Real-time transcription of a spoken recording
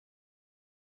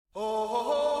It's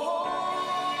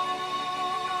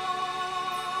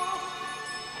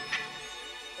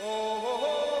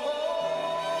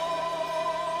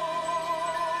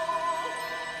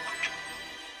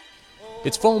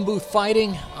Phone Booth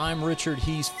Fighting. I'm Richard.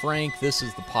 He's Frank. This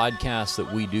is the podcast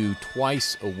that we do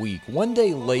twice a week. One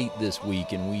day late this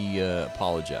week, and we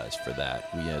apologize for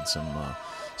that. We had some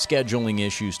scheduling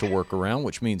issues to work around,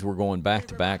 which means we're going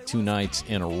back-to-back 2 nights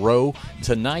in a row.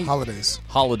 Tonight...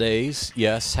 Holidays.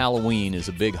 Yes, Halloween is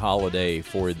a big holiday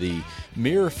for the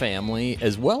Mirror family,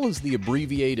 as well as the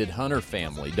abbreviated Hunter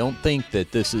family. Don't think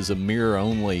that this is a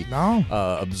Mirror-only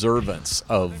observance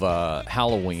of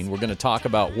Halloween. We're going to talk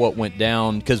about what went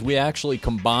down, because we actually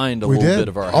combined a little bit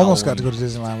of our almost Halloween. Got to go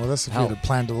to Disneyland with us if we had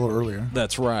planned a little earlier.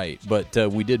 That's right, but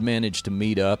we did manage to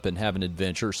meet up and have an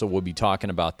adventure, so we'll be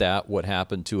talking about that, what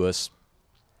happened to us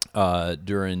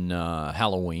during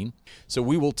Halloween. So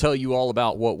we will tell you all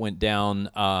about what went down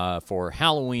for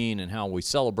Halloween and how we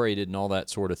celebrated and all that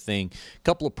sort of thing. A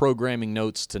couple of programming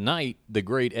notes tonight. The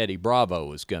great Eddie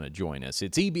Bravo is going to join us.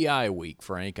 It's EBI week,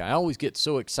 Frank. I always get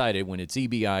so excited when it's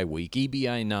EBI week.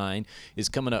 EBI 9 is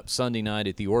coming up Sunday night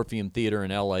at the Orpheum Theater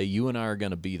in L.A. You and I are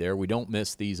going to be there. We don't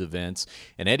miss these events.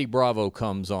 And Eddie Bravo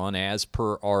comes on as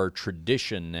per our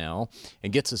tradition now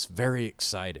and gets us very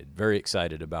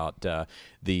excited about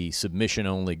the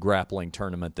submission-only grappling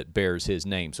tournament that bears his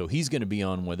name. So he's going to be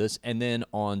on with us. And then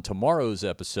on tomorrow's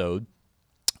episode,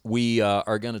 we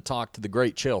are going to talk to the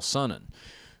great Chael Sonnen,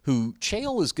 who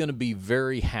Chael is going to be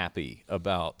very happy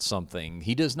about something.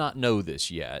 He does not know this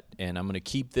yet, and I'm going to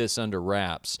keep this under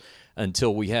wraps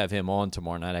until we have him on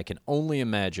tomorrow night. I can only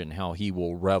imagine how he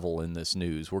will revel in this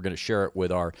news. We're going to share it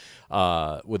with our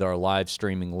live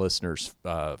streaming listeners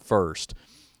first.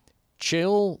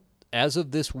 Chael, as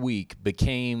of this week,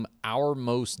 became our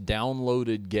most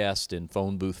downloaded guest in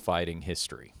Phone Booth Fighting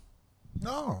history.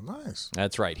 Oh, nice.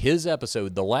 That's right. His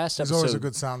episode, the last episode... It's always a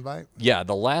good soundbite. Yeah,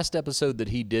 the last episode that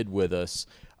he did with us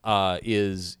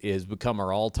is become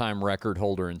our all-time record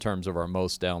holder in terms of our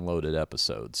most downloaded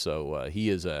episodes. So he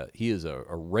is a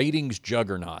ratings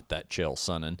juggernaut, that Chael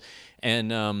Sonnen.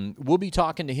 And we'll be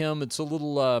talking to him. It's a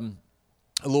little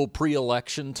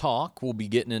pre-election talk. We'll be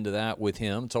getting into that with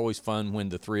him. It's always fun when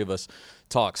the three of us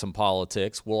talk some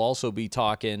politics. We'll also be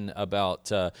talking about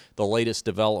the latest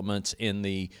developments in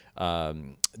the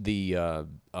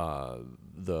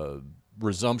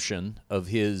resumption of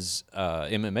his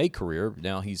MMA career.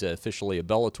 Now he's officially a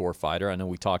Bellator fighter. I know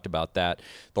we talked about that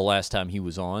the last time he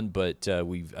was on, but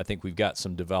I think we've got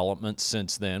some developments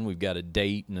since then. We've got a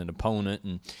date and an opponent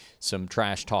and some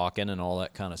trash talking and all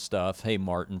that kind of stuff. Hey,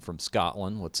 Martin from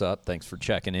Scotland, what's up? Thanks for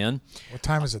checking in. What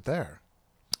time is it there?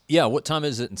 Yeah, what time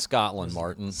is it in Scotland,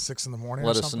 Martin? 6 in the morning.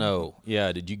 Let or us something? know.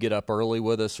 Yeah, did you get up early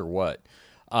with us or what?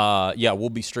 Yeah, we'll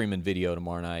be streaming video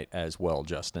tomorrow night as well,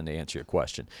 Justin, to answer your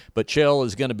question. But Chael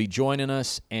is going to be joining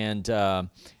us, and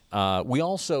we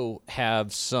also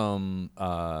have some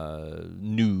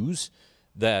news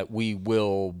that we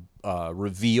will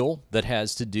reveal that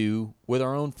has to do with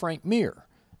our own Frank Mir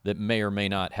that may or may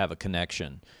not have a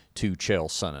connection to Chael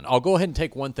Sonnen. I'll go ahead and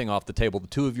take one thing off the table. The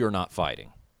two of you are not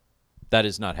fighting. That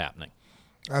is not happening.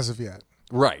 As of yet.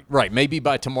 Right. Maybe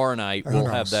by tomorrow night we'll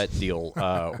have that deal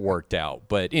worked out.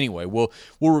 But anyway, we'll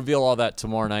reveal all that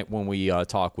tomorrow night when we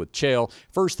talk with Chael.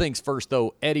 First things first,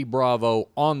 though, Eddie Bravo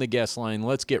on the guest line.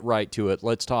 Let's get right to it.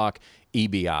 Let's talk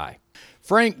EBI.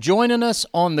 Frank, joining us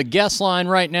on the guest line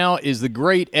right now is the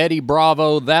great Eddie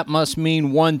Bravo. That must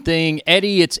mean one thing.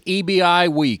 Eddie, it's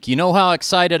EBI week. You know how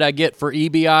excited I get for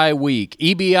EBI week.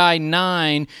 EBI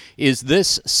 9 is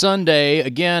this Sunday,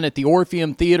 again, at the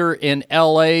Orpheum Theater in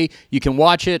L.A. You can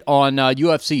watch it on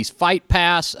UFC's Fight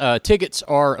Pass. Tickets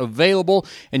are available,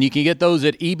 and you can get those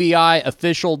at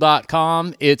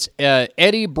EBIofficial.com. It's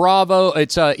Eddie Bravo.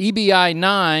 It's EBI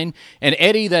 9, and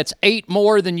Eddie, that's 8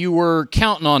 more than you were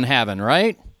counting on having, right?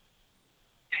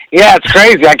 Yeah, it's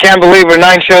crazy. I can't believe we're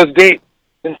 9 shows deep.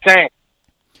 It's insane.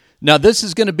 Now, this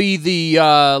is going to be the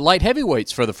light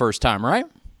heavyweights for the first time, right?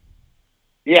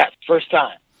 Yes, first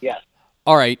time. Yes.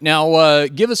 All right. Now,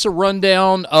 give us a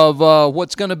rundown of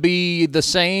what's going to be the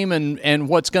same and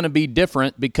what's going to be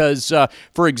different because,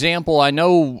 for example, I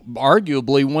know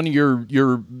arguably one of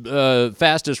your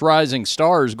fastest rising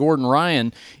stars, Gordon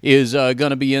Ryan, is going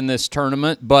to be in this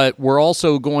tournament, but we're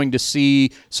also going to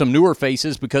see some newer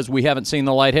faces because we haven't seen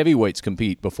the light heavyweights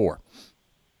compete before.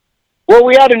 Well,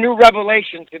 we had a new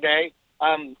revelation today.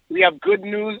 We have good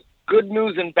news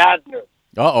and bad news.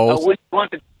 Uh-oh.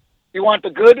 You want the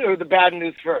good or the bad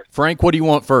news first? Frank, what do you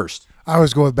want first? I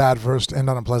always go with bad first, end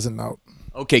on a pleasant note.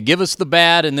 Okay, give us the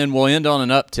bad, and then we'll end on an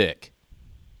uptick.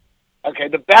 Okay,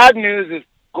 the bad news is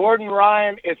Gordon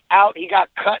Ryan is out. He got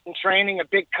cut in training, a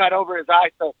big cut over his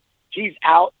eye, so he's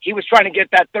out. He was trying to get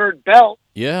that third belt.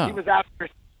 Yeah. He was after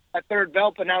that third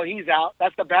belt, but now he's out.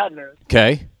 That's the bad news.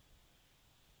 Okay.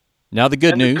 Now the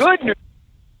good news.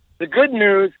 The good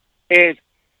news is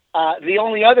the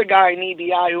only other guy in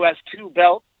EBI who has 2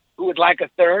 belts who would like a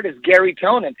third is Gary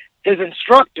Tonin, his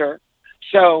instructor.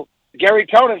 So Gary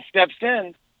Tonin steps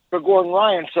in for Gordon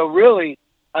Ryan. So really,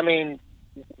 I mean,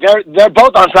 they're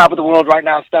both on top of the world right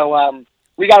now. So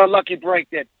we got a lucky break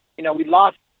that we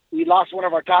lost one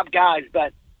of our top guys,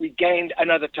 but we gained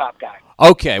another top guy.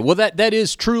 Okay, well that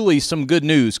is truly some good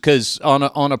news because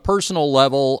on a personal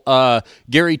level,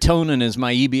 Gary Tonin is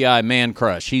my EBI man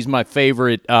crush. He's my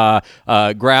favorite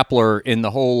grappler in the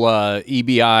whole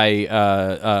EBI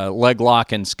leg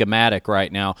lock and schematic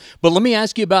right now. But let me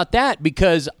ask you about that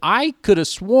because I could have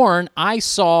sworn I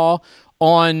saw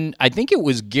on, I think it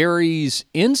was Gary's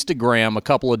Instagram a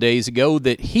couple of days ago,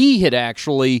 that he had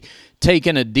actually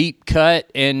taken a deep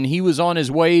cut and he was on his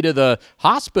way to the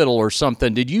hospital or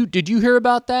something. Did you hear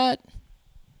about that?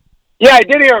 Yeah, I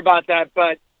did hear about that,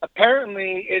 but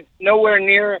apparently it's nowhere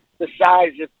near the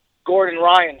size of Gordon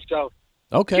Ryan. So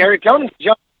okay, Gary Tonin's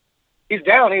he's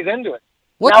down, he's into it.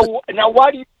 Now,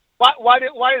 why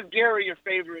is Gary your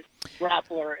favorite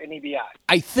grappler in EBI?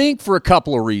 I think for a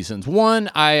couple of reasons.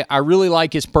 One, I really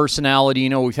like his personality.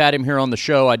 We've had him here on the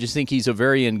show. I just think he's a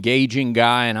very engaging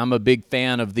guy, and I'm a big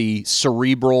fan of the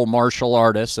cerebral martial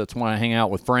artists. That's why I hang out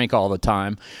with Frank all the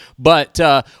time. But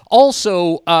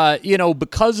also,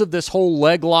 because of this whole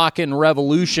leg locking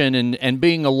revolution and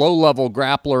being a low-level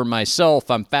grappler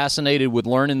myself, I'm fascinated with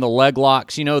learning the leg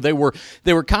locks. They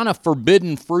were kind of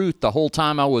forbidden fruit the whole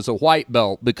time I was a white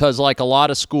belt because like a lot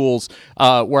of schools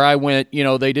where I went,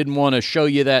 they didn't want to show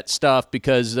you that stuff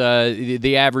because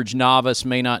the average novice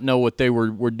may not know what they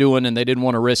were doing and they didn't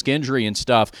want to risk injury and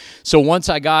stuff. So once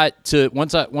I got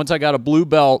a blue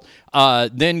belt,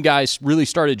 then guys really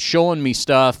started showing me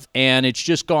stuff, and it's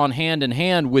just gone hand in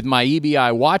hand with my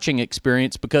EBI watching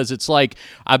experience because it's like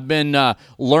I've been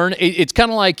learning. It's kind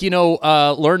of like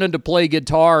learning to play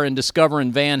guitar and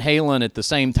discovering Van Halen at the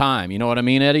same time. You know what I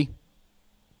mean, Eddie?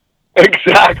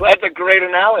 Exactly. That's a great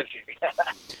analogy.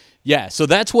 Yeah, so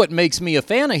that's what makes me a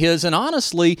fan of his. And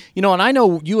honestly, and I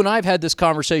know you and I have had this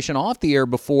conversation off the air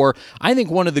before, I think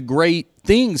one of the great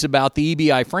things about the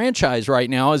EBI franchise right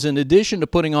now is in addition to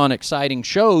putting on exciting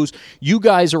shows, you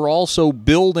guys are also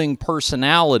building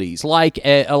personalities like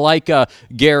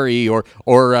Gary or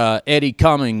Eddie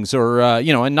Cummings or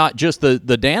and not just the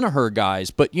Danaher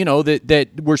guys, but that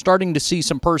we're starting to see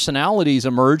some personalities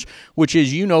emerge, which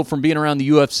is from being around the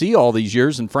UFC all these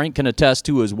years, and Frank can attest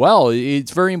to as well.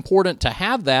 It's very important to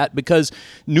have that because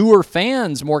newer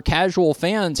fans, more casual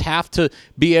fans, have to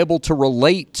be able to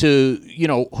relate to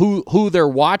who they're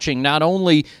watching, not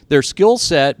only their skill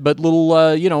set, but little,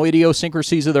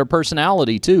 idiosyncrasies of their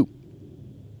personality, too.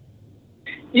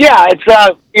 Yeah, it's,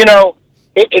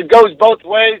 it goes both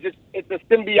ways. It's a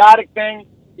symbiotic thing.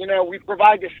 We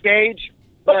provide the stage,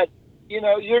 but,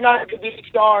 you're not going to be a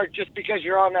star just because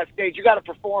you're on that stage. You got to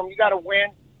perform, you got to win,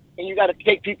 and you got to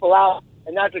take people out.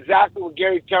 And that's exactly what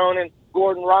Gary Tonin,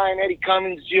 Gordon Ryan, Eddie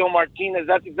Cummings, Gio Martinez,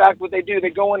 that's exactly what they do.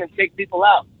 They go in and take people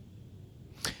out.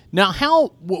 Now,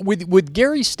 how with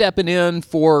Gary stepping in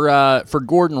for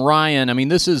Gordon Ryan? I mean,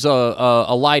 this is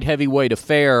a light heavyweight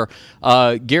affair.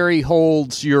 Gary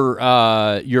holds your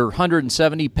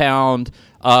 170-pound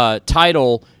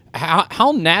title.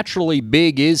 How naturally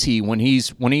big is he when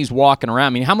he's walking around?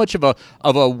 I mean, how much of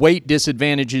a weight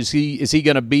disadvantage is he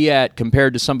going to be at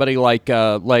compared to somebody like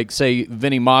say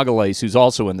Vinny Magalhães, who's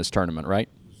also in this tournament, right?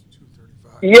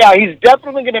 Yeah, he's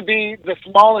definitely going to be the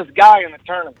smallest guy in the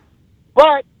tournament.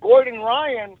 But Gordon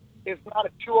Ryan is not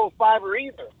a 205er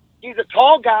either. He's a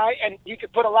tall guy, and he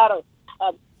could put a lot of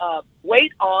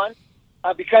weight on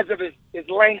because of his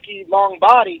lanky, long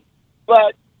body.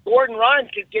 But Gordon Ryan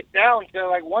could get down to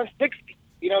like 160.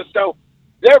 So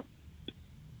they're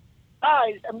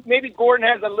guys. Maybe Gordon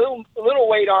has a little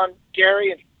weight on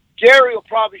Gary, and Gary will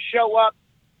probably show up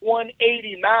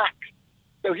 180 max.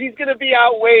 So he's going to be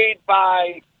outweighed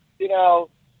by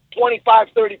 25,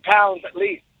 30 pounds at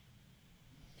least.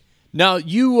 Now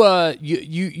you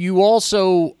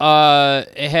also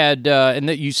had and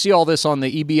that you see all this on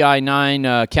the EBI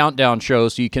 9 countdown show,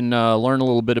 so you can learn a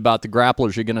little bit about the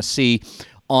grapplers you're going to see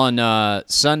on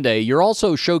Sunday. You're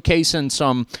also showcasing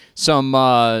some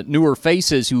newer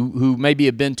faces who maybe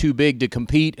have been too big to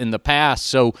compete in the past.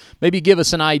 So maybe give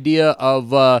us an idea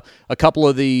of a couple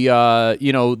of the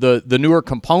the newer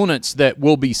components that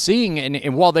we'll be seeing.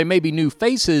 And while they may be new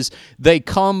faces, they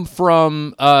come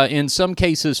from in some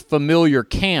cases familiar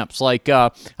camps. Like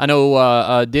I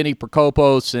know Denny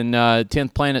Prokopos and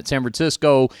 10th Planet San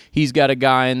Francisco. He's got a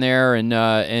guy in there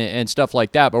and stuff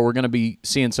like that. But we're going to be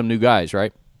seeing some new guys,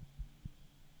 right?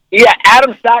 Yeah,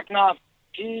 Adam Staknoff,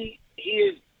 he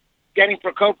is Denny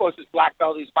Prokopos' black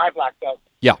belt. He's my black belt.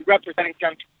 Yeah. Representing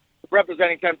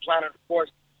 10th Planet, of course.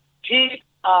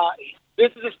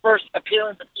 This is his first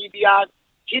appearance at EBI.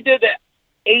 He did the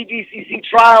ADCC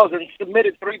trials and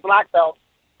submitted 3 black belts,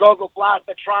 Gogo Blast,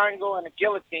 a triangle, and a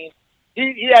guillotine.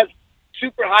 He has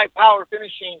super high power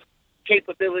finishing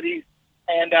capabilities.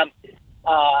 And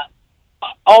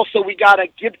also we got a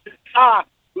Gibson Ta,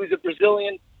 who's a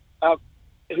Brazilian,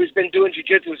 who's been doing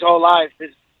jiu-jitsu his whole life.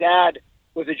 His dad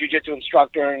was a jiu-jitsu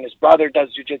instructor, and his brother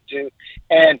does jiu-jitsu.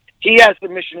 And he has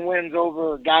submission wins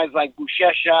over guys like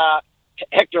Buchecha,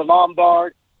 Hector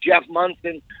Lombard, Jeff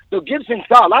Munson. So Gibson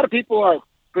Saw, a lot of people are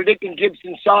predicting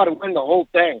Gibson Saw to win the whole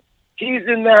thing. He's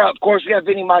in there. Of course, we have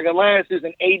Vinny Magalhães, who's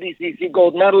an ADCC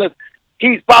gold medalist.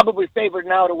 He's probably favored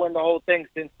now to win the whole thing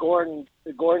since Gordon's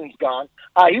gone.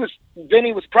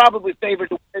 Vinny was probably favored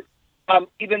to win,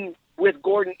 even with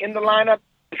Gordon in the lineup,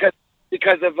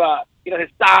 because of his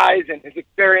size and his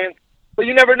experience. But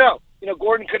you never know.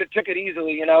 Gordon could have took it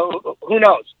easily. Who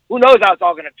knows? Who knows how it's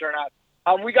all going to turn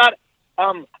out? We got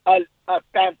a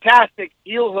fantastic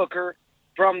heel hooker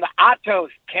from the Atos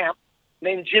camp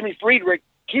named Jimmy Friedrich.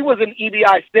 He was an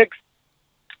EBI 6,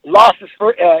 lost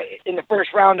in the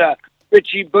first round to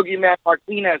Richie Boogeyman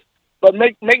Martinez. But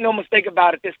make no mistake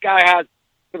about it, this guy has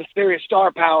some serious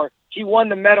star power. He won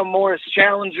the Meadow Morris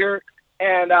Challenger,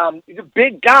 and he's a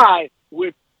big guy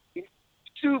with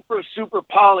super, super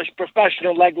polished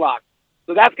professional leg locks.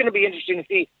 So that's going to be interesting to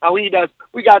see how he does.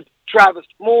 We got Travis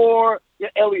Moore,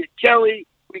 Elliot Kelly.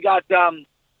 We got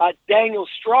Daniel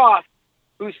Strauss,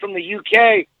 who's from the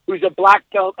UK, who's a black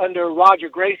belt under Roger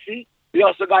Gracie. We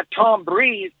also got Tom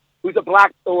Breeze, who's a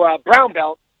brown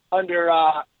belt under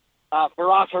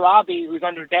Faraz Harabi, who's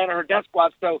under Danaher Death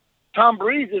Squad. So Tom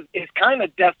Breeze is kind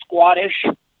of Death Squad-ish.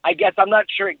 I guess I'm not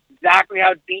sure exactly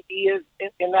how deep he is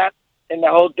in the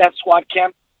whole Death Squad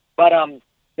camp, but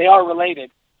they are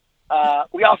related.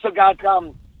 We also got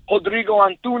Rodrigo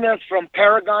Antunes from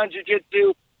Paragon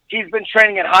Jiu-Jitsu. He's been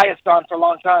training at Hayastan for a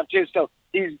long time too, so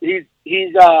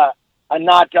he's not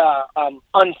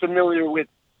unfamiliar with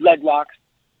leg locks.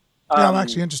 Yeah, I'm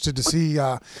actually interested to see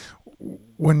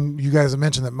when you guys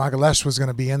mentioned that Magalhães was going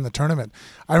to be in the tournament.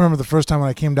 I remember the first time when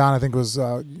I came down, I think it was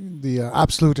the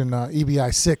Absolute in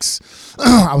EBI 6.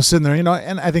 I was sitting there,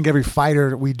 and I think every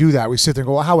fighter, we do that. We sit there and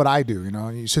go, well, how would I do?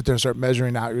 And you sit there and start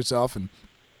measuring out yourself. And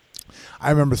I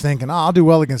remember thinking, I'll do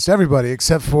well against everybody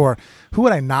except for who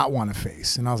would I not want to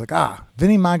face? And I was like,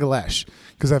 Vinny Magalhães,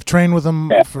 because I've trained with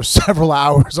him for several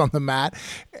hours on the mat,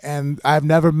 and I've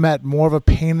never met more of a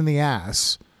pain in the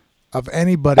ass of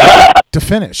anybody to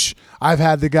finish. I've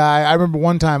had the guy, I remember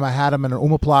one time I had him in an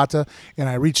omoplata, and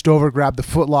I reached over, grabbed the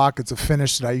footlock. It's a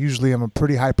finish that I usually am a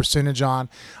pretty high percentage on.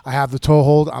 I have the toe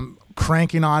hold. I'm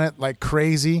cranking on it like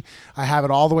crazy. I have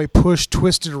it all the way pushed,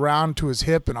 twisted around to his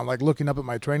hip, and I'm like looking up at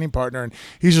my training partner, and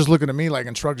he's just looking at me like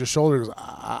and shrugs his shoulders.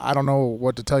 I don't know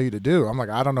what to tell you to do. I'm like,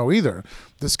 I don't know either.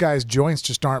 This guy's joints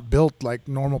just aren't built like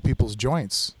normal people's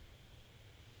joints.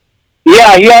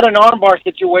 Yeah, he had an armbar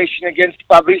situation against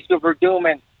Fabricio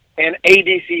Verdum in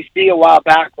ADCC a while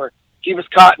back where he was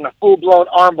caught in a full-blown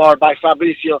armbar by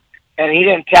Fabricio, and he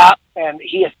didn't tap, and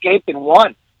he escaped and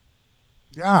won.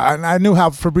 Yeah, and I knew how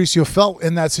Fabricio felt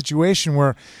in that situation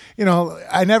where,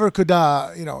 I never could,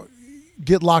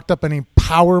 get locked up any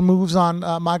power moves on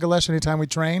Magalhães anytime we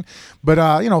train. But,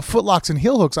 footlocks and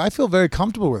heel hooks, I feel very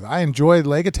comfortable with. I enjoy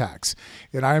leg attacks.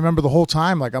 And I remember the whole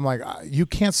time, I'm like, you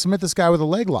can't submit this guy with a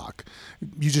leg lock.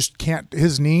 You just can't.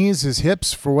 His knees, his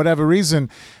hips, for whatever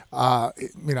reason, I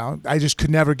just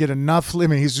could never get enough. I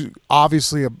mean, he's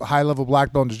obviously a high-level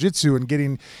black belt in jiu-jitsu,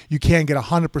 and you can't get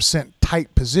 100%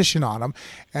 tight position on him.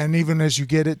 And even as you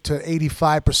get it to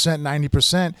 85%,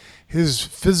 90%, his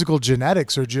physical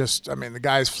genetics are just, the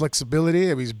guy's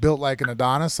flexibility, he's built like an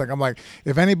Adonis. I'm like,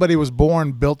 if anybody was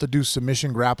born built to do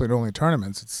submission grappling only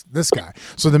tournaments, it's this guy.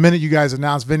 So the minute you guys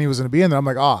announced Vinny was going to be in there, I'm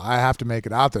like, I have to make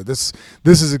it out there. This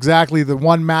is exactly the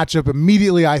one matchup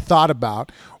immediately I thought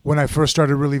about when I first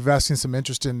started really vesting some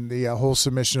interest in the whole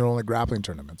submission-only grappling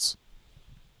tournaments.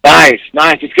 Nice.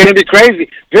 It's going to be crazy.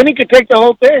 Vinny could take the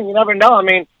whole thing. You never know.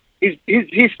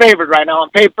 He's favored right now on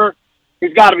paper.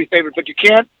 He's got to be favored, but you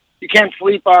can't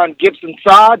sleep on Gibson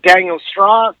Saw, Daniel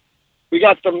Straw. We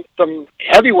got some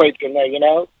heavyweights in there, you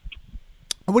know.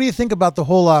 What do you think about the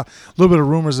whole little bit of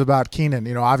rumors about Keenan?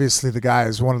 You know, obviously the guy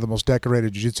is one of the most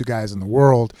decorated jiu-jitsu guys in the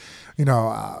world. You know,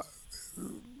 a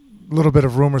little bit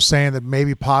of rumors saying that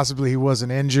maybe possibly he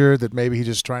wasn't injured, that maybe he's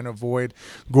just trying to avoid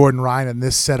Gordon Ryan and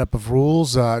this setup of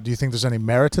rules. Do you think there's any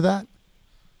merit to that?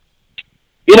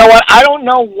 You know what? I don't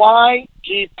know why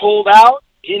he pulled out.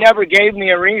 He never gave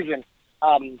me a reason.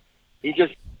 He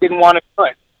just didn't want to do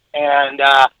it, and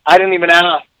I didn't even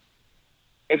ask.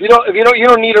 If you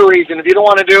don't need a reason. If you don't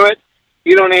want to do it,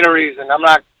 you don't need a reason. I'm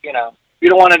not, you know, if you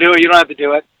don't want to do it, you don't have to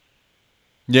do it.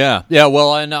 Yeah.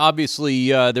 Well, and obviously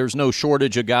there's no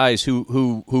shortage of guys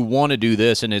who want to do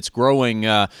this, and it's growing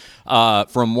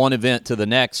from one event to the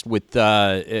next with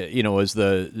as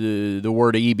the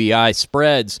word EBI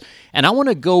spreads. And I want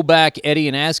to go back, Eddie,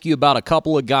 and ask you about a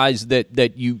couple of guys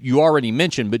that you already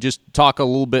mentioned, but just talk a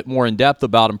little bit more in depth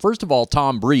about them. First of all,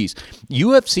 Tom Breeze.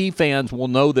 UFC fans will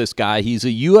know this guy. He's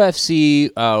a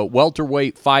UFC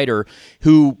welterweight fighter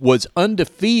who was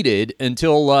undefeated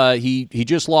until he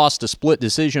just lost a split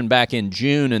decision back in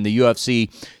June in the UFC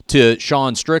to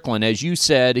Sean Strickland. As you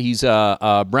said, he's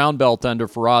a brown belt under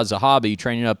Faraz Zahabi,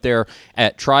 training up there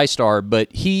at TriStar,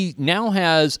 but he now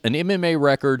has an MMA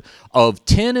record of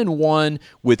 10-1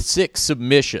 with 6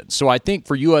 submissions. So I think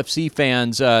for UFC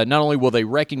fans, not only will they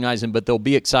recognize him, but they'll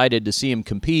be excited to see him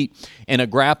compete in a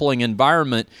grappling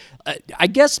environment. I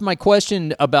guess my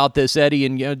question about this, Eddie,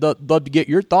 and I'd love to get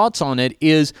your thoughts on it,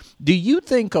 is do you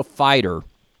think a fighter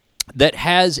that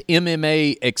has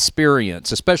MMA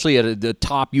experience, especially at the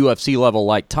top UFC level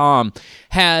like Tom,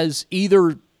 has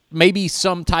either maybe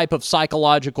some type of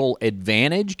psychological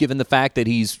advantage given the fact that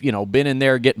he's, been in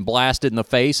there getting blasted in the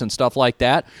face and stuff like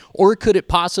that? Or could it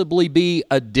possibly be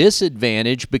a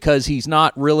disadvantage because he's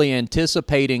not really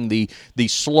anticipating the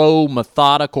slow,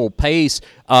 methodical pace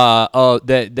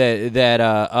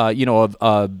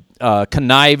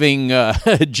conniving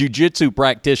jiu-jitsu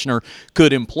practitioner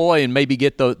could employ and maybe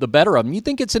get the better of him? You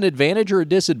think it's an advantage or a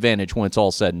disadvantage when it's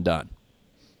all said and done?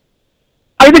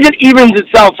 I think it evens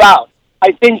itself out.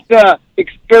 I think the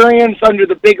experience under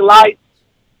the big lights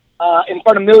in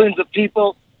front of millions of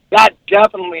people, that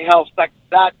definitely helps. That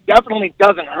definitely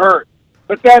doesn't hurt.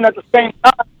 But then at the same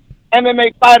time,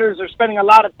 MMA fighters are spending a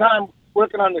lot of time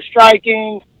working on their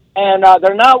striking, and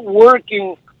they're not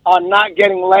working on not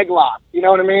getting leg locked. You know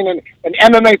what I mean? And an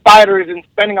MMA fighter isn't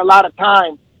spending a lot of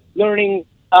time learning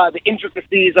the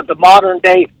intricacies of the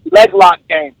modern-day leg lock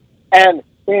game. And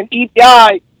in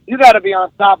EPI, you got to be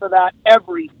on top of that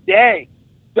every day.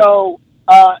 So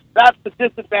that's the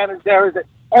disadvantage there, is that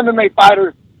MMA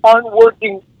fighters aren't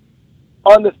working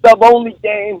on the sub-only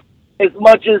game as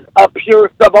much as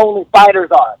pure sub-only fighters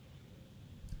are.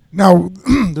 Now,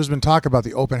 there's been talk about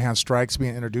the open hand strikes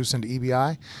being introduced into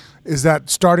EBI. Is that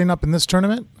starting up in this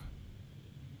tournament?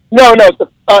 No.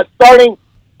 Starting,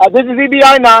 this is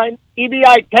EBI 9.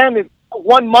 EBI 10 is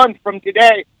 1 month from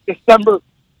today, December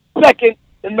 2nd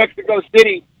in Mexico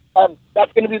City.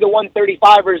 That's going to be the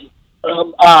 135ers.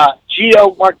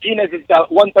 Gio Martinez is the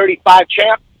 135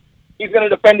 champ. He's going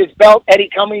to defend his belt. Eddie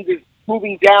Cummings is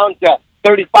moving down to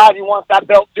 35. He wants that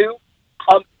belt too.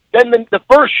 Then the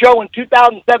first show in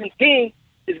 2017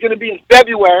 is going to be in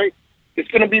February. It's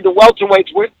going to be the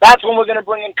welterweights. That's when we're going to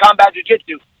bring in combat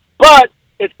jiu-jitsu. But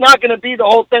it's not going to be the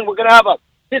whole thing. We're going to have a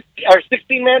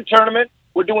 16-man tournament.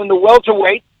 We're doing the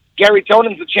welterweight. Gary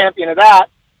Tonon's the champion of that.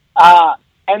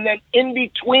 And then in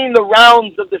between the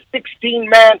rounds of the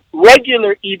 16-man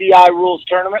regular EBI rules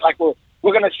tournament, like we're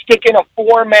going to stick in a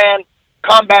 4-man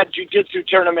combat jiu-jitsu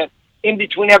tournament in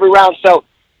between every round. So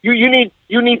you need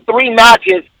 3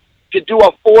 matches to do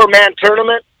a 4-man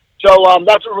tournament. So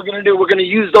that's what we're going to do. We're going to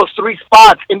use those 3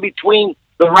 spots in between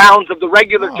the rounds of the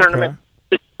regular tournament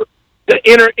to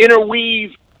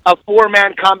interweave a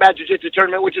 4-man combat jiu-jitsu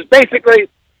tournament, which is basically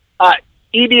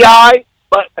EBI,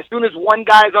 but as soon as one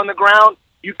guy's on the ground,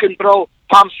 you can throw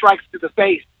palm strikes to the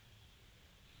face.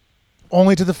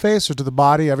 Only to the face or to the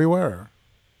body, everywhere?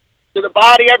 To the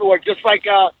body, everywhere. Just like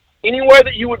anywhere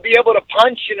that you would be able to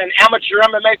punch in an amateur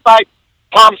MMA fight,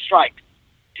 palm strike.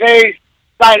 Face,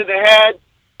 side of the head,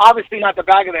 obviously not the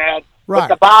back of the head, but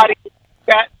the body,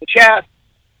 the chest,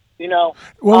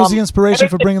 What was the inspiration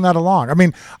for bringing that along? I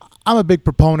mean, I'm a big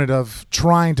proponent of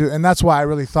trying to, and that's why I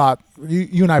really thought,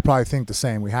 you and I probably think the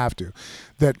same, we have to,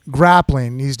 that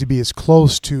grappling needs to be as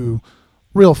close to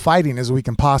real fighting as we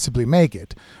can possibly make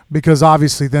it, because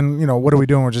obviously then, what are we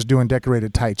doing? We're just doing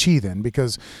decorated Tai Chi then,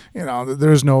 because,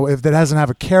 there's no, if that doesn't have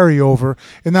a carryover.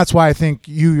 And that's why I think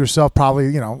you yourself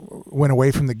probably, went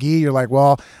away from the gi. You're like,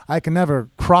 well, I can never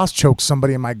cross choke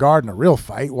somebody in my guard in a real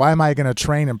fight. Why am I going to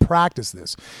train and practice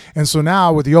this? And so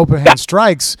now with the open hand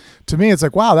strikes, to me, it's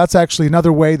like, wow, that's actually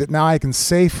another way that now I can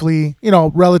safely,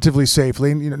 relatively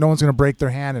safely, no one's going to break their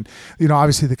hand. And,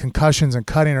 obviously the concussions and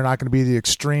cutting are not going to be the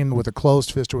extreme with a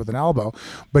closed fist or with an elbow.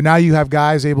 But now you have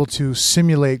guys able to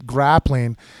simulate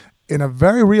grappling in a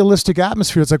very realistic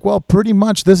atmosphere. It's like, well, pretty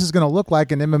much this is going to look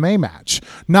like an MMA match,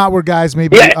 not where guys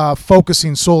maybe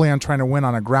focusing solely on trying to win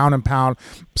on a ground and pound,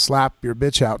 slap your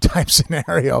bitch out type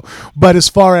scenario. But as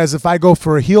far as if I go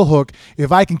for a heel hook,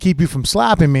 if I can keep you from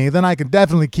slapping me, then I can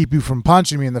definitely keep you from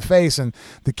punching me in the face. And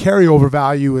the carryover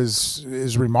value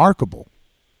is remarkable.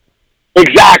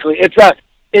 Exactly.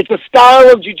 It's a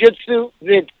style of jiu-jitsu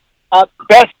that's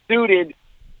best suited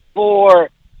for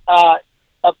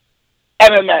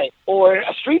MMA or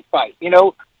a street fight.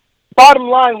 Bottom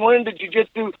line, we're into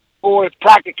jiu-jitsu for its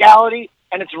practicality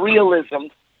and its realism.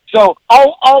 So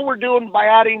all we're doing by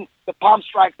adding the palm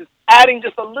strikes is adding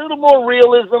just a little more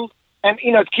realism and,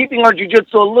 it's keeping our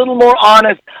jiu-jitsu a little more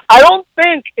honest. I don't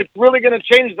think it's really going to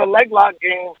change the leg lock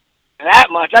game that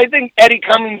much. I think Eddie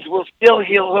Cummings will still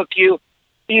heel hook you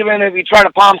even if you try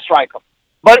to palm strike him.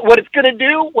 But what it's going to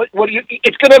do,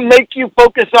 it's going to make you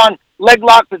focus on leg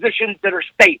lock positions that are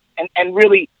safe and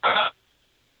really,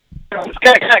 it's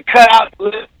going to kind of cut out.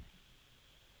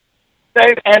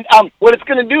 And what it's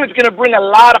going to do is going to bring a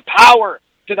lot of power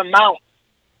to the mount.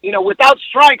 Without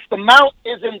strikes, the mount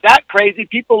isn't that crazy.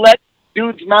 People let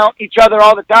dudes mount each other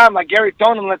all the time, like Gary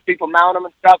Tonin lets people mount them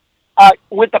and stuff.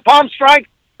 With the palm strikes,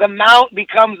 the mount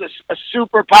becomes a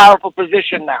super powerful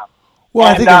position now. Well,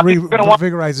 I think it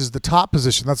revigorizes the top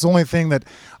position. That's the only thing that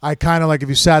I kind of like. If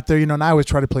you sat there, and I always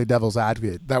try to play devil's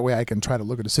advocate. That way I can try to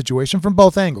look at a situation from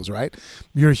both angles, right?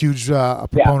 You're a huge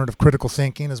proponent of critical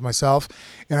thinking as myself.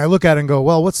 And I look at it and go,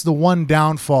 well, what's the one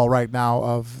downfall right now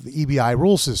of the EBI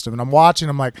rule system? And I'm watching,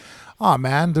 I'm like, oh,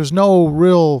 man, there's no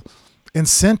real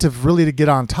incentive really to get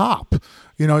on top.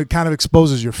 It kind of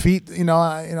exposes your feet, and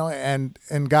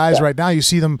guys right now, you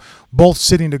see them both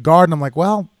sitting to guard, and I'm like,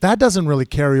 well, that doesn't really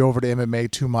carry over to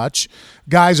MMA too much.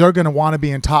 Guys are going to want to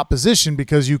be in top position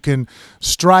because you can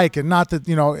strike, and not that,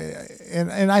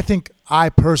 and I think I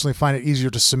personally find it easier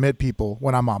to submit people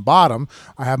when I'm on bottom.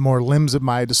 I have more limbs at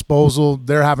my disposal.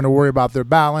 They're having to worry about their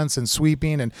balance and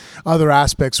sweeping and other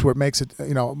aspects where it makes it,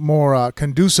 more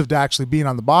conducive to actually being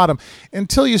on the bottom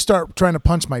until you start trying to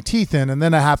punch my teeth in, and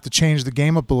then I have to change the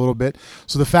game up a little bit.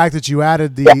 So the fact that you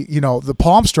added the, the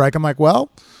palm strike, I'm like,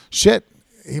 well, shit.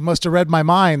 He must have read my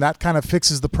mind. That kind of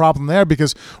fixes the problem there,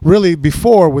 because really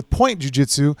before with point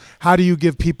jiu-jitsu, how do you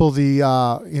give people the,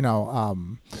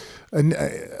 an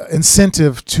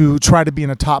incentive to try to be in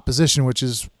a top position, which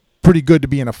is pretty good to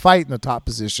be in a fight in the top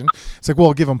position? It's like,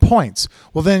 well, give them points.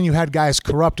 Well, then you had guys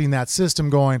corrupting that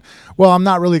system going, well, I'm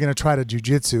not really going to try to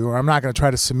jiu-jitsu, or I'm not going to try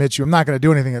to submit you. I'm not going to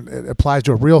do anything that applies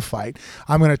to a real fight.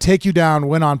 I'm going to take you down,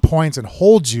 win on points, and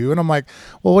hold you. And I'm like,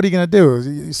 well, what are you going to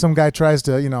do? Some guy tries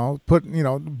to,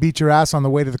 beat your ass on the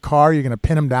way to the car. You're going to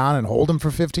pin him down and hold him for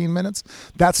 15 minutes?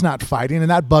 That's not fighting. And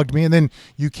that bugged me. And then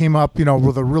you came up,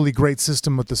 with a really great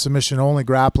system with the submission-only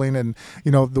grappling and,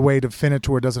 the way to finish to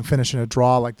where it doesn't finish in a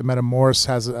draw like the Meta Morris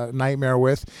has a nightmare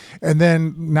with. And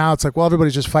then now it's like, well,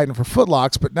 everybody's just fighting for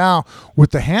footlocks. But now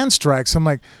with the hand strikes, I'm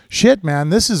like, shit, man,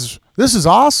 this is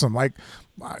awesome. Like,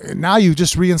 now you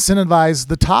just re-incentivize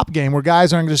the top game where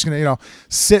guys aren't just going to,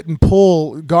 sit and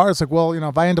pull guards. Like, well,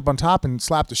 if I end up on top and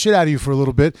slap the shit out of you for a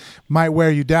little bit, might wear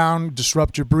you down,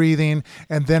 disrupt your breathing,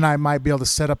 and then I might be able to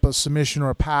set up a submission or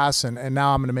a pass, and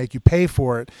now I'm going to make you pay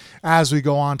for it as we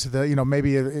go on to the,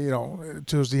 maybe,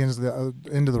 towards the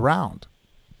end of the round.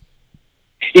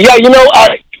 Yeah,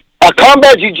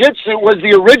 combat jiu-jitsu was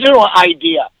the original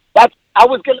idea.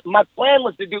 My plan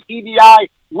was to do EBI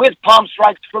with palm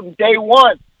strikes from day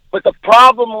one. But the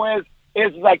problem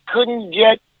is I couldn't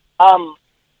get,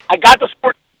 I got the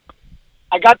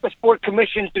sport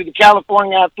commission through the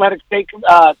California Athletic State,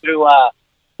 through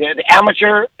the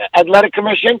Amateur Athletic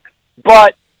Commission,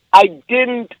 but I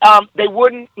didn't, they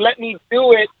wouldn't let me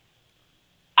do it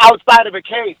outside of a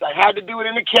cage. I had to do it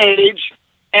in a cage.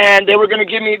 And they were going to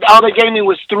give me, all they gave me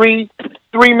was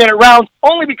three-minute rounds,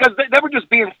 only because they were just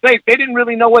being safe. They didn't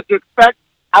really know what to expect.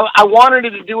 I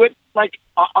wanted to do it like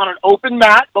on an open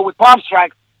mat, but with palm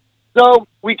strikes. So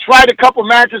we tried a couple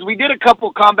matches. We did a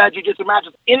couple combat jiu-jitsu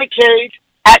matches in a cage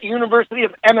at University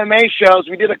of MMA shows.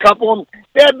 We did a couple of them.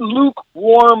 They had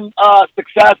lukewarm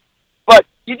success. But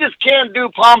you just can't do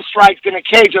palm strikes in a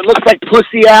cage. It looks like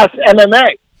pussy ass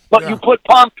MMA. But you put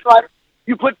palm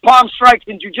strikes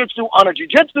in jiu-jitsu on a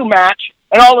jiu-jitsu match,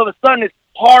 and all of a sudden it's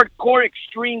hardcore,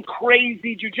 extreme,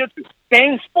 crazy jiu-jitsu.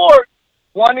 Same sport.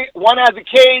 One has a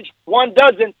cage, one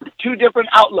doesn't. Two different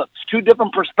outlooks, two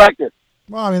different perspectives.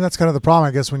 Well, I mean, that's kind of the problem,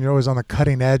 I guess, when you're always on the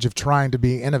cutting edge of trying to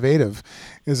be innovative,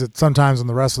 is that sometimes when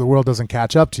the rest of the world doesn't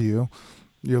catch up to you,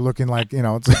 you're looking like,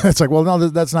 it's like, well, no,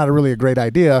 that's not really a great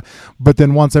idea. But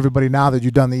then once everybody, now that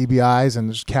you've done the EBIs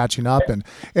and just catching up, and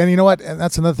you know what, and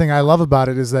that's another thing I love about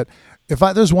it, is that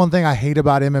there's one thing I hate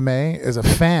about MMA as a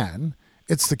fan,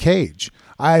 it's the cage.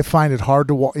 I find it hard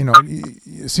to,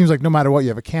 it seems like no matter what, you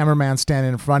have a cameraman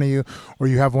standing in front of you, or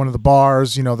you have one of the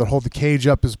bars, that hold the cage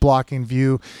up is blocking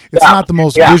view. It's not the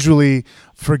most visually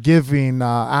forgiving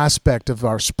aspect of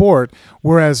our sport.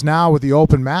 Whereas now with the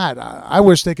open mat, I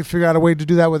wish they could figure out a way to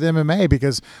do that with MMA,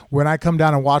 because when I come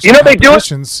down and watch the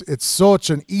competitions, it's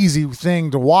such an easy thing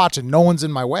to watch and no one's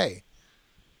in my way.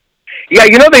 Yeah,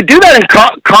 they do that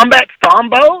in combat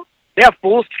sambo. They have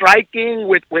full striking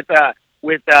with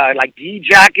like D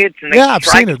jackets, and I've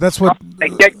seen it. That's what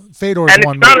Fedor's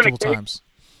won multiple times.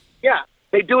 Yeah,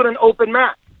 they do it in open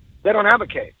mat. They don't have a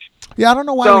cage. Yeah, I don't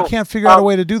know why we can't figure out a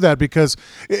way to do that, because,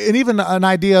 and even an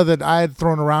idea that I had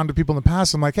thrown around to people in the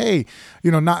past, I'm like, hey,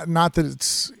 not that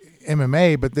it's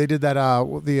MMA, but they did that.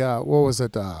 What was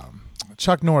it?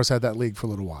 Chuck Norris had that league for a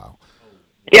little while.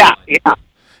 Yeah.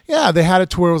 Yeah, they had it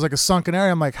to where it was like a sunken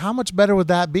area. I'm like, how much better would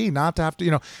that be? Not to have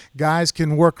to, guys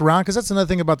can work around. Because that's another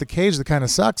thing about the cage that kind of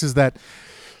sucks, is that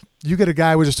you get a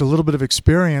guy with just a little bit of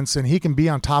experience, and he can be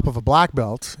on top of a black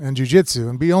belt in jiu-jitsu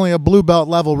and be only a blue belt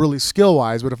level really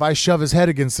skill-wise. But if I shove his head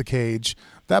against the cage,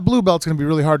 that blue belt's going to be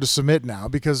really hard to submit now,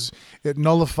 because it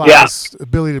nullifies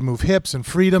ability to move hips and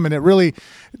freedom, and it really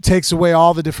takes away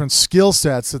all the different skill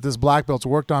sets that this black belt's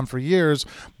worked on for years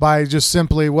by just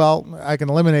simply, I can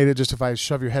eliminate it just if I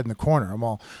shove your head in the corner.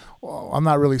 I'm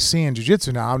not really seeing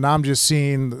jiu-jitsu now. Now I'm just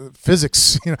seeing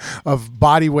physics, of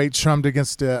body weight shoved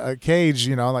against a cage.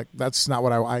 Like that's not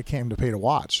what I came to pay to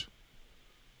watch.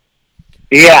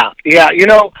 Yeah.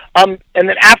 And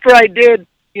then after I did,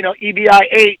 EBI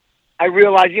 8, I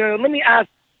realized, let me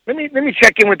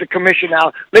check in with the commission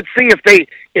now. Let's see if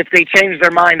they change their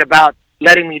mind about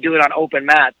letting me do it on open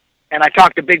mat. And I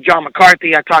talked to Big John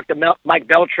McCarthy. I talked to Mike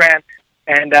Beltran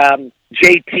and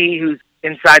JT, who's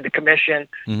inside the commission.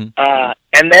 Mm-hmm.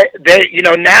 And they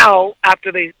now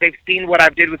after they've seen what I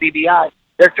did with EBI,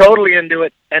 they're totally into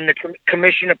it. And the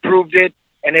commission approved it,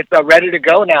 and it's ready to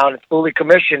go now, and it's fully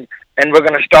commissioned. And we're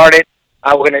going to start it.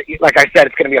 Like I said,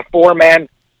 it's going to be a 4-man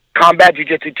combat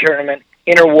jiu-jitsu tournament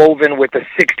interwoven with a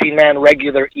 16-man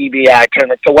regular EBI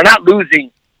tournament. So we're not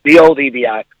losing the old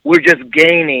EBI. We're just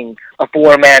gaining a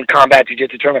 4-man combat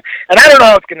jiu-jitsu tournament. And I don't know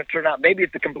how it's going to turn out. Maybe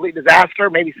it's a complete disaster.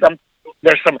 Maybe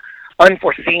there's some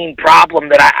unforeseen problem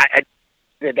that I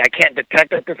can't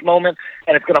detect at this moment,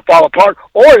 and it's going to fall apart.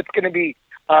 Or it's going to be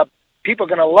people are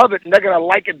going to love it, and they're going to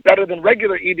like it better than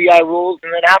regular EBI rules,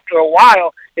 and then after a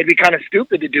while, it'd be kind of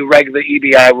stupid to do regular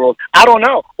EBI rules. I don't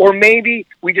know. Or maybe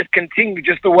we just continue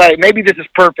just the way. Maybe this is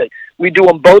perfect. We do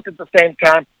them both at the same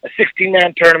time, a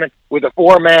 16-man tournament with a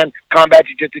 4-man combat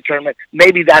jiu-jitsu tournament.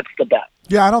 Maybe that's the best.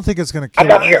 Yeah, I don't think it's going to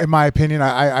kill. In my opinion,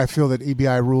 I feel that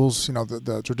EBI rules,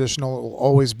 the traditional will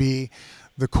always be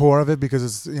the core of it, because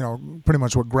it's pretty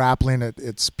much what grappling at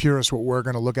its purest, what we're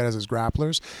going to look at as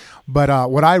grapplers.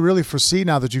 But what I really foresee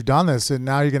now that you've done this, and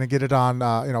now you're going to get it on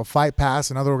Fight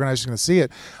Pass, and other organizations are going to see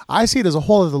it, I see it as a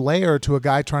whole other layer to a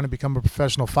guy trying to become a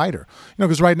professional fighter.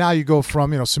 Because right now you go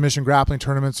from submission grappling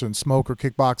tournaments and smoke or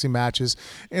kickboxing matches,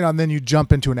 and then you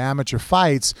jump into an amateur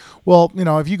fights. Well,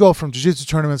 if you go from jiu-jitsu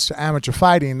tournaments to amateur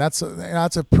fighting, that's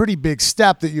a pretty big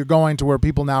step that you're going to where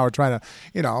people now are trying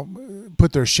to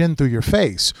put their shin through your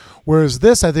face. Whereas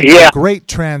this, I think, is a great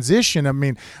transition. I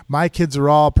mean, my kids are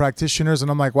all practitioners, and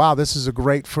I'm like, wow, this is a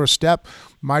great first step.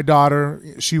 My daughter,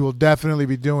 she will definitely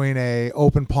be doing a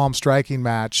open palm striking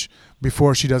match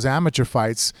before she does amateur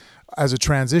fights as a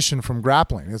transition from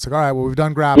grappling. It's like, all right, well, we've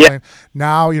done grappling. Yeah.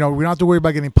 Now, we don't have to worry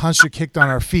about getting punched or kicked on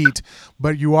our feet,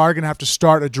 but you are going to have to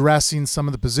start addressing some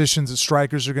of the positions that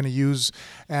strikers are going to use.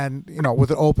 And, with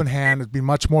an open hand, it'd be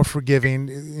much more forgiving.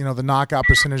 The knockout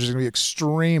percentage is going to be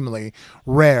extremely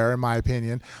rare, in my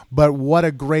opinion. But what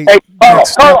a great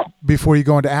next step before you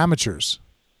go into amateurs.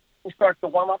 We start the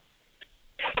warm-up.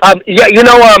 It's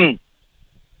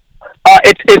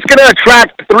going to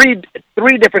attract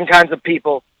three different kinds of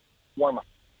people. Warm up.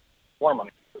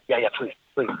 Yeah, please.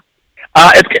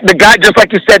 It's the guy, just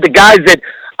like you said, the guys that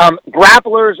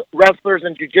grapplers, wrestlers,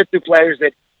 and jiu-jitsu players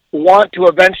that want to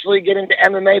eventually get into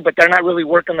MMA, but they're not really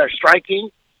working their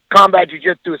striking. combat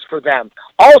jiu-jitsu is for them.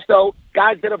 Also,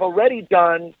 guys that have already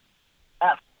done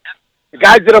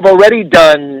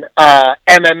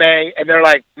MMA, and they're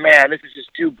like, man, this is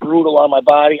just too brutal on my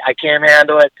body. I can't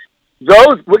handle it.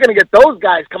 We're going to get those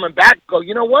guys coming back and go,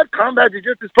 you know what? Combat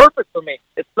jiu-jitsu is perfect for me.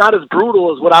 It's not as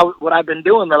brutal as what I've been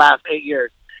doing the last 8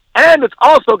 years. And it's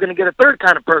also going to get a third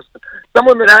kind of person,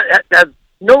 someone that has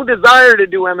no desire to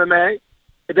do MMA.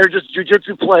 They're just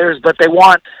jiu-jitsu players, but they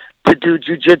want to do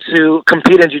jiu-jitsu,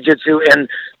 compete in jiu-jitsu in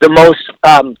the most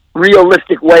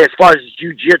realistic way as far as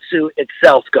jiu-jitsu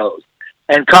itself goes.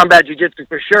 And combat jiu-jitsu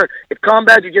for sure. If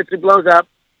combat jiu-jitsu blows up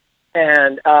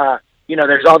and,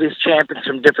 there's all these champions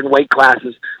from different weight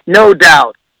classes, no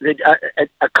doubt that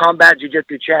a combat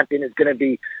jiu-jitsu champion is going to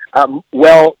be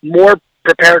more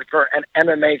prepared for an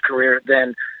MMA career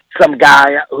than some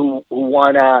guy who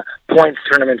won points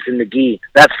tournaments in the gi.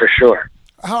 That's for sure.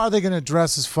 How are they going to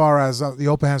address as far as the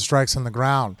open hand strikes on the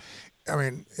ground? I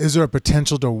mean, is there a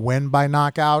potential to win by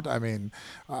knockout? I mean,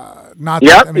 not.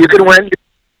 Yeah, I mean, you could win.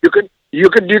 You could.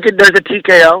 There's a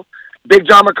TKO. Big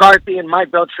John McCarthy and Mike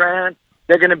Beltran.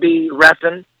 They're going to be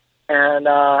reffing, and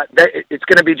it's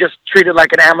going to be just treated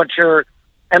like an amateur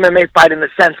MMA fight in the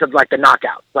sense of like a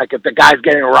knockout. Like if the guy's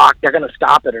getting rocked, they're going to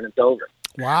stop it and it's over.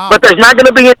 Wow. But there's not going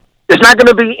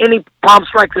to be any palm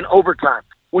strikes in overtime.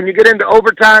 When you get into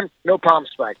overtime, no palm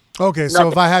strike. Okay, so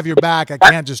if I have your back, I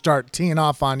can't just start teeing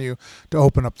off on you to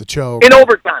open up the choke. In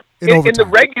overtime. In the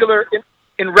regular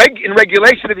in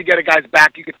regulation, if you get a guy's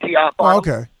back, you could tee off on him.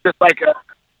 Okay. Just like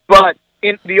but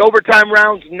in the overtime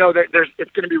rounds, no,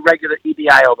 it's going to be regular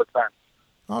EBI overtime.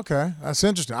 Okay, that's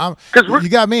interesting. You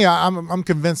got me. I'm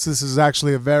convinced this is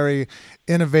actually a very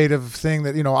innovative thing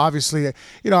that, obviously,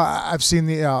 I've seen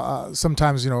the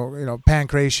sometimes,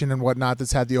 pancration and whatnot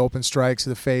that's had the open strikes to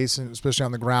the face and especially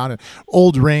on the ground, and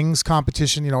old rings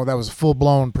competition, that was full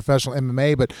blown professional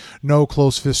MMA, but no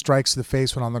close fist strikes to the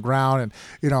face when on the ground.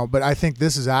 And, but I think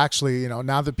this is actually,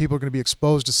 now that people are going to be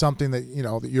exposed to something that,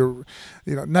 that you're,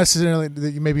 necessarily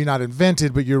that you maybe not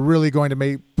invented, but you're really going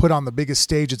to put on the biggest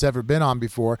stage it's ever been on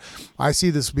before. I see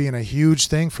this being a huge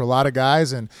thing for a lot of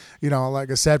guys. And,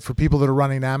 like I said, for people that are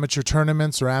running amateur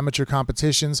tournaments or amateur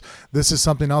competitions, this is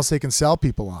something else they can sell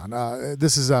people on.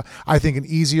 This is, I think, an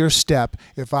easier step.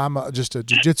 If I'm just a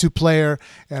jiu-jitsu player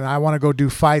and I want to go do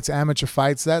fights, amateur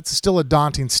fights, that's still a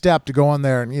daunting step to go in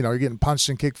there and, you're getting punched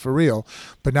and kicked for real.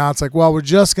 But now it's like, well, we're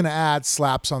just going to add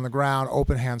slaps on the ground,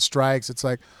 open hand strikes. It's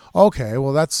like, okay,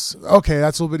 well, that's a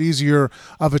little bit easier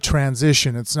of a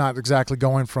transition. It's not exactly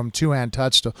going from two-hand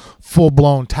touch to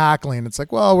full-blown tackling. It's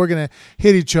like, well, we're going to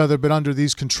hit each other, but under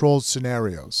these controlled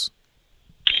scenarios.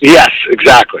 Yes,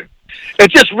 exactly.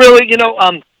 It's just really,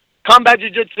 combat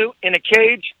jiu-jitsu in a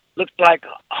cage looks like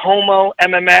homo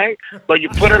MMA, but you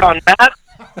put it on mat.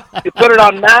 You put it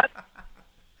on mat.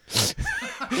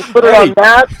 You put it on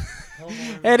mat.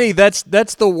 Eddie, that's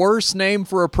the worst name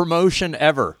for a promotion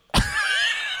ever.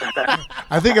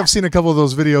 I think I've seen a couple of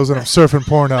those videos when I'm surfing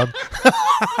Pornhub.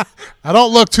 I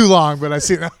don't look too long, but I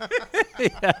see that.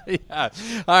 yeah.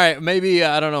 All right, maybe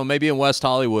I don't know, maybe in West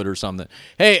Hollywood or something.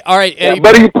 Hey, all right, Eddie. Yeah,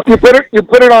 but you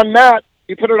put it on mat.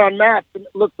 You put it on mat, and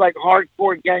it looks like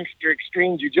hardcore gangster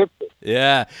extreme jiu-jitsu.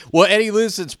 Yeah. Well, Eddie,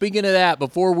 listen, speaking of that,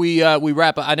 before we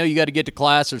wrap up, I know you got to get to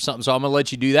class or something, so I'm going to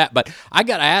let you do that. But I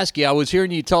got to ask you, I was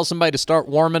hearing you tell somebody to start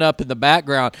warming up in the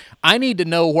background. I need to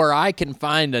know where I can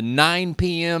find a 9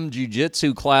 p.m.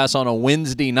 jiu-jitsu class on a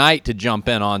Wednesday night to jump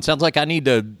in on. Sounds like I need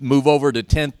to move over to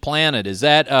 10th Planet. Is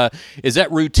that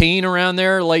routine around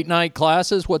there, late-night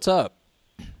classes? What's up?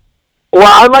 Well,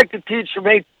 I like to teach from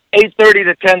 8:30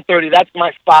 to 10:30. That's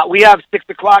my spot. We have 6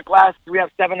 o'clock class. We have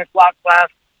 7 o'clock class.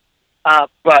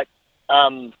 But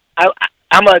I'm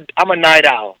a night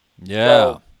owl. Yeah,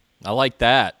 so. I like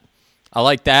that.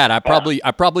 I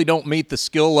probably don't meet the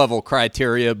skill level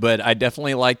criteria, but I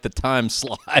definitely like the time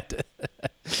slot.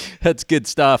 That's good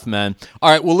stuff, man.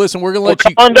 All right, well, listen, we're gonna let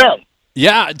you come on down.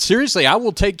 Yeah, seriously, I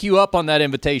will take you up on that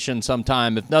invitation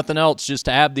sometime, if nothing else, just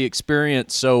to have the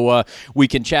experience so we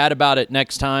can chat about it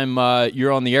next time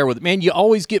you're on the air with it. Man, you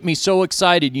always get me so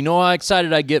excited. You know how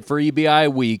excited I get for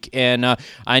EBI week, and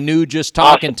I knew just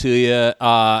talking to you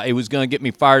it was going to get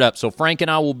me fired up. So Frank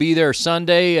and I will be there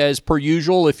Sunday as per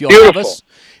usual if you'll have us.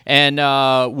 And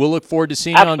we'll look forward to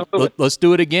seeing you on. Let's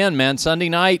do it again, man. Sunday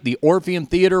night, the Orpheum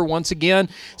Theater once again.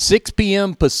 6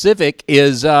 p.m. Pacific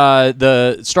is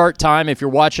the start time if you're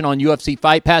watching on UFC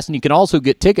Fight Pass. And you can also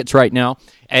get tickets right now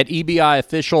at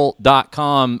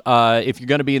ebiofficial.com if you're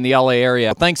going to be in the LA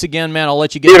area. Thanks again, man. I'll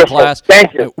let you get to class.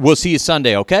 Thank you. We'll see you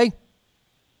Sunday, okay?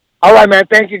 All right, man.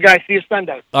 Thank you, guys. See you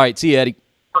Sunday. All right. See you, Eddie.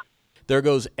 there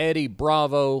goes Eddie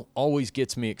Bravo. Always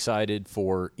gets me excited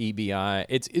for EBI.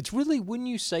 It's really, wouldn't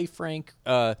you say, Frank,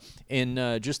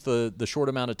 in just the short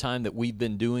amount of time that we've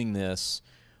been doing this,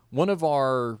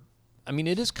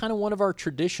 it is kind of one of our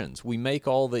traditions. We make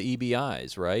all the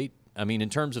EBIs, right? I mean, in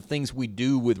terms of things we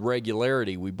do with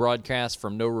regularity, we broadcast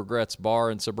from No Regrets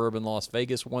Bar in suburban Las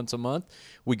Vegas once a month.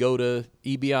 We go to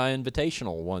EBI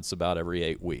Invitational once about every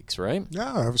 8 weeks, right?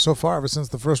 Yeah, so far, ever since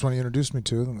the first one you introduced me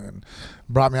to, and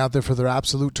brought me out there for their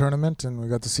Absolute tournament, and we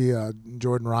got to see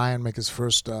Jordan Ryan make his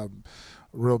first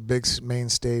real big main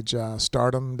stage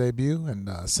Stardom debut, and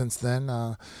since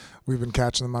then, we've been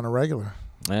catching them on a regular.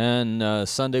 And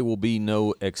Sunday will be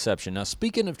no exception. Now,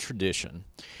 speaking of tradition.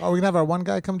 Oh, we can have our one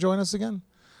guy come join us again?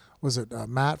 Was it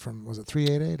Matt from, was it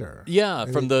 388 or? Yeah,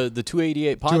 from the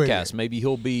 288 podcast. 288. Maybe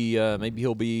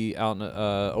he'll be out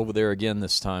over there again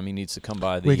this time. He needs to come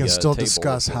by the We can still table.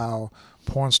 discuss how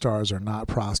porn stars are not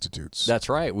prostitutes. That's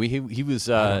right. He was.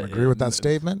 I don't agree with that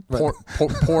statement. But.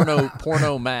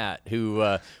 Porno Matt,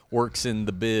 who works in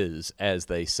the biz, as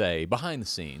they say, behind the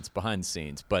scenes.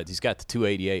 But he's got the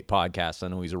 288 podcast. I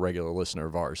know he's a regular listener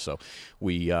of ours, so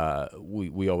we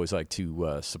always like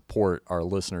to support our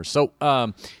listeners. So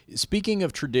speaking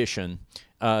of tradition,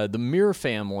 the Mir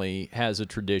family has a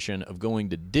tradition of going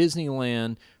to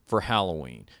Disneyland for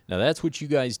Halloween. Now, that's what you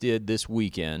guys did this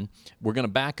weekend. We're going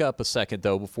to back up a second,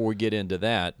 though, before we get into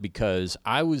that, because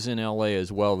I was in L.A.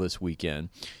 as well this weekend.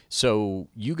 So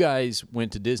you guys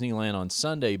went to Disneyland on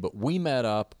Sunday, but we met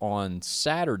up on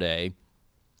Saturday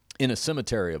in a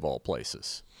cemetery of all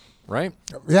places, right?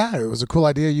 Yeah, it was a cool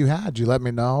idea you had. You let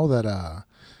me know that,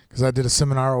 because I did a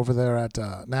seminar over there at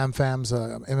NamFam's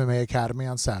MMA Academy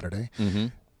on Saturday. Mm-hmm.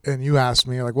 And you asked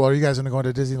me, like, well, are you guys going to go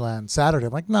to Disneyland Saturday?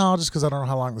 I'm like, no, just because I don't know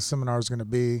how long the seminar is going to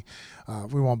be.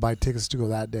 We won't buy tickets to go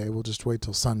that day. We'll just wait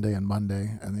till Sunday and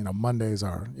Monday. And, Mondays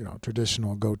are,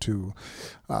 traditional go to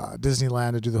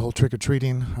Disneyland to do the whole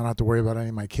trick-or-treating. I don't have to worry about any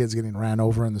of my kids getting ran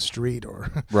over in the street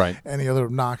or right. any other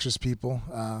obnoxious people.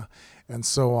 And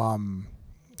so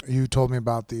you told me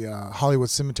about the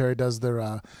Hollywood Cemetery does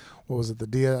their... what was it, the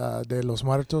Dia de los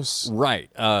Muertos? Right.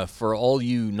 For all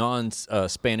you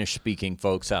non-Spanish-speaking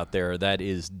folks out there, that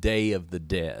is Day of the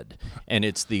Dead. And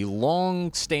it's the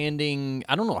long-standing,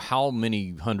 I don't know how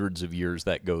many hundreds of years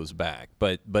that goes back,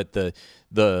 but the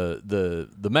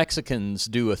Mexicans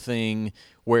do a thing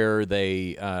where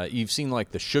they, you've seen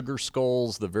like the sugar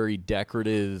skulls, the very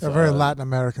decorative. A very Latin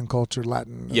American culture,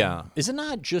 Latin. Yeah. Is it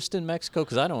not just in Mexico?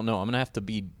 Because I don't know. I'm going to have to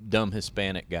be dumb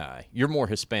Hispanic guy. You're more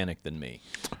Hispanic than me.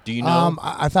 Do you know?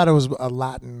 I thought it was a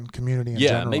Latin community in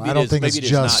general. Maybe I don't is. think Maybe it's it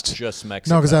is not just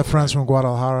Mexico. No, because I have friends from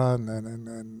Guadalajara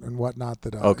and whatnot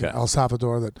that El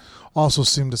Salvador that also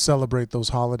seem to celebrate those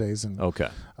holidays. And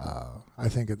I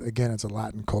think it's a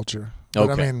Latin culture. But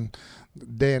okay. I mean,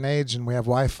 day and age, and we have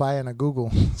Wi-Fi and a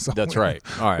Google. So that's right.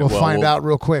 All right, we'll find out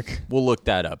real quick. We'll look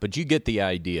that up, but you get the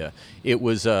idea. It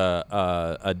was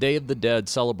a Day of the Dead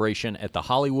celebration at the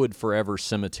Hollywood Forever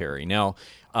Cemetery. Now,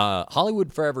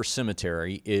 Hollywood Forever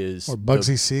Cemetery is where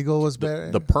Bugsy Siegel was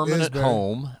buried. The permanent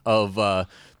home of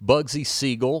Bugsy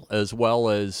Siegel, as well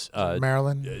as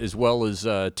Marilyn, as well as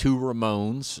two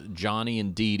Ramones, Johnny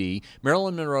and Dee Dee.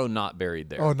 Marilyn Monroe not buried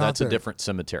there. Oh, that's a different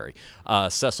cemetery.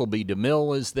 Cecil B.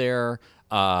 DeMille is there.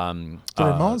 The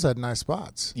Ramones had nice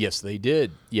spots. Yes, they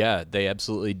did. Yeah, they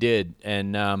absolutely did.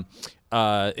 And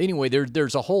anyway,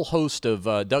 there's a whole host of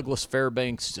Douglas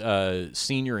Fairbanks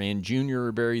Sr. and Jr.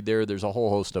 are buried there. There's a whole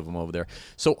host of them over there.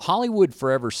 So Hollywood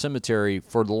Forever Cemetery,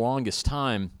 for the longest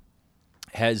time,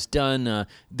 has done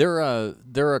they're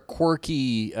a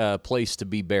quirky place to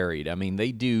be buried. I mean,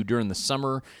 they do during the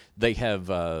summer. They have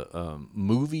a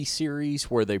movie series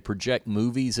where they project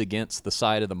movies against the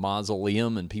side of the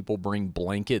mausoleum, and people bring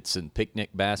blankets and picnic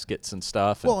baskets and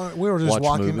stuff. Well, we were just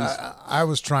walking. I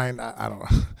was trying. I don't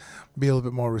know. Be a little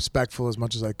bit more respectful as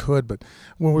much as I could, but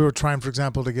when we were trying, for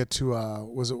example, to get to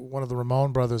was it one of the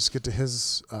Ramon brothers get to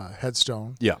his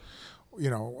headstone? Yeah,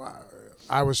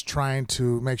 I was trying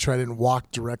to make sure I didn't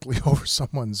walk directly over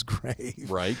someone's grave.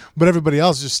 Right. But everybody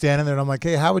else is just standing there, and I'm like,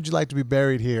 hey, how would you like to be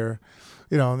buried here?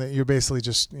 And you're basically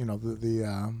just,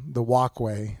 the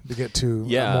walkway to get to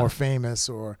a more famous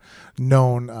or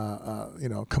known,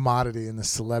 commodity in the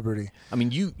celebrity. I mean,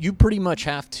 you pretty much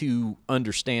have to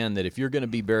understand that if you're going to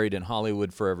be buried in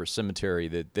Hollywood Forever Cemetery,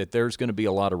 that there's going to be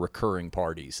a lot of recurring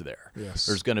parties there. Yes.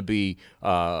 There's going to be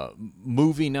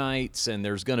movie nights, and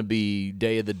there's going to be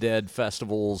Day of the Dead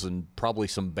festivals, and probably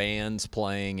some bands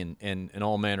playing, and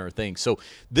all manner of things. So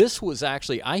this was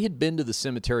actually, I had been to the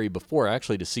cemetery before,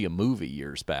 actually, to see a movie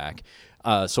years back,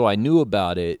 so I knew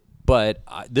about it, but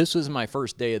this was my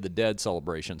first Day of the Dead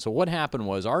celebration. So what happened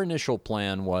was, our initial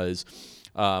plan was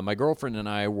my girlfriend and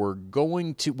I were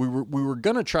going to we were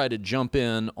going to try to jump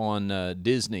in on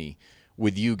Disney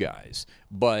with you guys,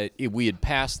 but we had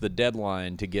passed the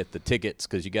deadline to get the tickets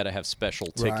because you got to have special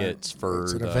tickets for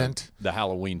it's an event. The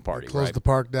Halloween party. Close right? the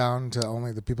park down to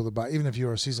only the people that buy, even if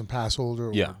you're a season pass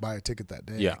holder or buy a ticket that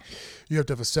day. Yeah. You have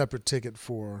to have a separate ticket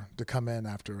to come in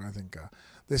after. I think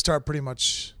they start pretty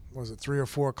much. Was it 3 or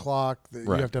 4 o'clock?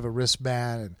 You have to have a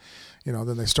wristband, and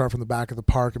then they start from the back of the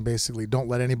park and basically don't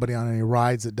let anybody on any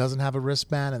rides that doesn't have a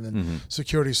wristband, and then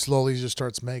security slowly just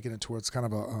starts making it to where it's kind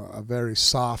of a very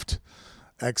soft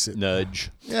exit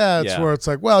nudge. It's where it's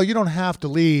like, well, you don't have to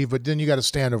leave, but then you got to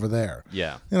stand over there.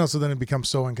 Yeah. So then it becomes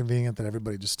so inconvenient that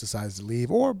everybody just decides to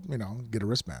leave or, get a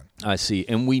wristband. I see.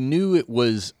 And we knew it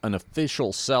was an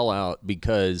official sellout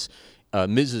because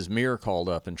Mrs. Muir called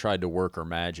up and tried to work her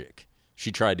magic.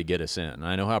 She tried to get us in.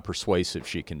 I know how persuasive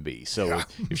she can be. So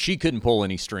if she couldn't pull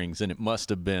any strings, then it must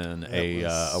have been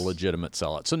a legitimate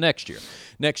sellout. So next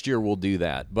year we'll do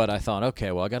that. But I thought,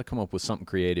 okay, well, I got to come up with something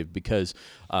creative because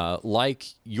like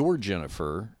your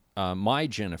Jennifer, my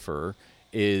Jennifer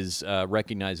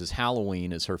recognizes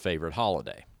Halloween as her favorite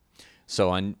holiday. So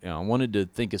I wanted to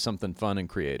think of something fun and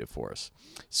creative for us.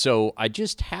 So I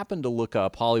just happened to look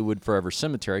up Hollywood Forever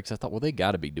Cemetery because I thought, well, they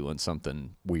got to be doing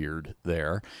something weird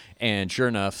there. And sure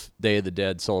enough, Day of the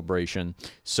Dead celebration.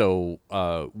 So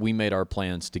we made our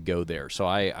plans to go there. So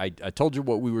I told you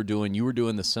what we were doing. You were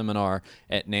doing the seminar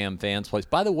at Nam Fan's place.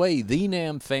 By the way, the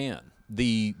Nam Fan.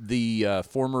 The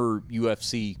former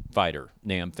UFC fighter,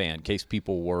 Nam Fan, in case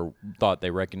people thought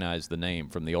they recognized the name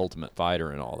from The Ultimate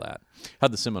Fighter and all that.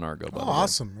 How'd the seminar go, by the way?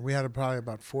 Awesome. We had probably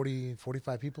about 40,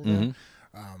 45 people there.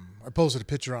 I posted a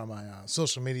picture on my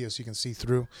social media so you can see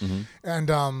through. And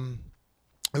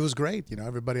it was great.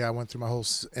 Everybody, I went through my whole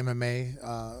MMA,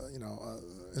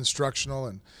 instructional,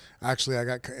 and actually I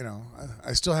got,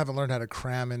 I still haven't learned how to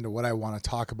cram into what I want to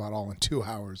talk about all in 2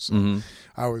 hours. So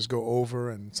I always go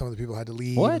over, and some of the people had to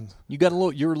leave. What? You're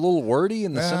a little wordy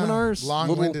in the seminars?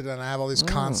 Long-winded, and I have all these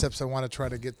concepts I want to try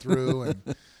to get through,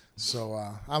 and so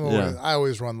I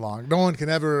always run long. No one can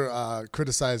ever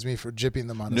criticize me for jipping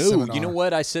them on a seminar. No, you know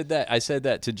what? I said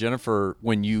that to Jennifer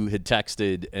when you had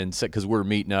texted and said, because we were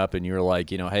meeting up and you were like,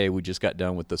 hey, we just got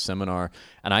done with the seminar.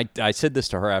 And I said this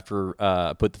to her after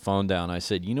I put the phone down. I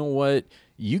said, you know what?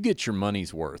 You get your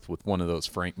money's worth with one of those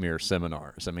Frank Mir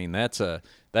seminars. I mean, that's a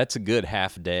good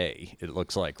half day, it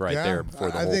looks like, there before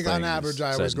the whole thing. I think on average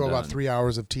I always go about 3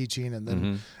 hours of teaching, and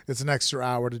then it's an extra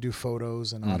hour to do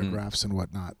photos and autographs and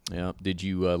whatnot. Yeah. Did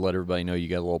you let everybody know you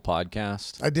got a little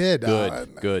podcast? I did.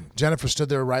 Good. Jennifer stood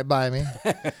there right by me,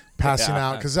 passing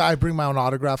out, because I bring my own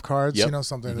autograph cards,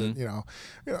 something that,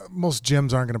 most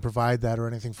gyms aren't going to provide that or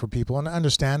anything for people, and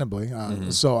understandably.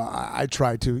 So I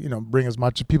try to, bring as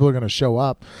much. People are going to show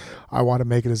up. I want to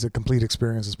make it as a complete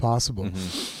experience as possible.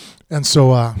 And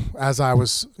so as I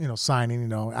was,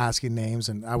 signing, asking names,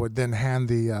 and I would then hand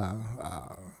the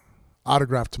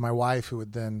autograph to my wife, who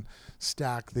would then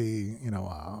stack the,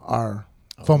 our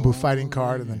phone booth fighting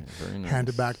card, and then hand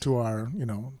it back to our,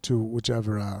 to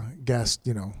whichever guest,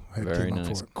 had very came up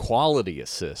nice. for it. Quality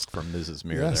assist from Mrs.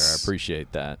 Muir there. I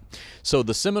appreciate that. So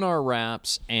the seminar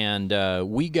wraps, and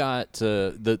we got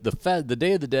the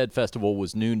Day of the Dead festival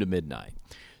was noon to midnight.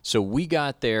 So we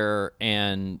got there,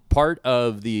 and part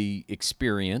of the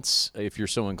experience, if you're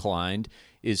so inclined,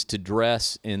 is to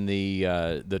dress in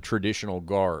the traditional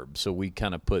garb. So we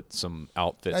kind of put some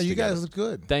outfits together. You guys look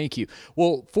good. Thank you.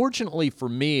 Well, fortunately for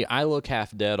me, I look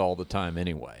half dead all the time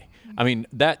anyway. I mean,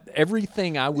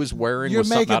 everything I was wearing was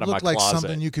something out of my closet. You make it look like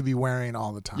something you could be wearing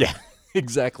all the time. Yeah,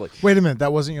 exactly. Wait a minute,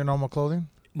 that wasn't your normal clothing?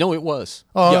 No, it was.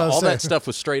 Oh, yeah, all that stuff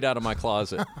was straight out of my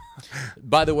closet.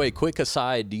 By the way, quick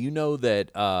aside, do you know that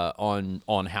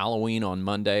on Halloween, on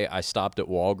Monday, I stopped at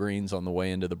Walgreens on the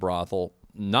way into the brothel?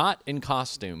 Not in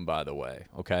costume, by the way,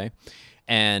 okay?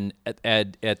 And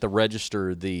at the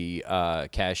register, the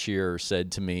cashier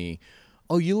said to me,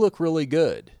 "Oh, you look really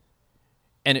good."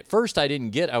 And at first I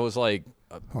didn't get, I was like,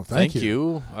 thank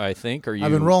you, I think. Are you?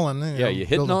 I've been rolling. You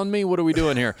hitting on me? What are we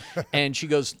doing here? And she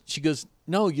goes,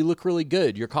 no, you look really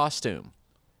good, your costume.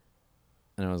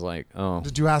 And I was like, oh.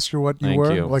 Did you ask her what you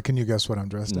were? Like, can you guess what I'm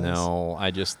dressed as? No,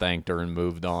 I just thanked her and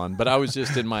moved on. But I was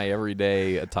just in my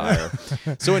everyday attire.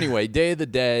 So anyway, Day of the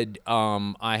Dead,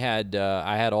 I had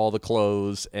all the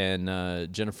clothes,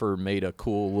 and Jennifer made a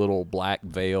cool little black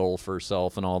veil for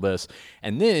herself and all this.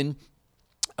 And then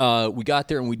we got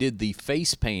there and we did the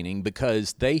face painting,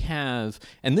 because they have,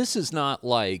 and this is not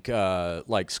like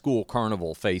school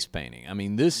carnival face painting. I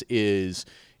mean, this is,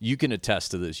 you can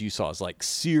attest to this. You saw it's like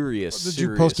serious. Did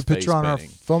you post a picture on our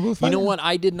phone booth? You know what?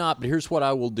 I did not. But here's what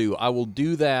I will do. I will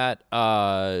do that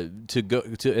to go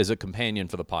to as a companion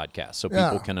for the podcast, so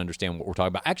people can understand what we're talking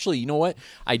about. Actually, you know what?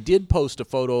 I did post a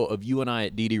photo of you and I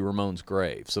at Dee Dee Ramone's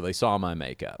grave, so they saw my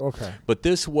makeup. Okay. But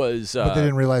this was. But they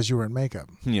didn't realize you were in makeup.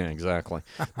 Yeah, exactly.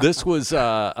 This was.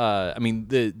 I mean,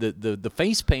 the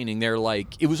face painting there,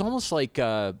 like it was almost like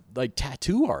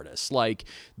tattoo artists. Like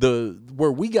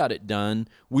where we got it done,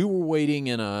 we were waiting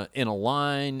in a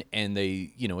line, and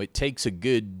they, it takes a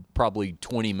good probably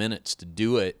 20 minutes to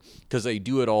do it because they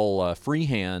do it all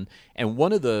freehand. And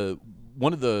one of the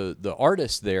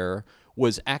artists there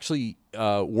was actually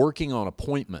working on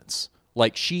appointments.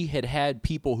 Like she had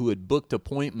people who had booked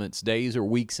appointments days or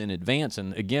weeks in advance,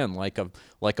 and again, like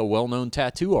a well-known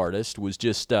tattoo artist was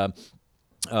just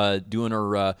doing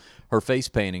her face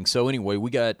painting. So anyway, we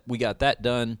got that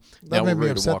done. That made me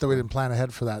upset that we didn't plan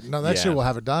ahead for that. No, next year we'll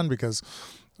have it done because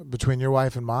between your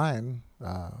wife and mine,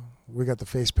 we got the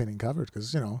face painting covered.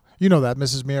 Because you know that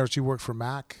Mrs. Mayer, she worked for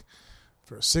Mac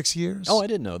for 6 years. Oh, I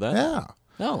didn't know that. Yeah.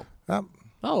 No.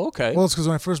 Oh, okay. Well, it's because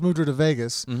when I first moved her to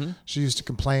Vegas, she used to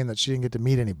complain that she didn't get to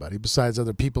meet anybody besides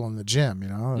other people in the gym,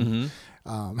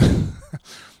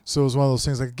 So it was one of those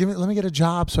things like, let me get a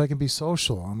job so I can be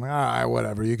social. I'm like, all right,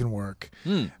 whatever, you can work.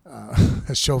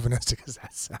 As chauvinistic as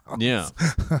that sounds. Yeah.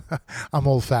 I'm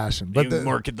old fashioned. But you can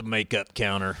work at the makeup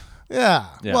counter. Yeah.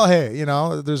 Well, hey,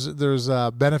 there's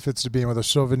benefits to being with a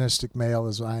chauvinistic male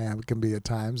as I am can be at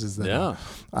times. Is that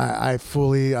I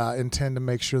fully intend to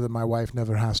make sure that my wife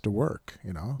never has to work.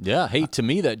 Yeah. Hey, to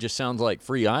me that just sounds like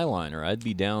free eyeliner. I'd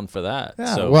be down for that.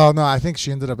 Yeah. So. Well, no, I think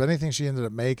anything she ended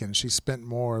up making, she spent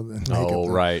more than makeup. Oh,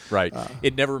 right.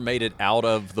 It never made it out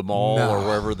of the mall or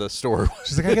wherever the store was.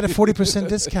 She's like, I get a 40%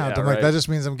 discount. I'm like, that just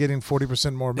means I'm getting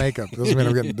 40% more makeup. It doesn't mean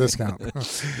I'm getting a discount.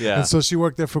 Yeah. And so she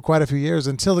worked there for quite a few years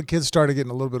until the kids started getting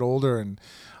a little bit older, and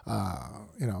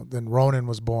then Ronan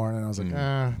was born, and I was like,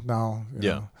 no,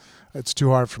 it's too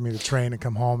hard for me to train and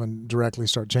come home and directly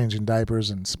start changing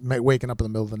diapers and waking up in the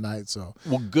middle of the night. So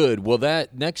good. Well,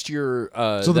 that next year,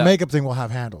 so the makeup thing we'll have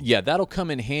handled. Yeah, that'll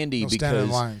come in handy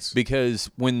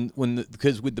because with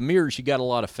the mirrors you got a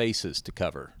lot of faces to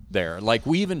cover there. Like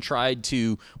we even tried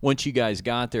to, once you guys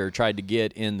got there, tried to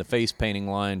get in the face painting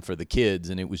line for the kids,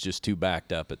 and it was just too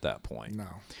backed up at that point. No.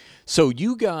 So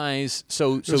you guys,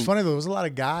 it was funny though. There was a lot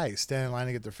of guys standing in line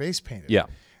to get their face painted. Yeah.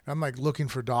 I'm like looking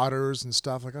for daughters and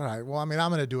stuff. Like, all right, well, I mean, I'm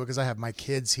going to do it because I have my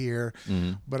kids here.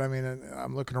 But I mean,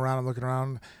 I'm looking around.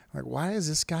 Like, why is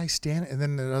this guy standing? And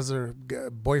then the other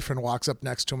boyfriend walks up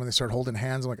next to him and they start holding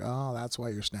hands. I'm like, oh, that's why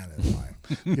you're standing in line.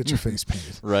 Get your face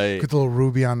painted. Right. Get the little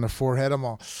ruby on the forehead. I'm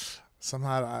all,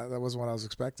 somehow that wasn't what I was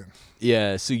expecting.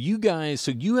 Yeah. So you guys,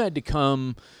 you had to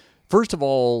come, first of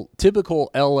all,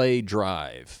 typical LA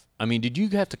drive. I mean, did you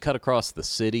have to cut across the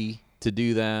city to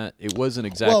do that? It wasn't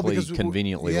exactly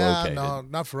conveniently located. No,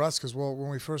 not for us because when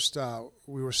we first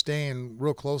we were staying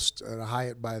real close at a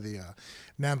Hyatt by the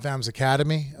NamFams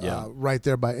Academy, right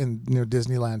there near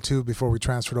Disneyland too. Before we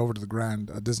transferred over to the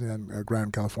Disneyland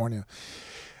Grand California,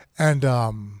 and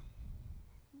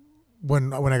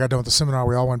when I got done with the seminar,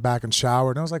 we all went back and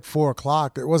showered. And it was like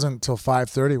 4:00. It wasn't until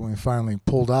 5:30 when we finally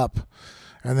pulled up.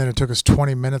 And then it took us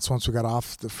 20 minutes once we got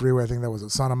off the freeway. I think that was at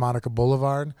Santa Monica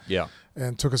Boulevard. Yeah.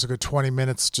 And it took us a good 20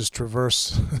 minutes just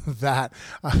traverse that.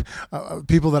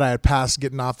 People that I had passed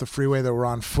getting off the freeway that were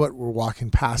on foot were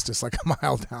walking past us like a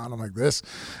mile down. I'm like, this?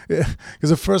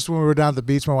 Because at first when we were down at the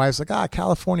beach, my wife's like,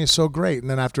 California's so great. And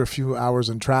then after a few hours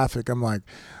in traffic, I'm like,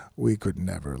 we could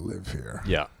never live here.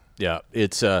 Yeah. Yeah.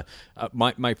 It's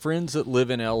my friends that live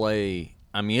in L.A.,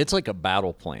 I mean, it's like a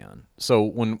battle plan. So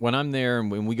when I'm there and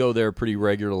when we go there pretty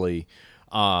regularly,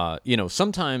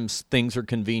 sometimes things are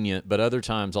convenient, but other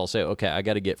times I'll say, okay, I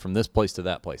got to get from this place to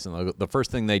that place. And the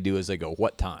first thing they do is they go,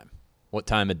 what time? What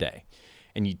time of day?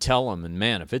 And you tell them, and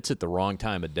man, if it's at the wrong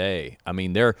time of day, I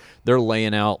mean, they're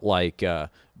laying out like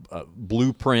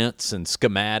blueprints and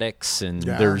schematics, and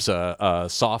there's a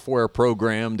software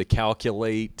program to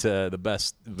calculate the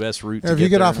best route. If you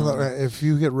get off if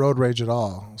you get road rage at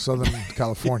all, Southern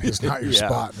California is not your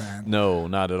spot, man. No,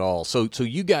 not at all. So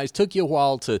you guys took you a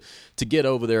while to get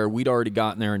over there. We'd already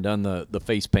gotten there and done the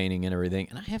face painting and everything.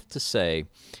 And I have to say,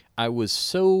 I was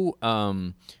so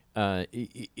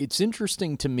it's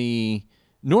interesting to me.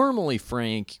 Normally,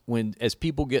 Frank, as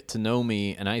people get to know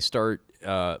me and I start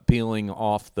peeling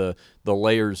off the the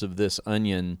layers of this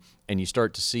onion, and you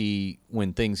start to see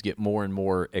when things get more and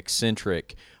more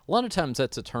eccentric, a lot of times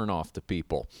that's a turnoff to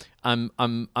people. I'm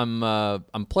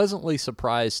pleasantly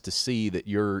surprised to see that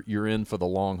you're in for the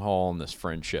long haul in this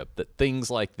friendship, that things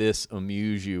like this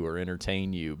amuse you or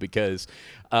entertain you, because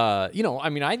I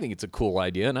think it's a cool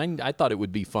idea, and I thought it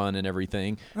would be fun and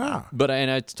everything. But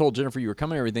I told Jennifer you were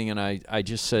coming and everything, and I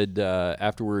just said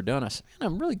after we were done, I said, man,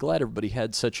 I'm really glad everybody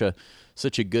had such a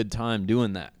good time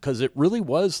doing that, because it really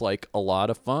was like a lot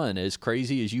of fun. As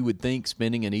crazy as you would think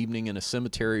spending an evening in a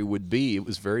cemetery would be, it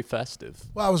was very festive.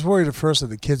 Well, I was worried at first that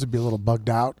the kids would be a little bugged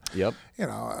out. Yep.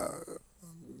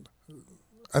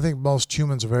 I think most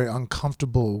humans are very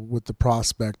uncomfortable with the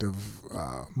prospect of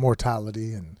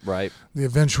mortality and right. the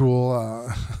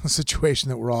eventual situation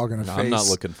that we're all going to face. I'm not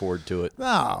looking forward to it.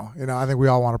 No, I think we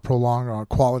all want to prolong our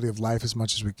quality of life as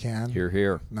much as we can. Hear,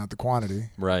 hear. Not the quantity.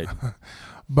 Right.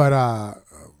 But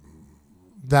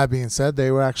that being said,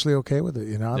 they were actually okay with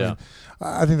it.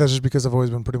 I think that's just because I've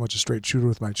always been pretty much a straight shooter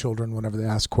with my children. Whenever they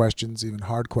ask questions, even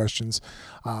hard questions,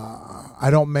 I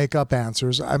don't make up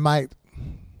answers. I might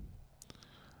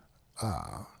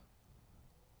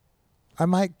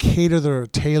tailor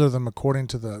them according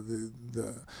to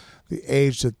the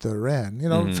age that they're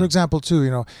in. For example,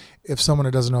 too, if someone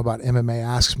who doesn't know about MMA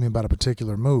asks me about a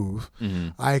particular move,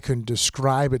 I can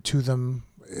describe it to them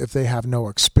if they have no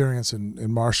experience in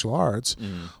martial arts,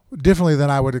 differently than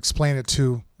I would explain it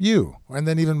to you, and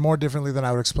then even more differently than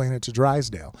I would explain it to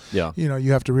Drysdale. Yeah.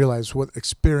 You have to realize what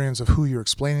experience of who you're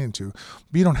explaining to,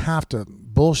 but you don't have to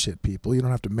bullshit people. You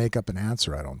don't have to make up an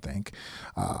answer, I don't think.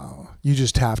 You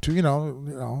just have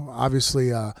to,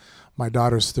 obviously my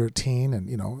daughter's 13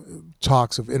 and,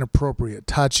 talks of inappropriate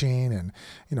touching and,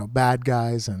 bad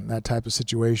guys and that type of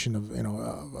situation of,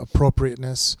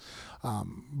 appropriateness.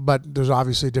 But there's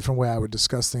obviously a different way I would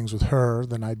discuss things with her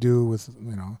than I do with,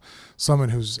 someone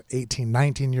who's 18,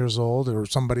 19 years old, or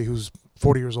somebody who's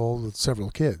 40 years old with several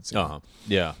kids.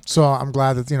 Yeah. So I'm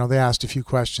glad that, they asked a few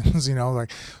questions,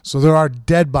 so there are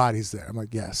dead bodies there. I'm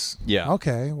like, yes. Yeah.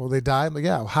 Okay. Well, they died. Like,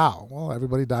 yeah. How? Well,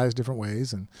 everybody dies different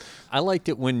ways. And I liked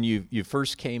it when you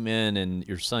first came in and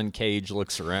your son Cage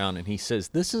looks around and he says,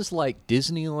 "This is like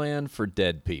Disneyland for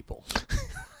dead people."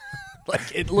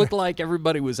 Like, it looked like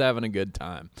everybody was having a good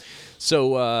time.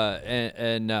 So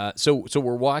so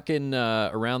we're walking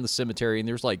around the cemetery, and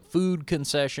there's like food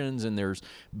concessions, and there's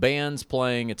bands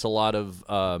playing. It's a lot of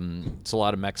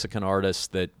Mexican artists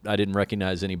that I didn't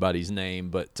recognize anybody's name,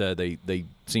 but they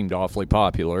seemed awfully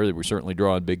popular. They were certainly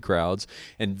drawing big crowds.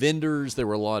 And vendors, there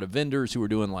were a lot of vendors who were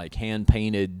doing like hand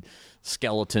painted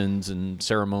skeletons and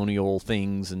ceremonial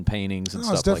things and paintings and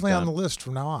stuff like that. It's definitely on the list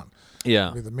from now on.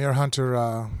 Yeah. The Mere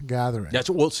Hunter gathering.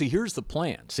 See, here's the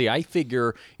plan. See, I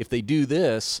figure if they do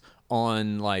this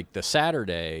on like the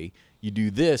Saturday, you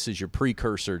do this as your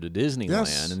precursor to Disneyland,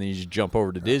 yes. And then you just jump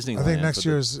over to Disneyland. I think next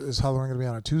year is Halloween going to be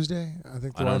on a Tuesday?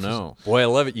 I don't know. Boy, I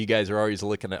love it. You guys are already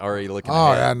looking ahead.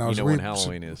 Oh, yeah, no. When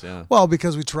Halloween is, yeah. Well,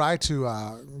 because we try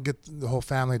to get the whole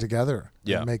family together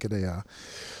and make it a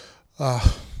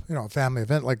family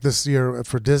event. Like this year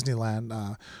for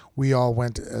Disneyland, we all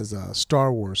went as a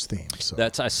Star Wars theme. So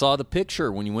I saw the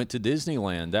picture when you went to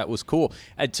Disneyland. That was cool.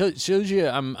 It shows you.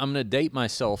 I'm going to date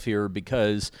myself here,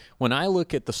 because when I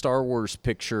look at the Star Wars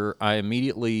picture, I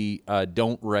immediately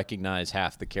don't recognize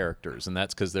half the characters, and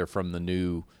that's because they're from the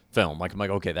new film. Like, I'm like,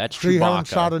 okay, that's Chewbacca. You haven't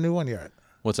shot a new one yet.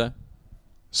 What's that?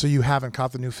 So you haven't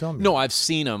caught the new film yet? No, I've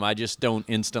seen them. I just don't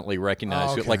instantly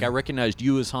recognize it. Like, I recognized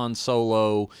you as Han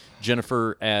Solo,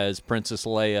 Jennifer as Princess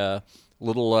Leia,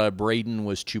 little Braden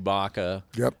was Chewbacca.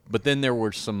 Yep. But then there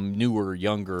were some newer,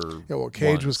 younger Cage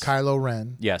ones. was Kylo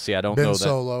Ren. Yeah, see, I don't know that. Ben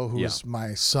Solo, who's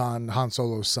my son, Han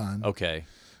Solo's son. Okay.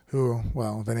 Who,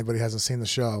 well, if anybody hasn't seen the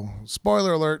show,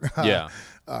 spoiler alert,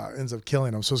 ends up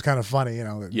killing him. So it's kind of funny,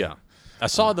 Yeah. I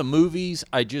saw the movies.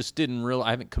 I just didn't realize. I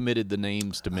haven't committed the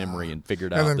names to memory and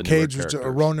figured out the newer characters. And then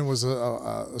Cage, Ronan was a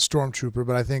stormtrooper,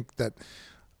 but I think that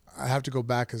I have to go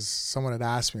back because someone had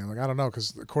asked me. I'm like, I don't know,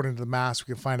 because according to the mask,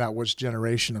 we can find out which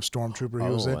generation of stormtrooper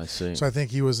he was in. I see. So I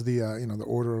think he was the the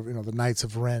Order of the Knights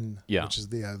of Ren, which is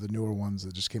the newer ones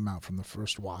that just came out from the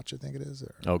first watch. I think it is.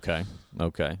 Okay,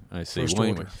 I see. First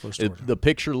order. The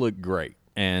picture looked great.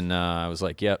 And I was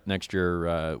like, "Yep, next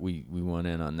year we went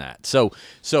in on that." So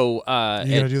you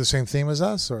gonna do the same theme as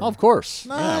us? Or? Of course,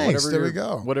 nice. There we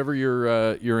go. Whatever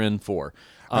you're in for.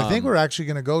 I think we're actually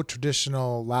gonna go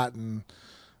traditional Latin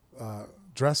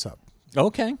dress up.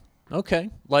 Okay.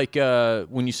 Like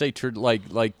when you say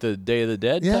like the Day of the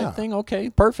Dead type thing. Okay,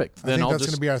 perfect. Then that's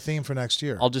going to be our theme for next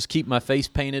year. I'll just keep my face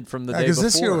painted from the day before.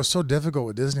 Because this year was so difficult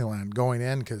with Disneyland going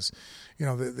in, because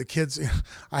the kids.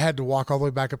 I had to walk all the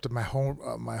way back up to my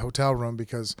my hotel room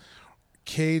because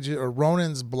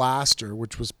Ronin's blaster,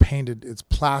 which was painted, it's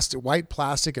plastic, white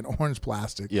plastic and orange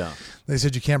plastic. Yeah. They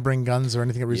said you can't bring guns or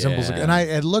anything that resembles it. Yeah. And I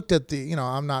had looked at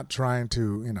I'm not trying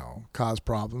to, cause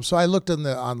problems. So I looked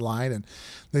online and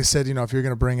they said, if you're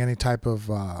going to bring any type of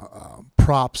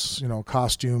props,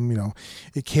 costume,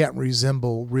 it can't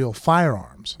resemble real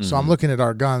firearms. So I'm looking at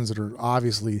our guns that are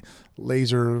obviously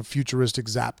laser futuristic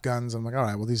zap guns. I'm like, all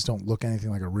right, well, these don't look anything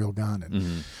like a real gun.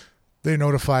 And they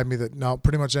notified me that no,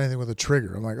 pretty much anything with a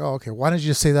trigger. I'm like, oh, okay. Why didn't you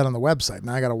just say that on the website?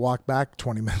 Now I got to walk back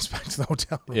 20 minutes back to the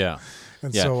hotel room. Yeah.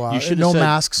 And Yeah. so You should've no said-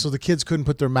 masks, so the kids couldn't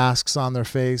put their masks on their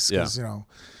face because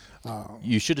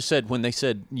You should have said when they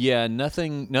said, "Yeah,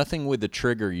 nothing with the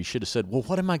trigger." You should have said, "Well,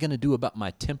 what am I going to do about my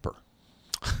temper?"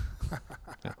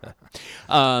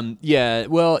 Yeah.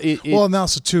 Well, well, and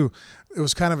also too, it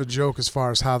was kind of a joke as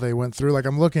far as how they went through. Like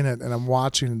I'm looking at and I'm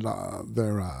watching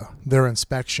their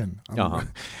inspection. And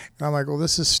I'm like, well,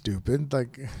 this is stupid.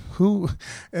 Like,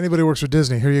 anybody who works for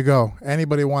Disney, here you go.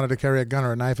 Anybody who wanted to carry a gun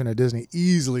or a knife into Disney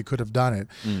easily could have done it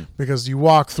because you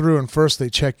walk through and first they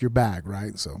check your bag,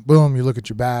 right? So boom, you look at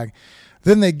your bag.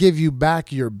 Then they give you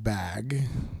back your bag.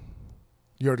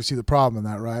 You already see the problem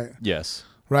in that, right? yes.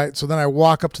 Right. So then I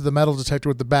walk up to the metal detector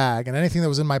with the bag, and anything that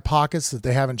was in my pockets that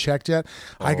they haven't checked yet,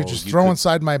 I could just you throw could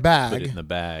inside my Put it bag in the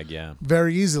bag. Yeah.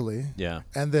 very easily, Yeah.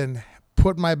 and then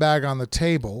put my bag on the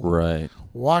table, Right.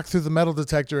 walk through the metal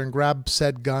detector and grab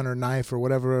said gun or knife or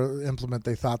whatever implement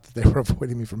they thought that they were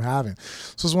avoiding me from having.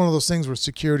 So it's one of those things where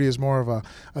security is more of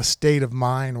a state of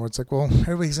mind where it's like, well,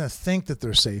 everybody's going to think that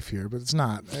they're safe here, but it's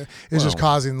not. It's just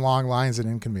causing long lines and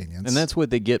inconvenience. And that's what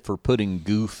they get for putting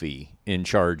Goofy in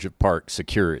charge of park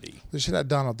security. They should have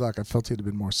Donald Duck. I felt he'd have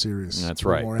been more serious. That's a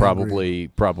little right. more angry.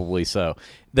 Probably so.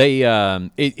 They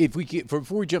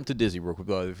before we jump to Disney real quick,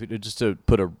 just to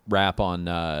put a wrap on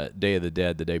Day of the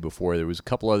Dead the day before, there was a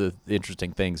couple other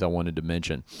interesting things I wanted to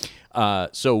mention.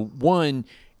 So one,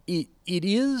 it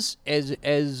is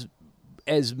as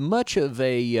much of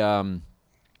a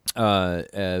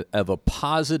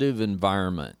positive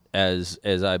environment as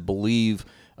I believe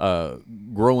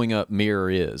growing up Mirror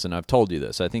is, and I've told you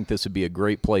this. I think this would be a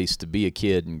great place to be a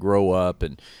kid and grow up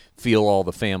and feel all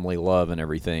the family love and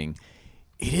everything.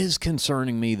 It is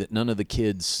concerning me that none of the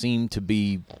kids seem to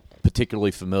be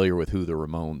particularly familiar with who the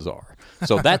Ramones are.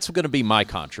 So that's going to be my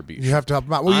contribution. You have to help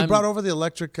them out. Well, you brought over the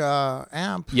electric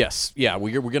amp. Yes, yeah.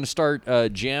 We're going to start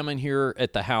jamming here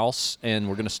at the house, and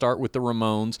we're going to start with the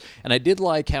Ramones. And I did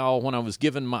like how when I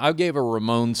gave a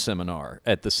Ramones seminar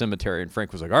at the cemetery, and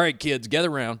Frank was like, "All right, kids,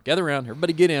 gather around,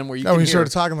 everybody get in where you." Oh, when you hear."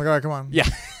 started talking, I'm like, all right, come on. Yeah,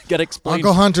 got to explain.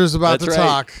 Uncle Hunter's about That's to right.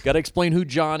 talk. Got to explain who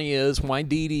Johnny is, why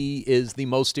Dee Dee is the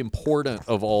most important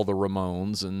of all the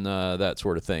Ramones, and that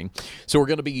sort of thing. So we're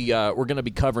going to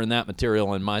be covering that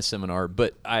material in my seminar.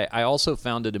 But I also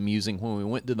found it amusing when we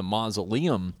went to the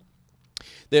mausoleum.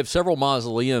 They have several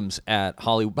mausoleums at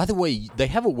Hollywood. By the way, they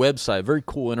have a website, a very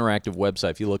cool interactive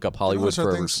website. If you look up Hollywood our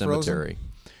Forever thing's Cemetery.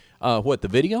 What, the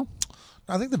video?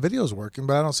 I think the video's working,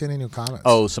 but I don't see any new comments.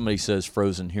 Oh, somebody says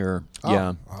frozen here.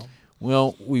 Yeah. Oh.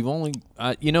 Well, we've only,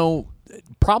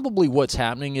 probably what's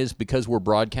happening is because we're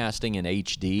broadcasting in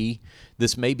HD,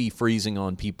 this may be freezing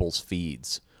on people's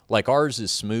feeds. Like ours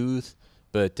is smooth,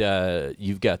 but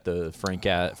you've got the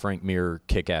Frank Mir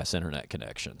kick-ass internet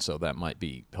connection, so that might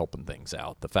be helping things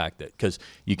out. The fact that, because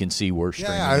you can see we're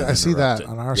streaming. Yeah, I see that uninterrupted.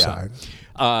 on our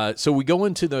side. So we go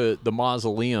into the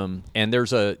mausoleum, and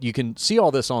you can see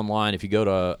all this online if you go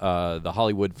to the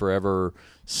Hollywood Forever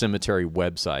Cemetery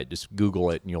website. Just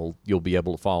Google it, and you'll be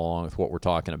able to follow along with what we're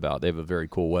talking about. They have a very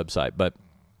cool website, but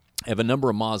they have a number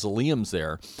of mausoleums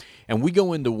there, and we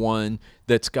go into one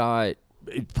that's got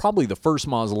probably the first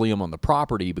mausoleum on the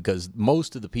property because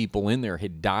most of the people in there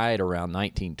had died around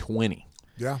 1920.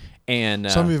 Yeah. And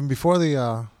some even before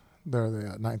the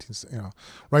 19th,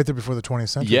 right there before the 20th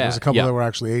century. Yeah, There's a couple yeah. that were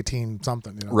actually 18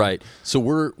 something. Right. So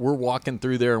we're walking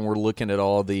through there and we're looking at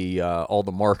all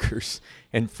the markers.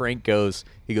 And Frank goes,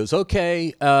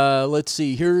 okay, let's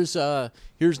see. Here's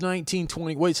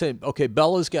 1920. Wait a second. Okay,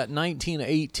 Bella's got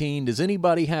 1918. Does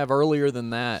anybody have earlier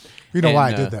than that? You know why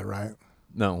I did that, right?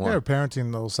 No. Why? They're a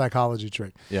parenting little psychology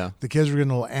trick. Yeah. The kids were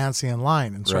getting a little antsy in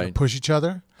line and started to push each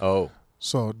other. Oh.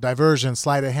 So diversion,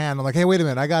 sleight of hand. I'm like, hey, wait a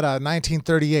minute. I got a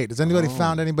 1938. Has anybody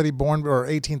found anybody born or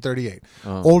 1838?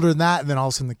 Older than that? And then all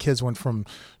of a sudden the kids went from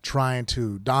trying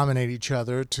to dominate each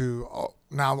other to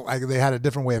now they had a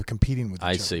different way of competing with each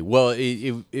other. I see. Well,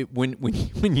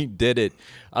 when you did it,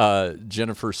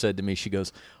 Jennifer said to me, she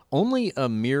goes, only a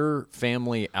Mir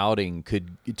family outing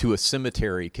to a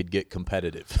cemetery could get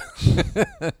competitive.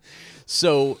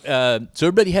 So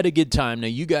everybody had a good time. Now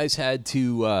you guys had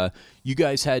to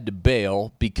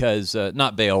bail because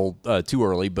not bail too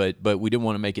early, but we didn't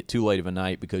want to make it too late of a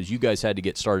night because you guys had to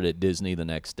get started at Disney the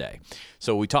next day.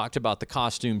 So we talked about the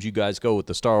costumes. You guys go with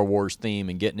the Star Wars theme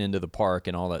and getting into the park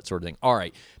and all that sort of thing. All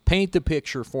right, paint the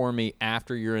picture for me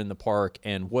after you're in the park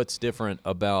and what's different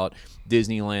about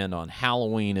Disneyland on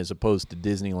Halloween as opposed to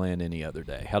Disneyland any other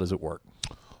day. How does it work?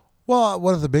 Well,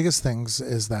 one of the biggest things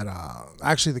is that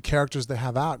actually the characters they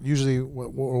have out, usually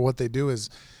what they do is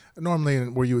normally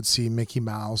where you would see Mickey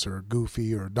Mouse or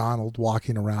Goofy or Donald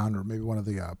walking around or maybe one of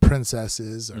the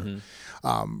princesses. Or,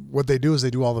 what they do is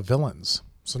they do all the villains.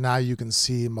 So now you can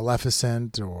see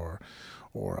Maleficent or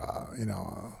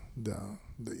the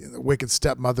Wicked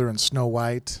Stepmother and Snow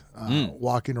White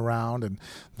walking around, and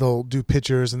they'll do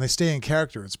pictures and they stay in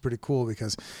character. It's pretty cool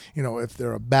because, if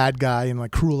they're a bad guy in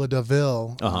like Cruella de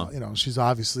Vil, she's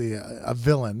obviously a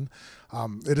villain.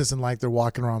 It isn't like they're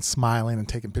walking around smiling and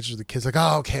taking pictures of the kids like,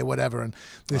 oh, okay, whatever. And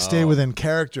they stay within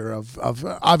character of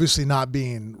obviously not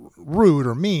being rude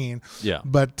or mean,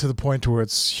 but to the point to where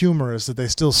it's humorous that they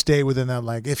still stay within that,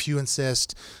 like, if you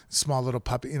insist, small little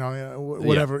puppy,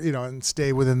 whatever, and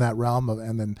stay within that realm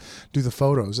and then do the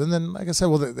photos. And then, like I said,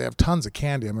 well, they have tons of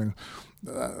candy. I mean,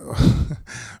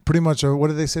 pretty much, what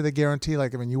do they say they guarantee?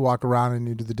 Like, I mean, you walk around and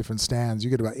you do the different stands, you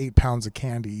get about 8 pounds of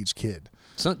candy each kid.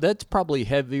 So that's probably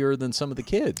heavier than some of the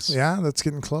kids. Yeah, that's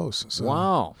getting close. So.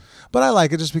 Wow. But I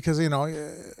like it just because, I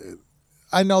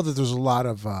know that there's a lot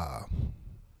of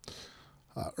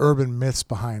urban myths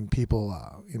behind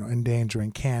people,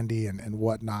 endangering candy and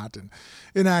whatnot.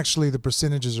 And actually the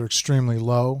percentages are extremely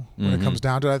low when it comes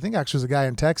down to it. I think actually there's a guy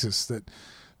in Texas that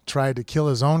tried to kill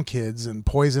his own kids and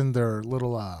poisoned their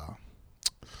little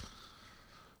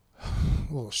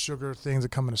sugar things that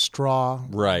come in a straw.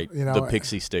 Right. The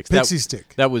pixie sticks. Pixie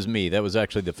stick. That was me. That was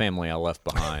actually the family I left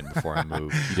behind before I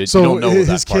moved. You So don't know his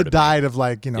that part kid died of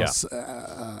like,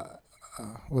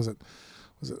 was it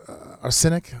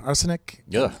arsenic?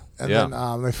 Yeah. And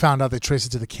then they found out, they traced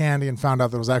it to the candy and found out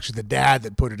that it was actually the dad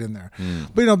that put it in there.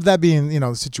 But, that being,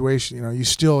 the situation, you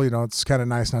still, it's kind of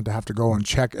nice not to have to go and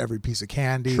check every piece of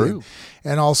candy. True.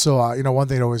 And also, one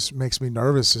thing that always makes me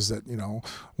nervous is that,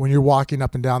 when you're walking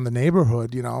up and down the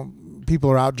neighborhood, people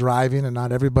are out driving and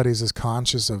not everybody's as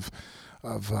conscious of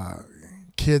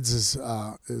kids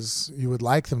as you would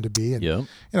like them to be. And,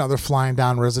 they're flying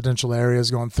down residential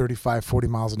areas going 35, 40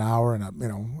 miles an hour in a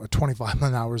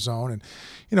 25-mile-an-hour zone. And,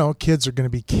 kids are going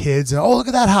to be kids. And, oh, look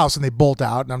at that house. And they bolt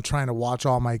out. And I'm trying to watch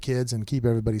all my kids and keep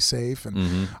everybody safe.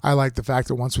 And I like the fact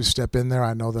that once we step in there,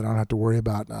 I know that I don't have to worry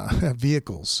about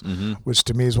vehicles, which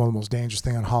to me is one of the most dangerous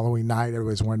things on Halloween night.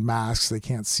 Everybody's wearing masks. They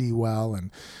can't see well.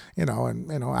 And,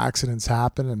 accidents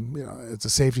happen. And, it's a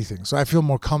safety thing. So I feel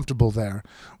more comfortable there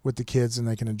with the kids and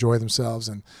they can enjoy themselves.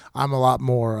 And I'm a lot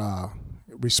more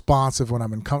responsive when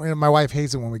I'm in my wife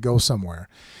hates it when we go somewhere.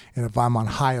 And if I'm on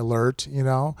high alert,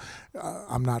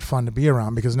 I'm not fun to be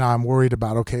around because now I'm worried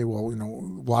about, okay, well,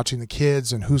 watching the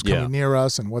kids and who's coming near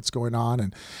us and what's going on.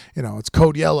 And, it's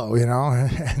code yellow,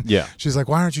 and she's like,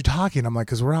 why aren't you talking? I'm like,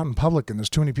 because we're out in public and there's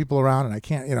too many people around and I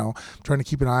can't, I'm trying to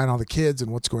keep an eye on all the kids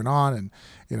and what's going on. And,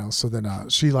 so then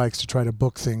she likes to try to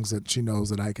book things that she knows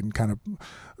that I can kind of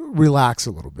relax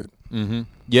a little bit. Mm-hmm.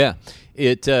 Yeah,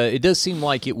 it does seem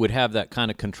like it would have that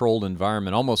kind of controlled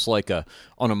environment, almost like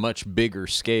on a much bigger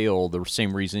scale. The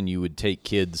same reason you would take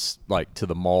kids like to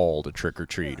the mall to trick or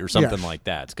treat or something like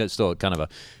that. It's still kind of a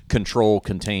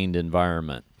contained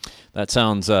environment. That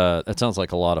sounds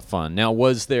like a lot of fun. Now,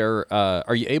 was there?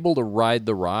 Are you able to ride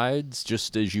the rides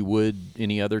just as you would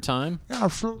any other time? Yeah,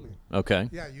 absolutely. Okay.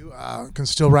 Yeah, you can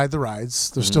still ride the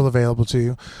rides. They're still available to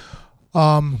you.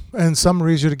 And some are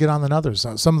easier to get on than others.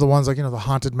 Some of the ones like, the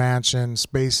Haunted Mansion,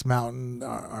 Space Mountain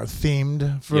are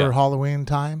themed for Halloween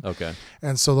time. Okay.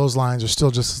 And so those lines are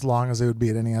still just as long as they would be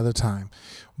at any other time.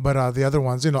 But the other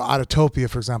ones, Autotopia,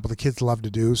 for example, the kids love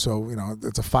to do. So,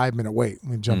 it's a 5-minute wait.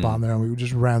 We jump on there and we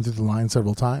just ran through the line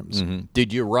several times. Mm-hmm.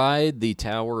 Did you ride the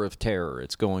Tower of Terror?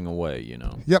 It's going away,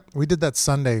 Yep. We did that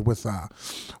Sunday with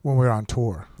when we were on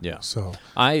tour. Yeah. So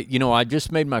I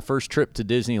just made my first trip to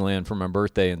Disneyland for my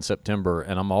birthday in September,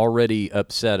 and I'm already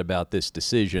upset about this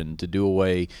decision to do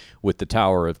away with the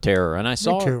Tower of Terror. And I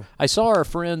saw our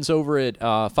friends over at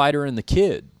Fighter and the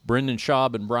Kid. Brendan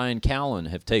Schaub and Brian Callen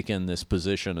have taken this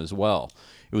position as well.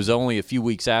 It was only a few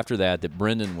weeks after that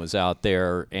Brendan was out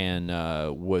there and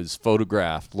was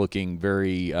photographed looking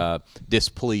very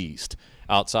displeased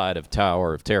outside of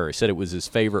Tower of Terror. He said it was his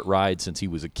favorite ride since he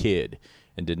was a kid.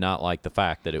 and did not like the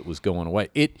fact that it was going away.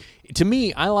 To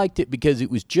me, I liked it because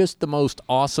it was just the most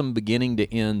awesome beginning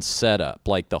to end setup,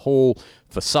 like the whole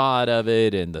facade of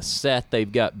it and the set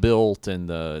they've got built and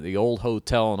the old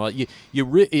hotel and all.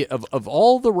 Of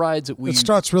all the rides that It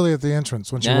starts really at the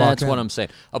entrance once you walk in. That's what I'm saying.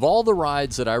 Of all the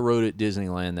rides that I rode at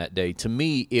Disneyland that day, to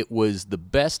me, it was the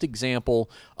best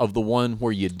example of the one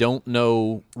where you don't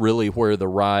know really where the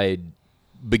ride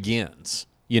begins.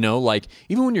 You know, like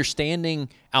even when you're standing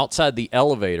outside the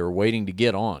elevator waiting to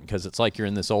get on, because it's like you're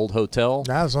in this old hotel.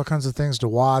 Yeah, there's all kinds of things to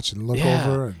watch and look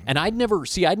over. And I'd never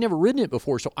ridden it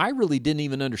before, so I really didn't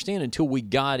even understand until we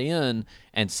got in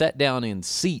and sat down in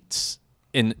seats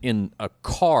in a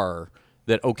car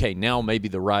that, okay, now maybe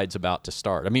the ride's about to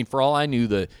start. I mean, for all I knew,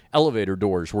 the elevator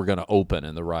doors were going to open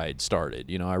and the ride started.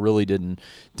 You know, I really didn't know.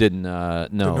 Didn't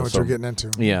know what you're getting into.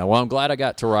 Yeah, well, I'm glad I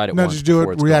got to ride it now, once. Did you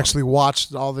do it? We gone. actually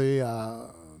watched all the,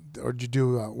 or did you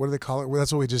do, what do they call it? Well,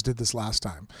 that's what we just did this last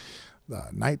time.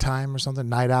 Nighttime or something?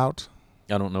 Night out?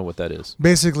 I don't know what that is.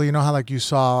 Basically, you know how like you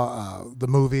saw the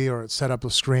movie or it set up a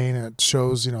screen and it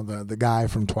shows, you know, the guy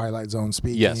from Twilight Zone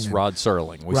speaking. Yes, Rod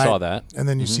Serling. We saw that. And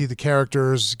then you see the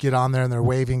characters get on there and they're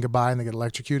waving goodbye and they get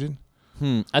electrocuted.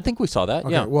 I think we saw that,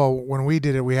 Okay, yeah. well, when we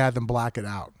did it, we had them black it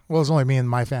out. Well, it was only me and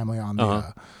my family on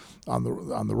the on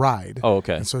the ride. Oh,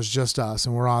 okay. And so it's just us,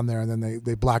 and we're on there, and then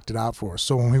they blacked it out for us.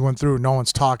 So when we went through, no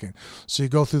one's talking. So you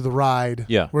go through the ride,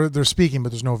 where they're speaking,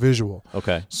 but there's no visual.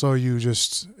 Okay. So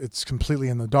it's completely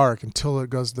in the dark until it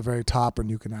goes to the very top, and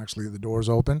you can actually, the doors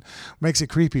open. Makes it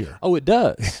creepier. Oh, it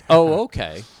does. Oh,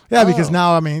 okay. Yeah, because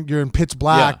now, I mean, you're in pitch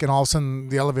black, and all of a sudden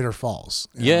the elevator falls.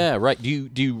 Yeah, right. Do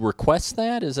you request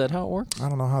that? Is that how it works? I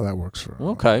don't know how that works for.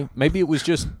 Okay, maybe it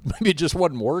just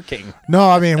wasn't working. No,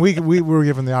 I mean we were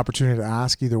given the opportunity to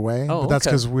ask either way, but that's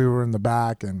okay. because we were in the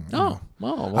back, and well.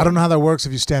 I don't know how that works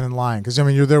if you stand in line, because I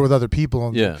mean you're there with other people,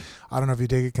 and I don't know if you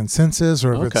take a consensus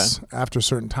or if it's after a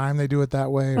certain time they do it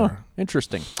that way. Or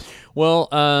interesting. Well,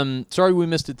 sorry we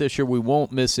missed it this year. We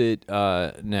won't miss it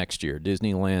next year.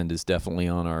 Disneyland is definitely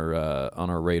on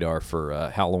our radar for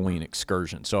Halloween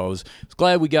excursion. So I was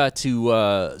glad we got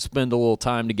to spend a little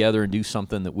time together and do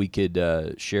something that we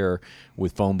could share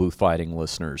with Phone Booth Fighting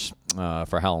listeners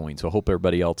for Halloween. So I hope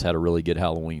everybody else had a really good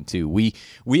Halloween too. We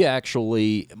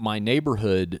actually, my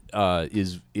neighborhood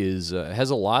has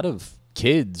a lot of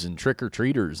kids and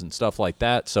trick-or-treaters and stuff like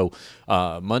that. So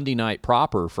Monday night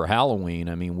proper for Halloween,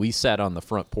 I mean, we sat on the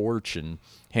front porch and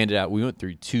handed out, we went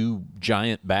through 2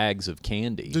 giant bags of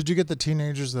candy. Did you get the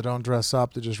teenagers that don't dress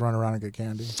up, that just run around and get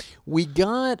candy? We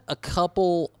got a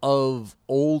couple of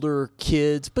older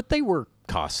kids, but they were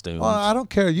costumes. Well, I don't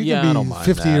care. You can be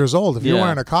 50 years old. If you're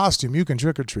wearing a costume, you can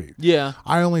trick or treat. Yeah.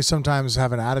 I only sometimes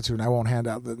have an attitude, and I won't hand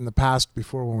out. In the past,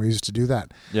 before when we used to do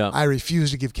that, I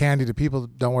refuse to give candy to people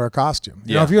that don't wear a costume.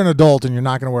 You know, if you're an adult and you're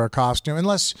not going to wear a costume,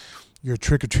 unless you're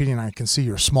trick-or-treating, I can see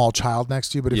your small child next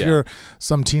to you. But if you're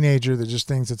some teenager that just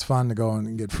thinks it's fun to go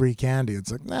and get free candy,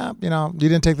 it's like, nah, you know, you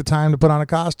didn't take the time to put on a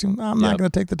costume. I'm not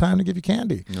going to take the time to give you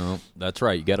candy. No, that's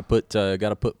right. You got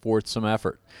to put forth some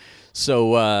effort.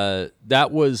 So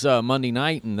that was Monday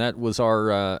night, and that was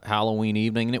our Halloween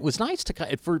evening. And it was nice to,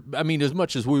 as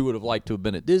much as we would have liked to have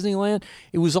been at Disneyland,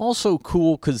 it was also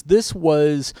cool because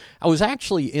I was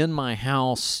actually in my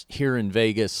house here in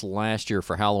Vegas last year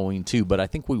for Halloween too, but I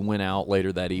think we went out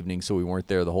later that evening, so we weren't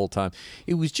there the whole time.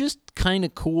 It was just kind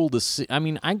of cool to see. I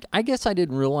mean, I guess I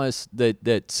didn't realize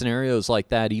that scenarios like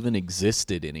that even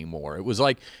existed anymore. It was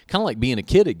like kind of like being a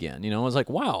kid again. You know, I was like,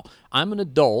 wow, I'm an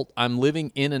adult. I'm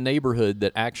living in a neighborhood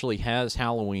that actually has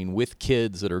Halloween with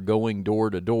kids that are going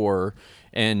door to door.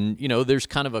 And, you know, there's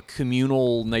kind of a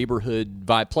communal neighborhood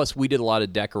vibe. Plus, we did a lot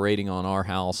of decorating on our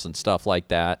house and stuff like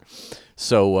that.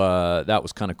 So that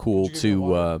was kind of cool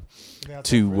to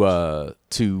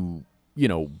you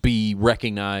know, be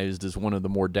recognized as one of the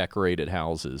more decorated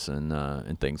houses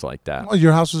and things like that. Oh,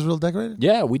 your house was real decorated?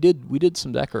 Yeah, we did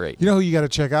some decorating. You know who you got to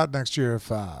check out next year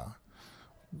if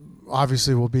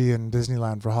obviously we'll be in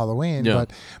Disneyland for Halloween,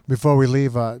 but before we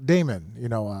leave, Damon, you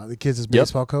know, the kids'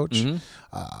 baseball coach,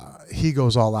 he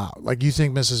goes all out. Like, you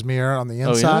think Mrs. Muir on the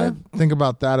inside? Think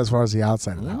about that as far as the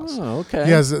outside of the house. Oh, okay.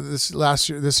 He has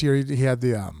this year he had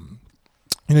the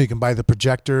you know, you can buy the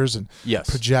projectors and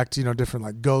project, you know, different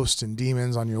like ghosts and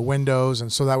demons on your windows,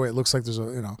 and so that way it looks like there's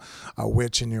a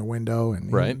witch in your window, and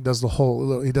he does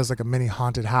he does like a mini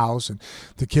haunted house, and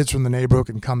the kids from the neighborhood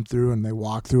can come through and they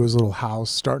walk through his little house,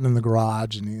 starting in the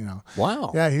garage, and you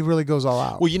know, yeah, he really goes all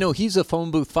out. Well, you know, he's a Phone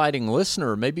Booth Fighting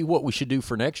listener. Maybe what we should do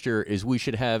for next year is we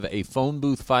should have a Phone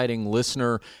Booth Fighting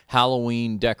listener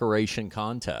Halloween decoration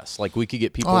contest. Like, we could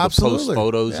get people to post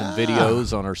photos and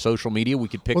videos on our social media. We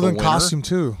could pick a winner. Costume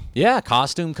too. too. Yeah,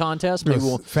 costume contest. Maybe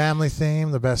we'll Family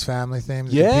theme, the best family theme.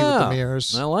 Compete with the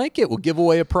mirrors. I like it. We'll give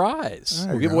away a prize.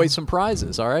 There We'll you give go. away some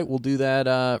prizes. All right, we'll do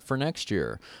that for next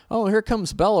year. Oh, here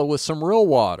comes Bella with some real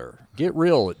water. Get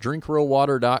real at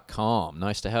drinkrealwater.com.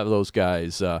 Nice to have those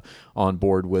guys on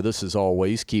board with us as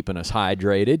always, keeping us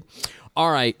hydrated.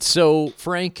 All right, so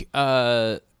Frank,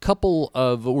 we're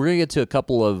going to get to a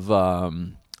couple of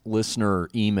listener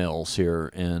emails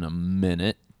here in a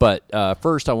minute. But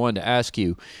first, I wanted to ask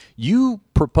you, you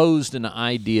proposed an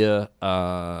idea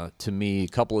to me a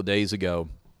couple of days ago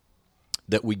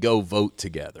that we go vote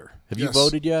together. Have you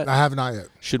voted yet? I have not yet.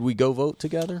 Should we go vote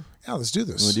together? Yeah, let's do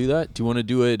this. You want to do that? Do you want to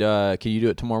do it? Can you do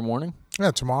it tomorrow morning?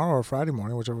 Yeah, tomorrow or Friday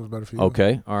morning, whichever is better for you.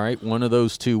 Okay. All right. One of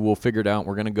those two, we'll figure it out.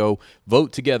 We're going to go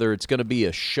vote together. It's going to be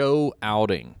a show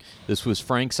outing. This was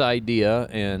Frank's idea,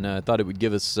 and I thought it would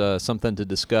give us something to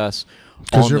discuss on the show.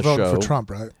 Because you're voting for Trump,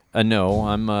 right? No,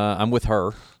 I'm with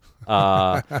her.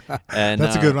 And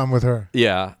That's a good one with her.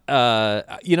 Yeah.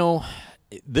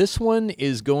 This one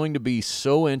is going to be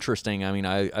so interesting. I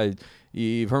mean,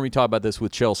 you've heard me talk about this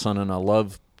with Chelsea, and I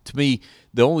love, to me,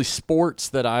 the only sports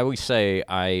that I always say,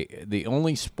 the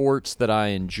only sports that I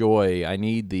enjoy, I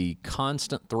need the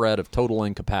constant threat of total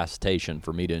incapacitation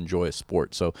for me to enjoy a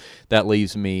sport. So that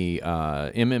leaves me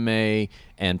MMA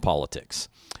and politics.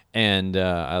 And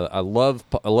I love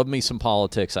me some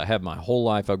politics. I have my whole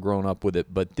life. I've grown up with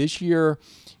it. But this year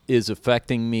is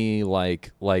affecting me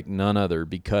like none other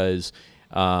because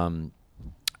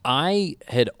I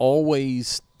had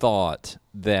always thought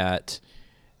that,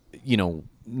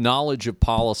 knowledge of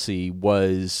policy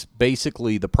was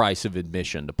basically the price of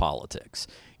admission to politics.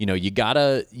 You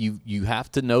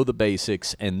have to know the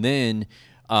basics, and then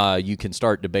you can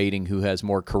start debating who has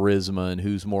more charisma and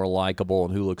who's more likable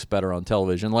and who looks better on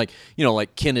television. Like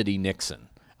Kennedy, Nixon.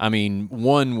 I mean,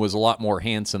 one was a lot more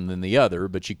handsome than the other,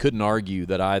 but you couldn't argue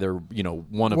that either,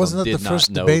 one of Wasn't them did that the not first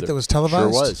know. debate that was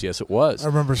televised? Sure was. Yes, it was. I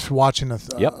remember watching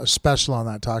a special on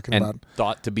that talking And about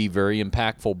thought to be very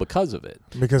impactful because of it.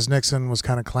 because Nixon was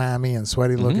kind of clammy and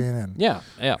sweaty looking, and Yeah.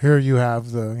 here you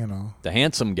have the The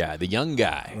handsome guy, the young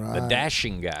guy, the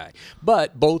dashing guy.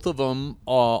 But both of them,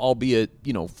 albeit,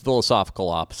 philosophical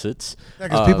opposites.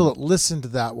 because people that listened to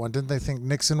that one didn't they think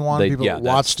Nixon won? People that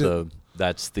watched it.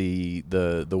 That's the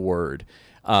word.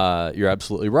 You're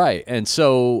absolutely right. And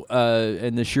so,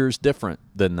 and this year's different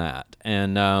than that.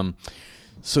 And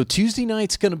so Tuesday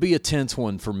night's going to be a tense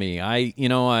one for me. I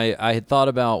had thought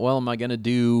about, well, am I going to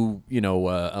do,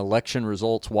 election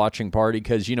results watching party?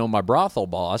 Because, my brothel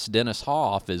boss, Dennis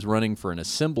Hoff, is running for an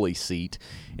assembly seat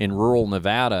in rural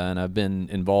Nevada, and I've been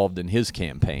involved in his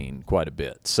campaign quite a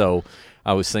bit. So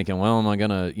I was thinking, well, am I going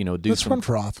to, do Let's run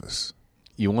for office.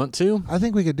 You want to? I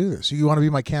think we could do this. You want to be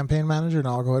my campaign manager, and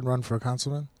I'll go ahead and run for a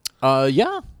councilman?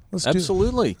 Yeah. Let's do it.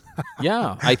 Absolutely.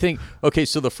 Yeah. I think, okay,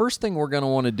 so the first thing we're going to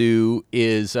want to do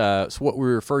is what we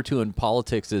refer to in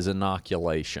politics as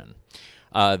inoculation.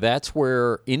 That's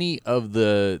where any of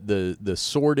the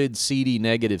sordid, seedy,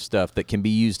 negative stuff that can be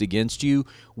used against you,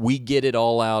 we get it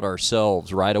all out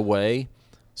ourselves right away.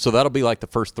 So that'll be like the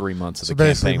first 3 months of the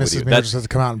campaign with you. Mrs. Mayor just has to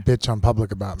come out and bitch on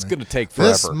public about me. It's going to take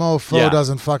forever. This mofo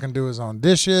doesn't fucking do his own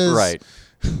dishes. Right.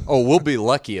 Oh, we'll be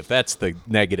lucky if that's the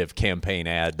negative campaign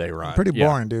ad they run. Pretty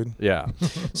boring, dude. Yeah.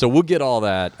 So we'll get all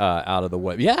that out of the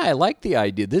way. Yeah, I like the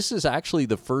idea. This is actually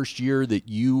the first year that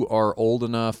you are old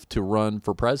enough to run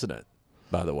for president,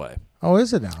 by the way. Oh,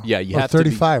 is it now? Yeah, you Or have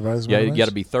 35, to be, right? Is what Yeah, it you is? got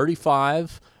to be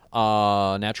 35.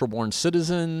 Natural-born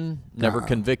citizen, never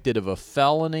convicted of a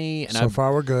felony, and So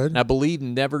far, we're good. And I believe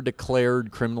never declared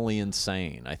criminally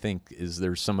insane. I think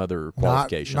there's some other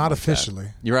qualification. Not like officially.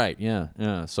 that. You're right.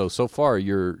 Yeah. So far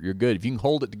you're good. If you can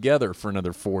hold it together for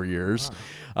another 4 years,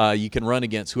 you can run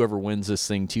against whoever wins this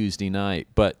thing Tuesday night.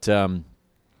 But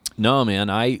no,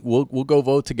 man, we'll go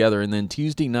vote together, and then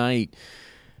Tuesday night.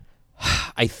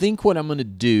 I think what I'm going to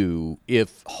do,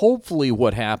 if hopefully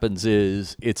what happens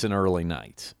is it's an early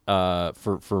night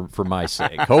for my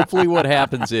sake. Hopefully what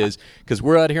happens is, because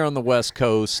we're out here on the West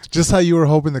Coast. Just how you were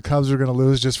hoping the Cubs were going to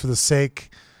lose just for the sake.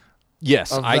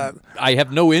 Yes, I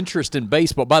have no interest in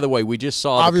baseball. By the way, we just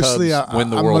saw Obviously, the Cubs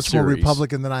win the I'm World much Series. more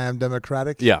Republican than I am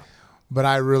Democratic. Yeah. But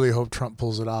I really hope Trump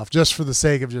pulls it off, just for the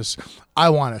sake of I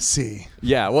want to see.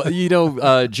 Yeah,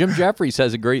 well, Jim Jeffries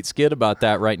has a great skit about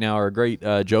that right now, or a great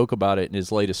joke about it in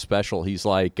his latest special. He's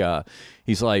like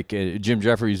Jim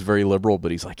Jeffries is very liberal,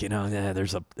 but he's like,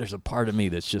 there's a part of me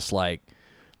that's just like,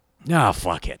 no,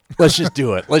 fuck it. Let's just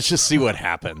do it. Let's just see what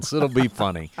happens. It'll be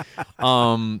funny.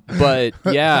 But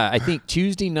yeah, I think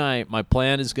Tuesday night my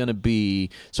plan is going to be,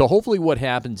 so hopefully what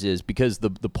happens is, because the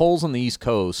polls on the East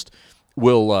Coast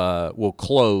will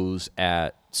close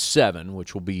at 7,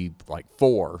 which will be like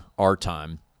 4 our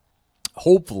time.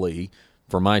 Hopefully,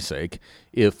 for my sake,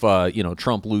 if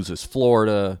Trump loses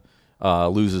Florida,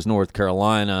 loses North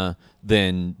Carolina,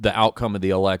 then the outcome of the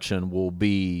election will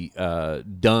be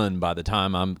done by the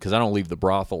time because I don't leave the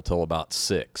brothel till about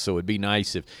 6. So it'd be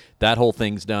nice if that whole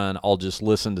thing's done. I'll just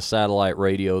listen to satellite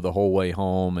radio the whole way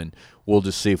home, and we'll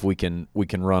just see if we can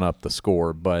run up the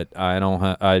score. But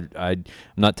I'm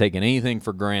not taking anything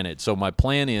for granted. So my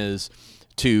plan is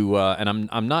to and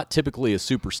I'm not typically a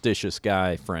superstitious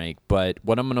guy, Frank, but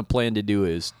what I'm going to plan to do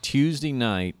is Tuesday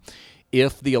night,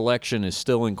 if the election is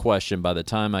still in question by the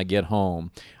time I get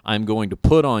home, I'm going to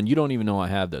put on, you don't even know I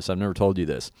have this, I've never told you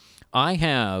this, I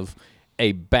have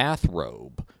a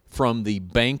bathrobe from the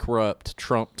bankrupt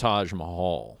Trump Taj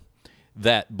Mahal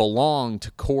that belonged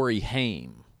to Corey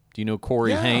Haim. Do you know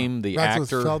Corey Haim, the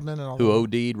actor who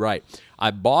OD'd? Right.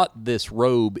 I bought this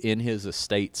robe in his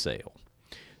estate sale.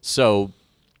 So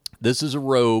this is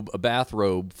a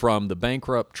bathrobe from the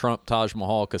bankrupt Trump Taj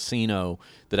Mahal casino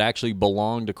that actually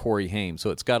belonged to Corey Haim. So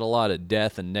it's got a lot of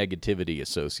death and negativity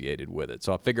associated with it.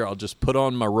 So I figure I'll just put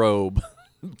on my robe,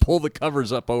 pull the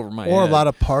covers up over my head. Or a lot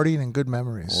of partying and good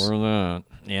memories. Or that,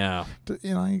 yeah.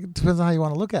 It depends on how you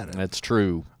want to look at it. That's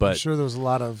true. But I'm sure there was a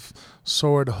lot of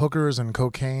sword hookers and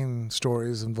cocaine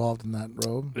stories involved in that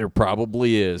robe. There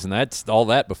probably is, and that's all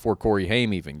that before Corey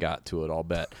Haim even got to it, I'll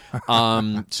bet.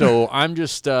 So I'm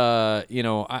just, I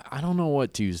don't know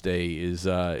what Tuesday is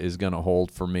going to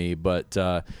hold for me, but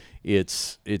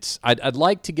I'd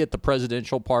like to get the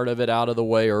presidential part of it out of the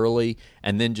way early,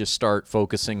 and then just start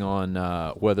focusing on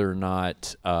whether or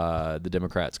not the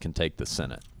Democrats can take the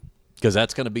Senate, because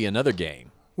that's going to be another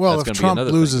game. Well, if Trump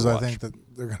loses, I think that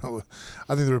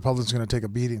I think the Republicans are going to take a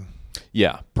beating.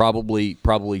 Yeah, probably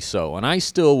so. And I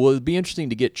still would be interesting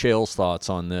to get Chael's thoughts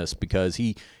on this, because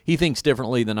he thinks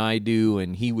differently than I do,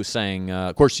 and he was saying,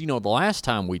 of course, the last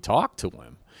time we talked to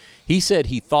him, he said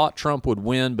he thought Trump would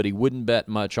win, but he wouldn't bet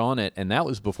much on it, and that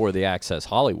was before the Access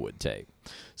Hollywood tape.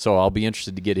 So I'll be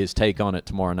interested to get his take on it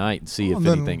tomorrow night and see if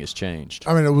anything has changed.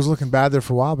 I mean, it was looking bad there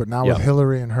for a while, but now with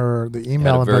Hillary and the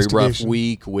email investigation. Had a very rough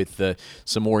week with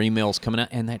some more emails coming out,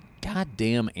 and that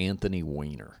goddamn Anthony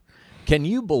Weiner. Can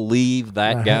you believe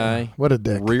that guy? What a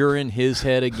dick. Rearing his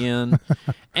head again.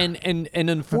 and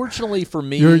unfortunately for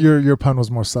me, your pun was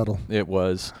more subtle. It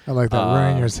was. I like that,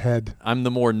 rearing his head. I'm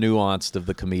the more nuanced of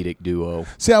the comedic duo.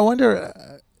 See, I wonder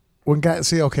when guys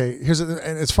see. Okay,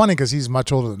 and it's funny because he's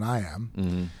much older than I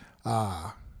am.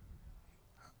 Mm-hmm.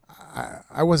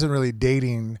 I wasn't really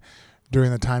dating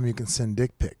during the time you can send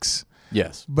dick pics.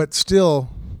 Yes, but still,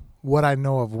 what I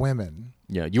know of women.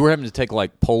 Yeah, you were having to take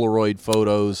like Polaroid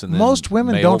photos, and then most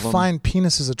women don't find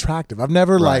penises attractive. I've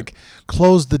never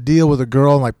closed the deal with a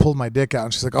girl and pulled my dick out,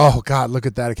 and she's like, "Oh God, look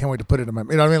at that! I can't wait to put it in my."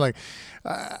 You know what I mean? Like,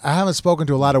 I haven't spoken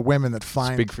to a lot of women that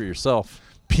find. Speak for yourself.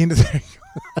 Penis.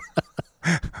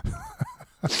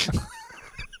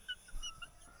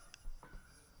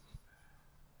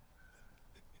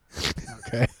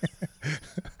 Okay.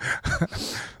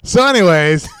 So,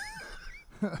 anyways.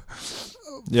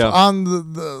 Yeah. On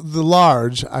the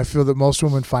large, I feel that most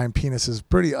women find penises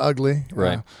pretty ugly.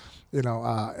 Right.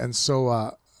 And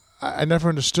so I never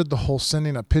understood the whole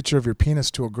sending a picture of your penis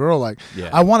to a girl. Like,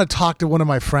 I want to talk to one of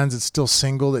my friends that's still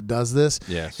single that does this.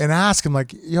 Yes. And ask him,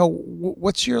 like,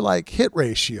 what's your, hit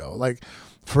ratio? Like,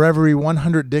 for every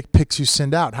 100 dick pics you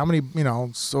send out, how many,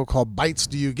 so-called bites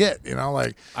do you get?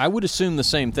 I would assume the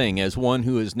same thing as one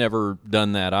who has never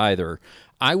done that either.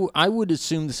 I would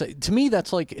assume the same. To me,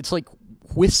 it's like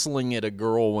whistling at a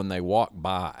girl when they walk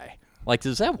by. Like,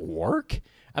 does that work?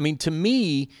 I mean, to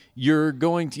me, you're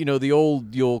going to, the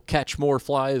old "you'll catch more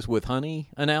flies with honey"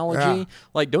 analogy. Yeah.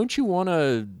 Like, don't you want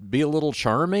to be a little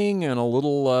charming and a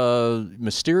little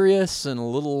mysterious and a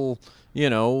little,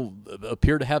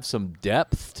 appear to have some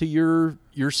depth to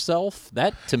yourself?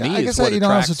 That, to me, is what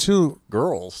attracts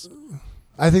girls.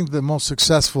 I think the most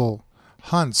successful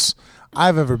hunts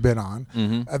I've ever been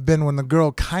on have been when the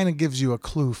girl kind of gives you a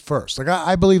clue first. Like,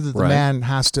 I believe that the man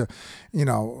has to,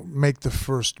 make the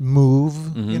first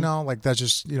move, like that's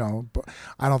just,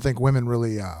 I don't think women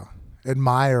really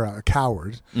admire a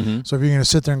coward. Mm-hmm. So if you're going to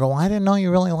sit there and go, I didn't know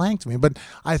you really liked me. But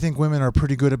I think women are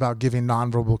pretty good about giving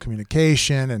nonverbal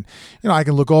communication. And, I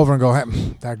can look over and go, hey,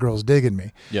 that girl's digging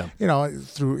me. Yeah.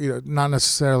 Through, not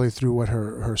necessarily through what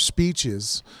her speech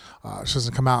is. She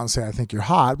doesn't come out and say, I think you're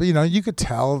hot. But, you could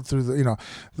tell through the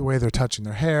way they're touching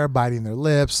their hair, biting their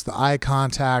lips, the eye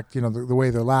contact, the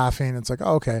way they're laughing. It's like,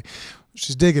 oh, okay,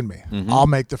 she's digging me. I'll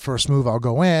make the first move. I'll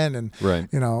go in, and Right.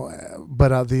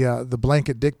 but the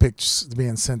blanket dick pics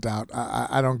being sent out,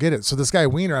 I don't get it. So this guy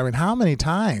Wiener, I mean, how many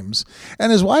times?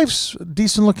 And his wife's a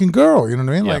decent looking girl. You know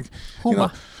what I mean? Yeah.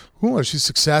 Like, she's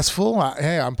successful.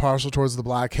 Hey, I'm partial towards the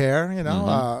black hair.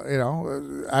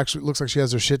 Actually, it looks like she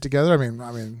has her shit together. I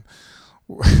mean.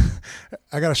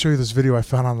 I got to show you this video I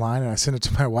found online, and I sent it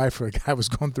to my wife where a guy was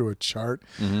going through a chart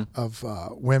of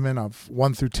women of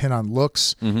 1 through 10 on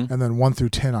looks and then 1 through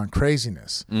 10 on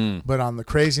craziness. But on the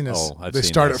craziness, they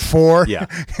start at 4. Yeah.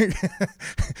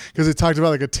 Because they talked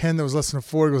about like a 10 that was less than a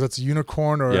 4. He goes, that's a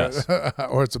unicorn or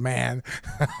or it's a man.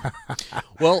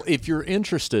 Well, if you're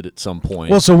interested at some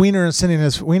point. Well, so Wiener is sending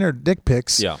his Wiener dick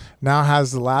pics. Yeah. Now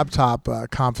has the laptop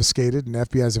confiscated, and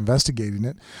FBI is investigating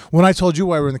it. When I told you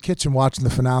why we were in the kitchen watching the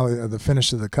finale of the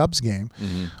finish of the Cubs game,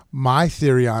 my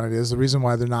theory on it is the reason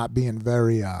why they're not being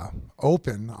very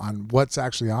open on what's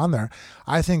actually on there.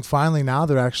 I think finally now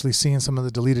they're actually seeing some of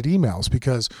the deleted emails,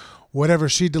 because whatever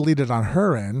she deleted on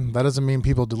her end, that doesn't mean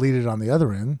people deleted it on the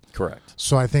other end. Correct.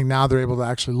 So I think now they're able to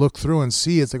actually look through and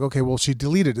see. It's like, okay, well, she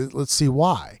deleted it. Let's see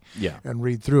why. Yeah. And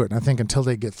read through it. And I think until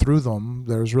they get through them,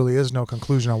 there's really is no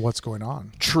conclusion on what's going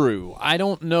on. True. I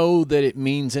don't know that it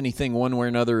means anything one way or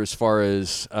another as far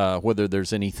as whether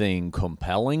there's anything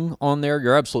compelling on there.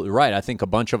 You're absolutely right. I think a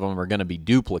bunch of them are going to be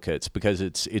duplicates, because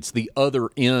it's the other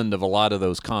end of a lot of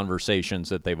those conversations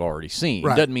that they've already seen.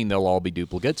 Right. Doesn't mean they'll all be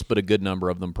duplicates, but a good number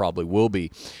of them probably will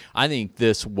be. I think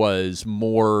this was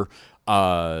more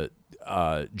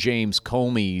James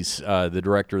Comey's, the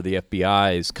director of the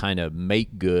FBI's, kind of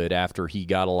make good after he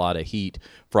got a lot of heat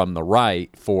from the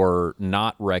right for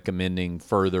not recommending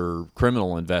further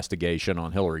criminal investigation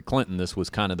on Hillary Clinton. This was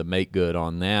kind of the make good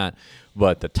on that,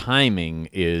 but the timing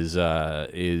is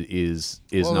not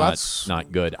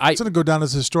good. It's going to go down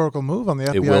as a historical move on the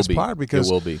FBI's part, because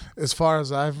it will be. As far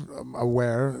as I'm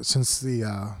aware, since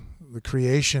the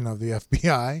creation of the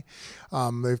FBI,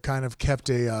 they've kind of kept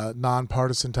a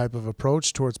nonpartisan type of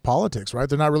approach towards politics, right?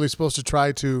 They're not really supposed to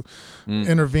try to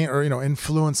intervene or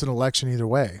influence an election either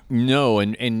way. No,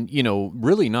 and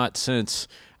really not since.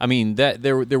 I mean, that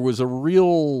there was a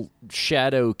real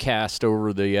shadow cast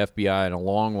over the FBI, and a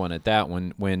long one at that,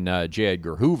 when J.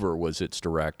 Edgar Hoover was its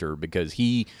director, because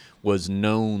he was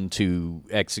known to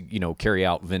carry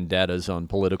out vendettas on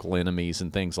political enemies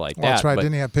and things like that. That's right. But,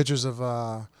 didn't he have pictures of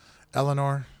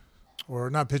Eleanor, or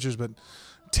not pictures, but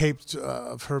taped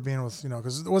of her being with,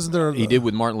 because wasn't there? He did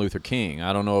with Martin Luther King.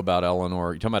 I don't know about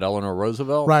Eleanor. You talking about Eleanor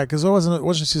Roosevelt? Right, because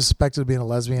wasn't she suspected of being a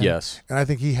lesbian? Yes. And I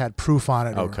think he had proof on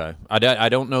it. Okay. I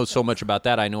don't know so much about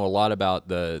that. I know a lot about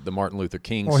the Martin Luther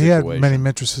King well, situation. He had many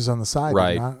mistresses on the side.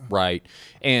 Right.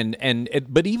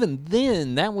 But even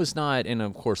then, that was not, and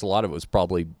of course a lot of it was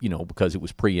probably, because it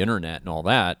was pre-internet and all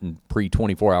that, and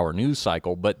pre-24-hour news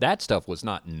cycle, but that stuff was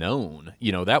not known.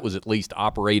 That was at least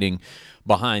operating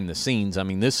behind the scenes. I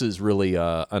mean, this is really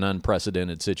an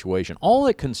unprecedented situation. All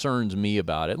that concerns me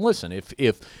about it, and listen,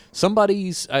 if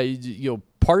somebody's,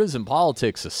 partisan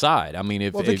politics aside, I mean,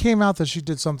 if it came out that she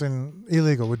did something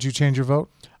illegal, would you change your vote?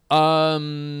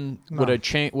 No. Would I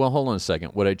change? Well, hold on a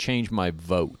second. Would I change my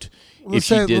vote if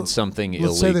she did something illegal?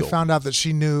 Let's say they found out that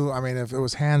she knew. I mean, if it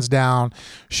was hands down,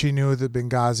 she knew that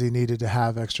Benghazi needed to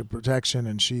have extra protection,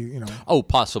 and she, Oh,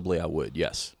 possibly I would.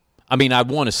 Yes. I mean, I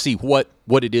want to see what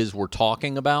it is we're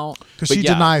talking about. Because she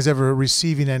denies ever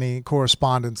receiving any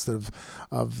correspondence of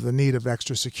the need of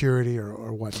extra security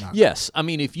or whatnot. Yes. I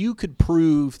mean, if you could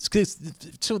prove...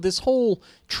 So this whole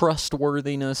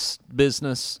trustworthiness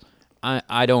business,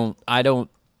 I don't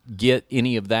get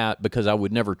any of that, because I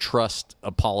would never trust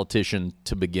a politician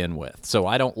to begin with. So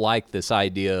I don't like this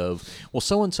idea of, well,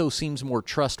 so-and-so seems more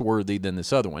trustworthy than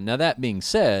this other one. Now, that being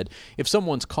said, if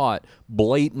someone's caught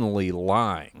blatantly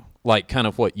lying, like kind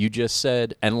of what you just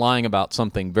said, and lying about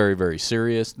something very, very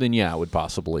serious, then yeah, I would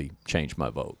possibly change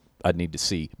my vote. I'd need to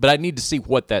see. But I'd need to see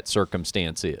what that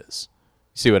circumstance is.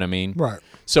 See what I mean? Right.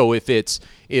 So if it's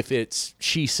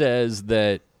she says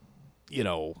that,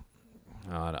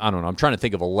 I don't know. I'm trying to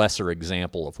think of a lesser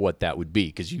example of what that would be,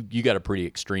 because you got a pretty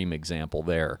extreme example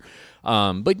there.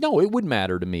 But no, it would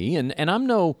matter to me. And I'm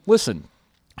listen,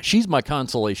 she's my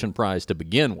consolation prize to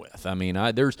begin with. I mean,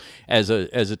 there's as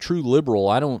a true liberal,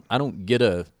 I don't get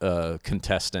a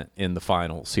contestant in the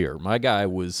finals here. My guy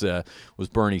was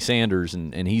Bernie Sanders,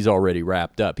 and he's already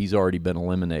wrapped up. He's already been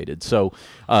eliminated. So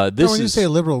this when you say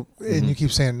liberal, and you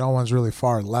keep saying no one's really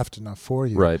far left enough for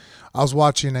you, right? I was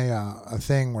watching a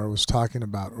thing where it was talking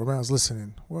about, or when I was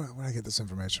listening, where did I get this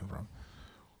information from?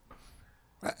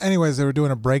 Anyways, they were doing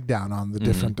a breakdown on the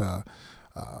different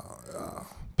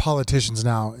politicians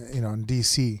now, in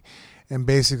D.C., and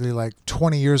basically like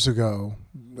 20 years ago,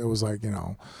 it was like,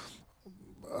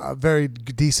 a very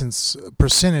decent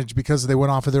percentage, because they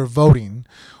went off of their voting,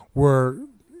 were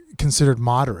considered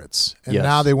moderates. And Yes.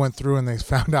 now they went through and they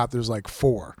found out there's like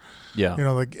 4. Yeah.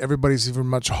 Like everybody's either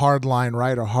much hardline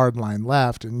right or hardline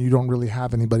left, and you don't really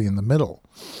have anybody in the middle.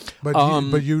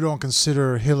 But you don't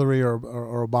consider Hillary or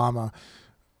Obama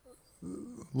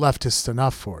leftist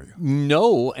enough for you.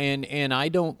 No, and I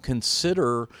don't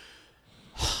consider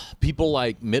people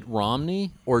like Mitt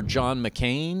Romney or John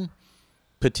McCain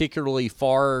particularly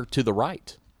far to the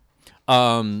right.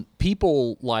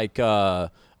 People like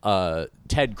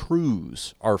Ted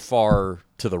Cruz are far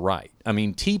to the right. I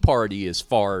mean, Tea Party is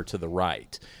far to the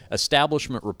right.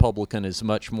 Establishment Republican is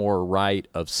much more right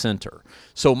of center.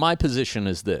 So my position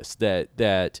is this, that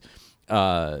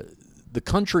the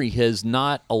country has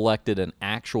not elected an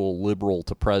actual liberal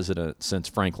to president since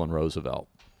Franklin Roosevelt.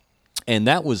 And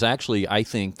that was actually, I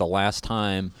think, the last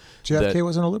time JFK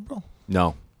wasn't a liberal?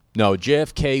 No,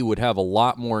 JFK would have a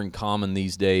lot more in common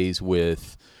these days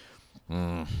with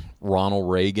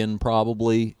Ronald Reagan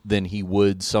probably than he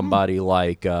would somebody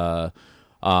like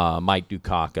Mike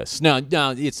Dukakis. Now,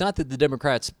 it's not that the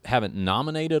Democrats haven't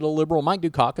nominated a liberal. Mike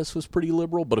Dukakis was pretty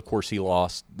liberal, but of course he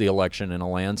lost the election in a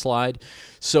landslide.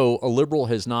 So a liberal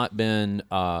has not been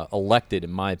elected,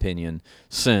 in my opinion,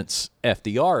 since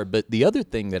FDR. But the other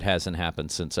thing that hasn't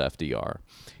happened since FDR,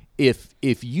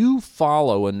 if you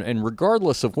follow, and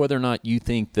regardless of whether or not you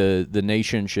think the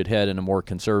nation should head in a more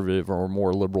conservative or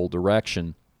more liberal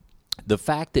direction, the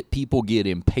fact that people get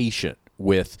impatient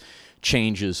with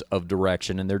changes of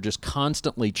direction and they're just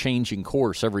constantly changing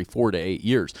course every 4 to 8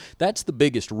 years, that's the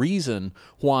biggest reason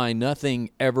why nothing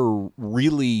ever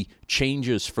really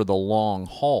changes for the long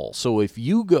haul. So if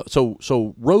you go,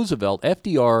 so Roosevelt,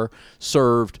 FDR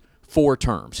served 4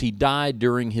 terms. He died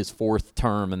during his 4th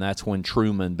term, and that's when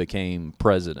Truman became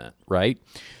president, right?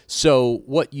 So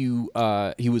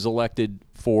he was elected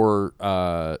 4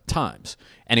 times.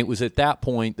 And it was at that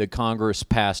point that Congress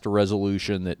passed a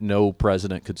resolution that no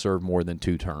president could serve more than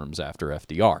 2 terms after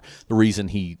FDR. The reason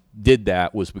he did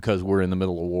that was because we're in the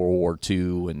middle of World War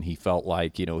II, and he felt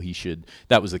like, he should,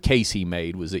 that was the case he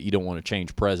made, was that you don't want to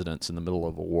change presidents in the middle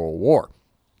of a world war.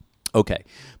 Okay,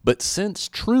 but since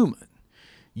Truman,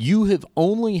 you have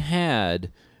only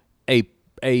had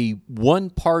a one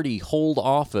party hold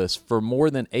office for more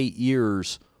than 8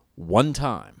 years one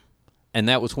time. And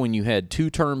that was when you had 2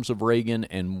 terms of Reagan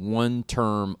and 1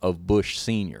 term of Bush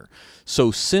Sr.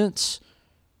 So since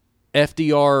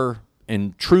FDR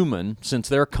and Truman, since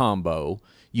their combo,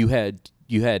 you had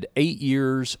 8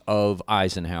 years of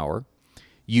Eisenhower.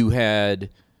 You had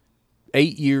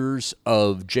 8 years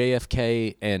of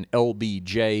JFK and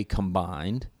LBJ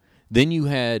combined. Then you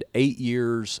had 8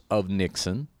 years of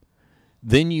Nixon.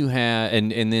 Then you had,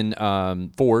 and then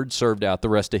Ford served out the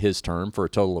rest of his term for a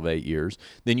total of 8 years.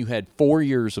 Then you had 4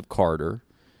 years of Carter.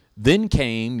 Then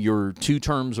came your 2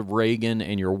 terms of Reagan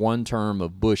and your 1 term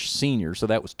of Bush Sr., so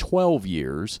that was 12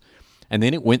 years. And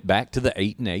then it went back to the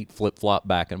 8 and 8, flip-flop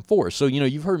back and forth. So,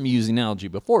 you've heard me use the analogy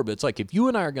before, but it's like if you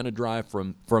and I are going to drive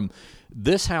from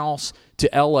this house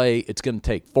to L.A., it's going to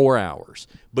take 4 hours.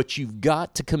 But you've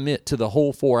got to commit to the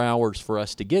whole 4 hours for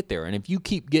us to get there. And if you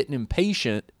keep getting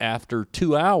impatient after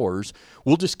 2 hours,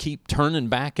 we'll just keep turning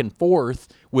back and forth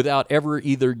without ever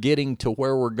either getting to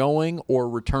where we're going or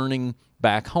returning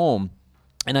back home.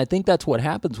 And I think that's what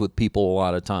happens with people a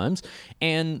lot of times.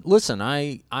 And listen,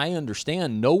 I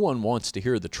understand no one wants to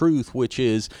hear the truth, which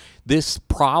is this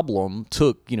problem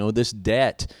took, this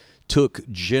debt took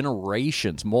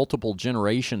generations, multiple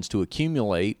generations to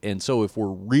accumulate. And so if we're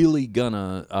really going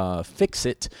to fix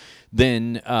it,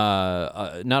 then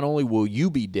not only will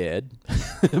you be dead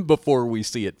before we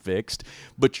see it fixed,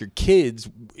 but your kids,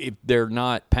 if they're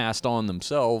not passed on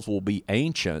themselves, will be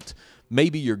ancient.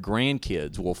 Maybe your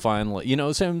grandkids will finally,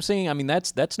 so I'm saying, I mean,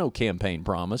 that's no campaign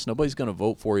promise. Nobody's going to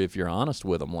vote for you if you're honest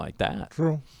with them like that.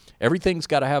 True. Everything's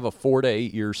got to have a 4 to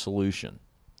 8 year solution.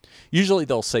 Usually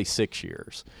they'll say 6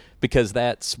 years because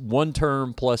that's 1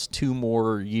 term plus 2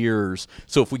 more years.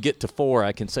 So if we get to 4,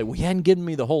 I can say, well, you hadn't given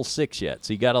me the whole 6 yet,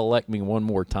 so you got to elect me 1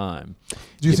 more time.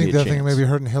 Do you think the other thing maybe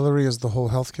hurting Hillary is the whole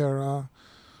healthcare?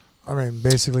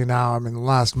 Basically now, the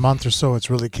last month or so, it's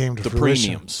really came to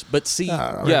fruition. Premiums. But see,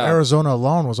 Arizona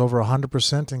alone was over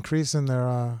 100% increase in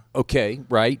their. Okay,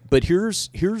 right. But here's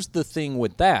the thing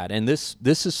with that, and this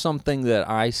is something that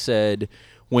I said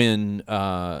when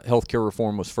healthcare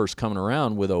reform was first coming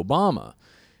around with Obama.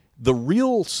 The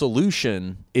real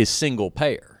solution is single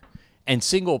payer, and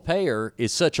single payer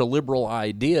is such a liberal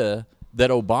idea that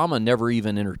Obama never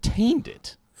even entertained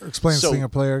it. Explain single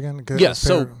payer again. Yeah.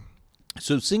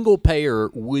 So single payer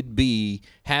would be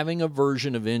having a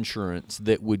version of insurance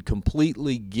that would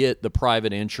completely get the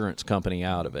private insurance company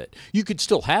out of it. You could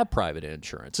still have private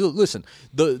insurance. So listen,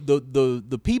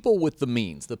 the people with the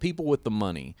means, the people with the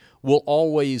money will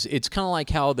always, it's kind of like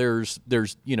how there's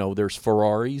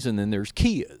Ferraris and then there's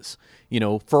Kias.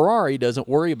 Ferrari doesn't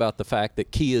worry about the fact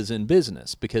that Kia's in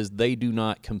business because they do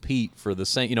not compete for the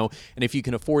same, and if you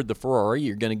can afford the Ferrari,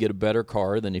 you're going to get a better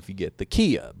car than if you get the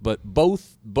Kia. But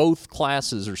both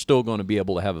classes are still going to be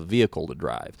able to have a vehicle to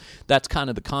drive. That's kind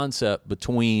of the concept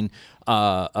between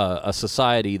a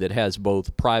society that has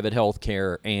both private health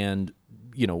care and,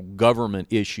 government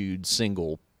issued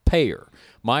single payer.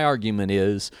 My argument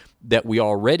is that we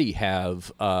already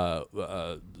have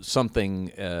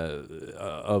something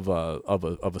of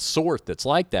a sort that's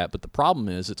like that, but the problem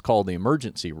is it's called the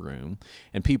emergency room,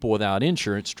 and people without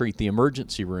insurance treat the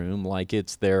emergency room like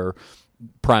it's their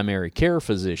primary care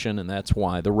physician, and that's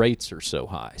why the rates are so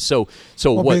high.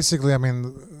 Basically,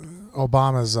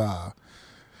 Obama's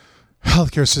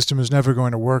healthcare system is never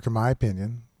going to work, in my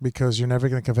opinion, because you're never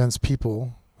going to convince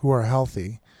people who are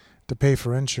healthy to pay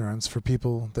for insurance for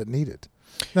people that need it.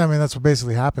 That's what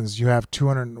basically happens. You have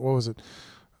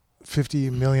 50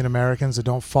 million Americans that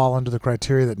don't fall under the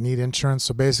criteria that need insurance.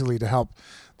 So basically, to help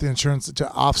the insurance to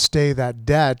offstay that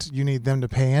debt, you need them to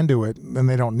pay into it, and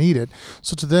they don't need it.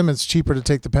 So to them, it's cheaper to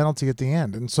take the penalty at the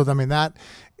end. And so, that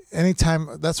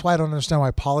anytime, that's why I don't understand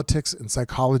why politics and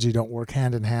psychology don't work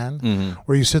hand in hand,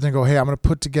 where you sit there and go, hey, I'm going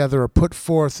to put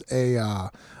forth a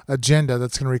agenda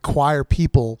that's going to require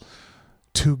people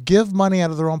to give money out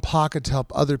of their own pocket to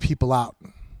help other people out.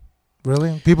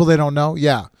 Really? People they don't know?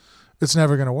 Yeah. It's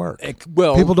never going to work.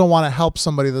 Well, people don't want to help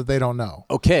somebody that they don't know.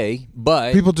 Okay,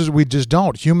 but we just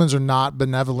don't. Humans are not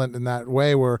benevolent in that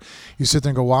way where you sit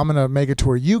there and go, well, I'm going to make it to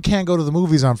where you can't go to the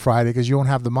movies on Friday because you don't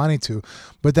have the money to.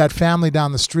 But that family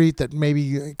down the street that may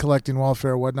be collecting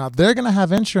welfare or whatnot, they're going to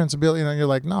have insurance and you're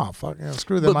like, no, fuck,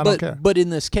 screw them, I don't care. But in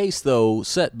this case, though,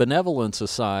 set benevolence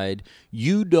aside,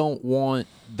 you don't want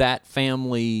that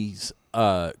family's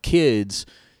kids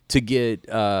to get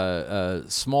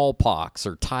smallpox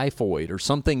or typhoid or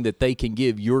something that they can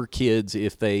give your kids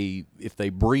if they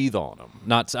breathe on them.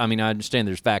 I understand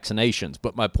there's vaccinations,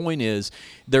 but my point is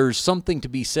there's something to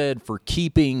be said for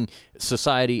keeping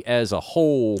society as a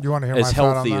whole as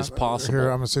healthy as possible. Here,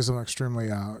 I'm going to say something extremely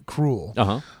cruel.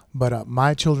 But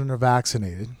my children are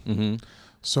vaccinated. Mm-hmm.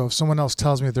 So if someone else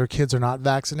tells me that their kids are not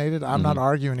vaccinated, I'm not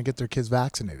arguing to get their kids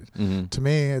vaccinated. Mm-hmm. To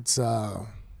me, it's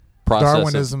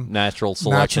Darwinism, natural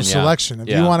selection. If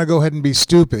you want to go ahead and be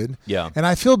stupid, and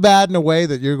I feel bad in a way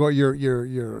that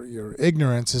your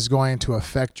ignorance is going to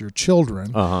affect your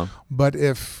children. But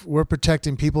if we're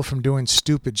protecting people from doing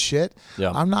stupid shit,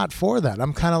 I'm not for that.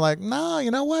 I'm kind of like, no,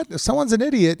 you know what? If someone's an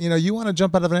idiot, you want to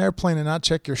jump out of an airplane and not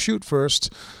check your chute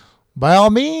first, by all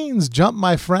means, jump,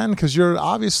 my friend, because you're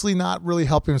obviously not really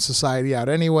helping society out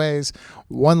anyways.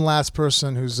 One last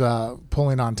person who's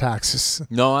pulling on taxes.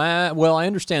 No, I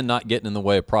understand not getting in the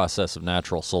way of process of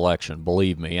natural selection,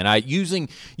 believe me. And using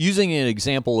an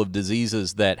example of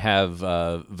diseases that have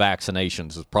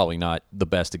vaccinations is probably not the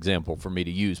best example for me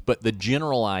to use. But the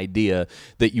general idea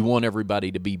that you want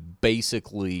everybody to be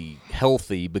basically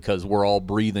healthy because we're all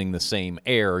breathing the same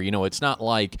air, it's not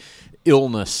like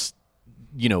illness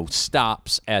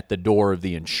stops at the door of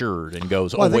the insured and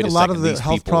goes, I think wait a second. A lot of the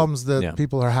health problems that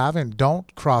people are having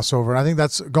don't cross over. I think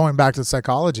that's going back to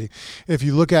psychology. If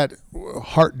you look at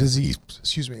heart disease,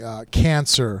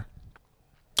 cancer,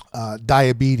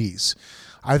 diabetes,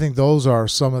 I think those are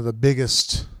some of the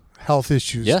biggest health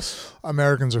issues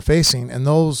Americans are facing, and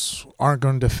those aren't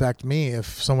going to affect me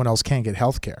if someone else can't get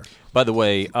health care. By the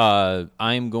way,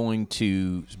 I'm going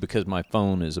to, because my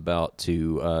phone is about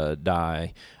to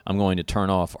die, I'm going to turn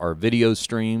off our video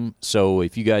stream. So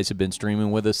if you guys have been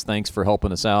streaming with us, thanks for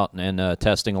helping us out and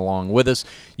testing along with us.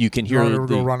 You can hear you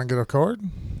go run and get a cord?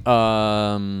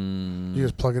 You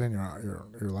just plug it in your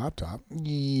laptop.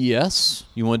 Yes.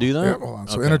 You want to do that? Yeah, hold on.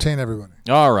 So entertain everybody.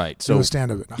 All right. So do a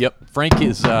stand of it. Yep. Frank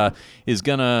is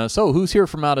gonna. So who's here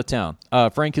from out of town?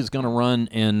 Frank is gonna run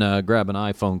and grab an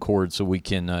iPhone cord so we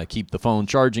can keep the phone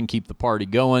charging, keep the party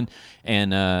going,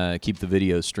 and keep the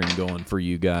video stream going for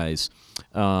you guys.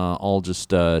 I'll just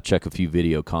check a few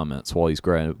video comments while he's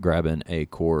grabbing a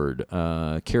cord.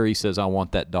 Carrie says, I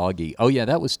want that doggy. Oh, yeah,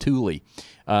 that was Thule.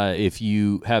 If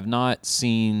you have not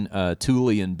seen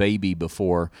Thule and Baby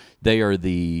before, they are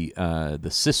the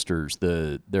sisters.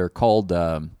 They're called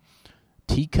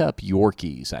teacup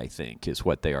Yorkies, I think, is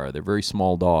what they are. They're very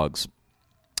small dogs.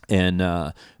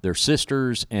 And they're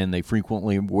sisters, and they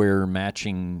frequently wear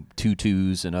matching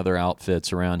tutus and other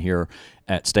outfits around here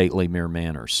at Stately Mere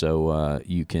Manor. So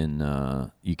you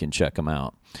can check them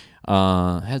out.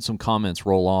 Had some comments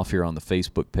roll off here on the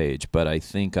Facebook page, but I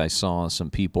think I saw some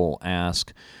people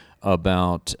ask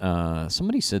about,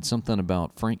 somebody said something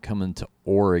about Frank coming to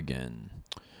Oregon.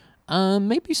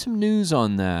 Maybe some news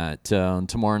on that on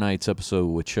tomorrow night's episode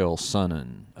with Chael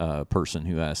Sonnen, person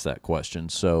who asked that question.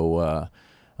 So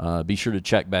be sure to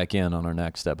check back in on our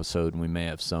next episode, and we may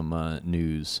have some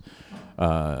news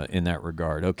in that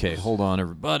regard. Okay, hold on,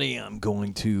 everybody. I'm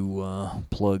going to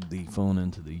plug the phone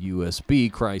into the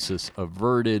USB. Crisis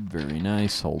averted. Very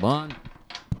nice. Hold on.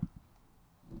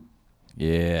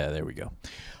 Yeah, there we go.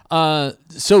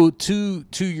 So to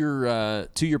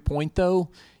your point, though,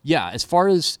 yeah, as far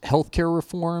as healthcare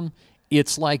reform,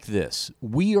 it's like this.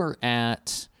 We are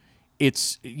at,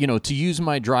 it's, to use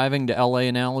my driving to LA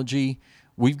analogy,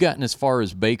 we've gotten as far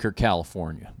as Baker,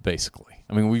 California, basically.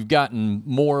 I mean, we've gotten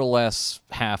more or less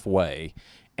halfway,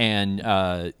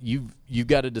 and you've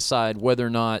got to decide whether or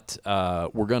not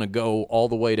we're going to go all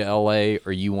the way to L.A.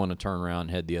 or you want to turn around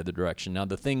and head the other direction. Now,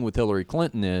 the thing with Hillary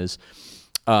Clinton is,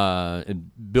 and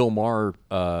Bill Maher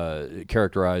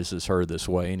characterizes her this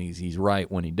way, and he's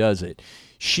right when he does it.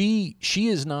 She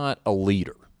is not a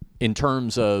leader. In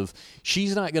terms of,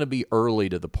 she's not going to be early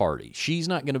to the party. She's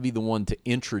not going to be the one to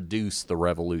introduce the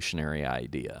revolutionary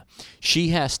idea. She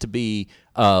has to be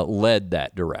led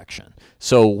that direction.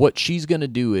 So what she's going to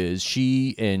do is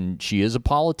she is a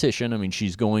politician. I mean,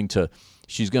 she's going to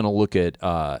look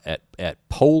at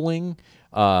polling.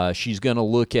 She's going to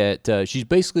look at. She's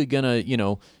basically going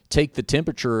to take the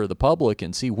temperature of the public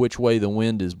and see which way the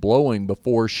wind is blowing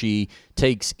before she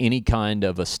takes any kind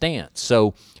of a stance.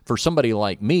 So for somebody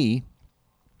like me,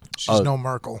 she's no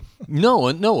Merkel. No,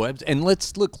 and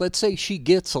let's say she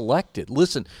gets elected.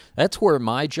 Listen, that's where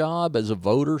my job as a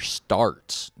voter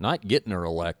starts. Not getting her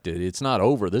elected. It's not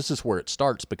over. This is where it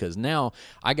starts, because now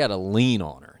I got to lean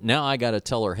on her. Now I got to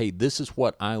tell her, hey, this is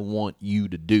what I want you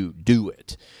to do. Do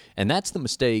it. And that's the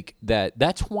mistake.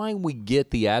 That's why we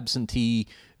get the absentee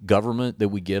government that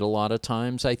we get a lot of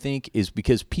times, I think, is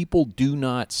because people do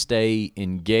not stay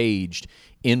engaged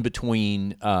in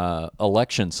between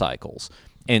election cycles.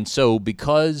 And so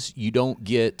because you don't,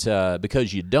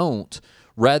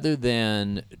 rather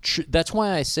than, that's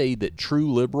why I say that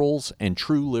true liberals and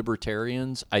true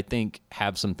libertarians, I think,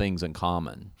 have some things in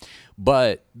common.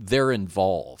 But they're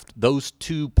involved. Those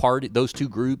two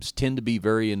groups tend to be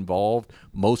very involved.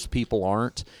 Most people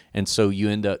aren't. And so you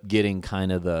end up getting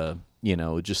kind of the,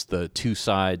 just the two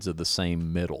sides of the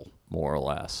same middle, more or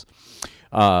less.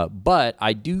 But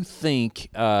I do think,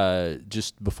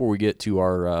 just before we get to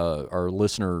our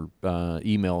listener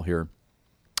email here,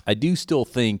 I do still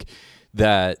think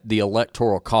that the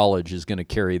Electoral College is going to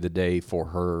carry the day for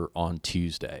her on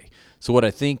Tuesday. So what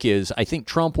I think is, I think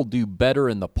Trump will do better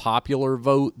in the popular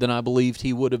vote than I believed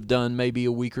he would have done maybe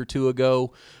a week or two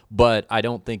ago, but I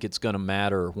don't think it's going to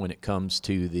matter when it comes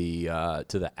to the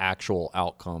actual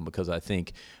outcome, because I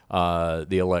think the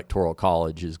Electoral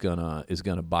College is gonna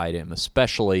bite him,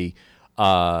 especially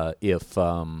if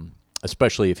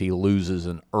he loses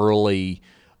an early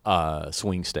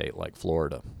swing state like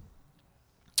Florida.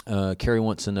 Carrie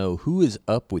wants to know, who is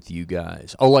up with you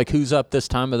guys? Oh, like who's up this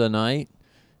time of the night?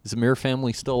 Is the Mere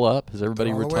family still up? Has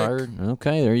everybody retired? Awake.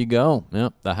 Okay, there you go.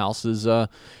 Yep, the house is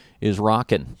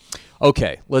rocking.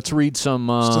 Okay, let's read some.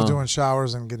 Still doing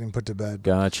showers and getting put to bed.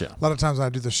 Gotcha. A lot of times when I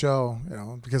do the show,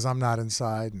 because I'm not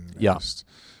inside, and yeah.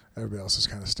 Everybody else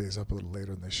just kind of stays up a little later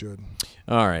than they should.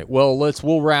 All right. Well,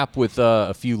 we'll wrap with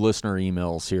a few listener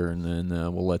emails here, and then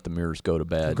we'll let the Meres go to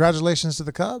bed. Congratulations to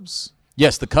the Cubs.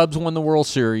 Yes, the Cubs won the World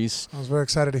Series. I was very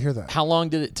excited to hear that. How long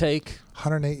did it take?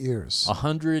 108 years.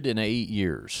 108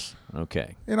 years.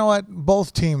 Okay. You know what?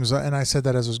 Both teams, and I said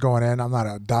that as I was going in, I'm not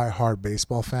a diehard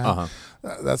baseball fan. Uh-huh.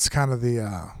 That's kind of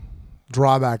the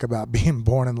drawback about being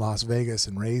born in Las Vegas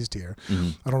and raised here. Mm-hmm.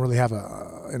 I don't really have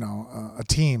a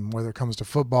team, whether it comes to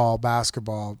football,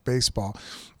 basketball, baseball.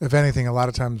 If anything, a lot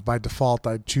of times by default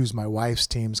I choose my wife's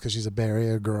teams because she's a Bay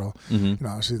Area girl.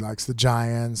 Mm-hmm. She likes the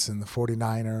Giants and the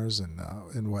 49ers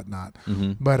and whatnot.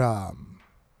 Mm-hmm.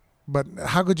 But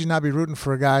how could you not be rooting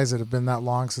for guys that have been that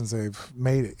long since they've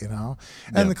made it,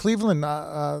 And the Cleveland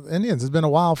Indians, it's been a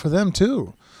while for them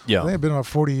too. Yeah. They've been about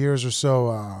 40 years or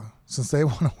so since they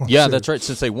won a World Yeah, Series. that's right.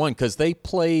 Since they won, because they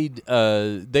played,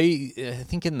 I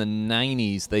think in the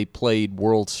 '90s they played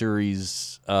World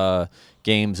Series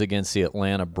games against the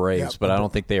Atlanta Braves, but I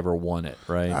don't think they ever won it.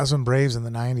 Right? That was when Braves in the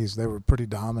 '90s, they were pretty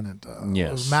dominant. Yes.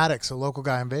 It was Maddox, a local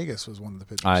guy in Vegas, was one of the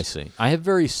pitchers. I see. I have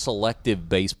very selective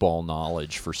baseball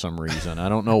knowledge for some reason. I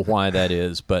don't know why that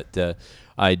is, but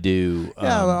I do.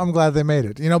 Yeah, I'm glad they made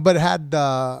it. But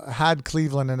had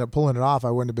Cleveland ended up pulling it off,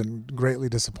 I wouldn't have been greatly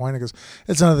disappointed because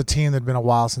it's another team that'd been a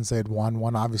while since they had won.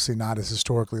 One obviously not as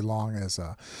historically long as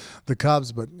the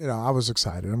Cubs, but I was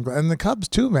excited. I'm glad. And the Cubs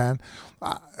too, man.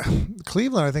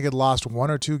 Cleveland, I think, had lost one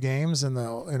or two games in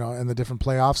the in the different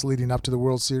playoffs leading up to the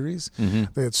World Series. Mm-hmm.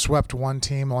 They had swept one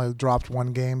team, only dropped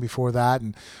one game before that,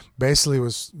 and basically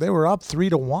they were up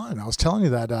 3-1. I was telling you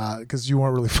that because you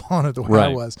weren't really following it the way I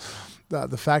was.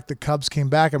 The fact that Cubs came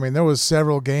back, I mean, there was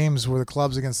several games where the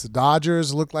Cubs against the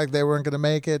Dodgers looked like they weren't going to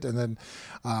make it, and then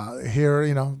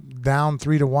here, down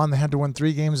 3-1, they had to win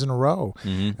 3 games in a row,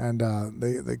 and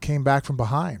they came back from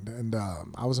behind, and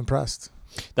I was impressed.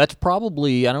 That's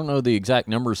probably, I don't know the exact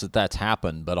numbers that's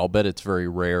happened, but I'll bet it's very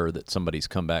rare that somebody's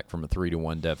come back from a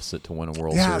 3-1 deficit to win a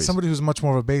World Series. Yeah, somebody who's much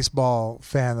more of a baseball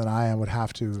fan than I am would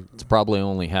have to. It's probably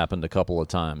only happened a couple of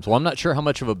times. Well, I'm not sure how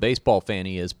much of a baseball fan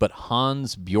he is, but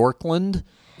Hans Bjorklund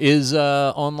is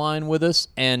online with us,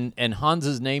 and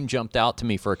Hans's name jumped out to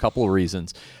me for a couple of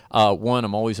reasons. One,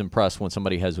 I'm always impressed when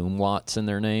somebody has umlauts in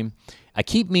their name. I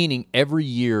keep meaning every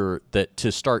year that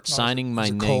to start signing my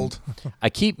name. I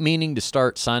keep meaning to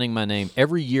start signing my name.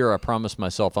 Every year I promise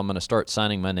myself I'm going to start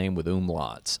signing my name with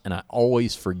umlauts, and I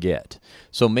always forget.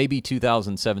 So maybe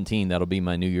 2017, that'll be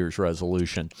my New Year's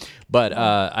resolution. But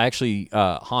I actually,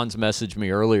 Hans messaged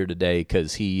me earlier today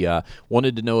because he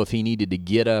wanted to know if he needed to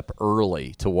get up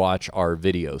early to watch our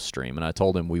video stream, and I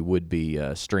told him we would be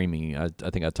streaming. I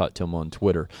think I talked to him on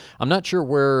Twitter. I'm not sure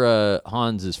where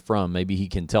Hans is from. Maybe he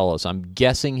can tell us. I'm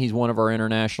guessing he's one of our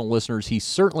international listeners. He's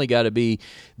certainly got to be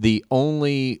the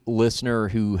only listener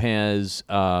who has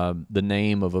the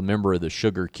name of a member of the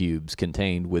Sugar Cubes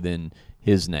contained within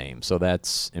his name. So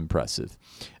that's impressive.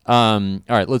 All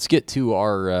right, let's get to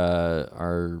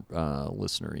our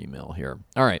listener email here.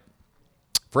 All right.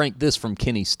 Frank, this from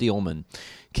Kenny Steelman.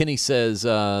 Kenny says,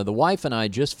 the wife and I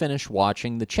just finished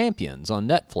watching The Champions on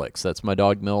Netflix. That's my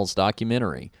dog Mel's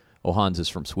documentary. Oh, Hans is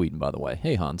from Sweden, by the way.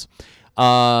 Hey, Hans.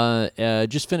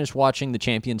 Just finished watching the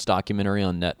Champions documentary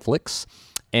on Netflix,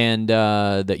 and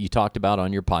that you talked about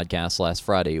on your podcast last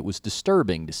Friday. It was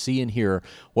disturbing to see and hear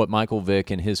what Michael Vick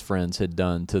and his friends had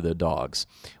done to the dogs.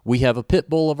 We have a pit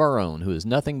bull of our own who is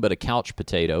nothing but a couch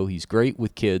potato. He's great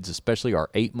with kids, especially our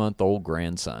 8-month-old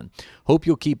grandson. Hope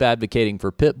you'll keep advocating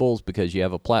for pit bulls because you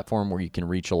have a platform where you can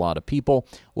reach a lot of people.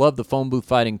 Love the Phone Booth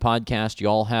Fighting podcast. You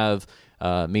all have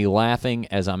me laughing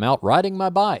as I'm out riding my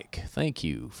bike. Thank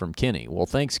you, from Kenny. Well,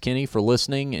 thanks, Kenny, for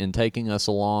listening and taking us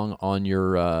along on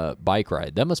your bike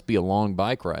ride. That must be a long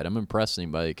bike ride. I'm impressed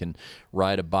anybody can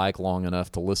ride a bike long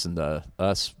enough to listen to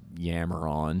us yammer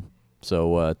on.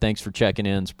 So thanks for checking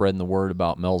in, spreading the word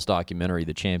about Mel's documentary,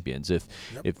 The Champions. If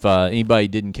anybody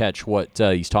didn't catch what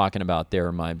he's talking about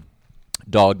there, my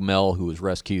dog Mel, who was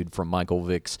rescued from Michael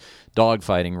Vick's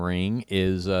dogfighting ring,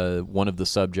 is one of the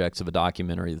subjects of a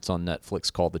documentary that's on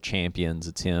Netflix called The Champions.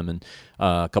 It's him and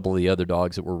a couple of the other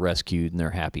dogs that were rescued and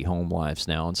their happy home lives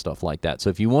now and stuff like that.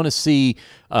 So if you want to see,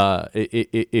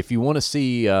 the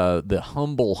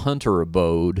humble hunter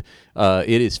abode,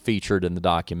 it is featured in the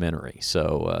documentary.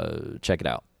 So check it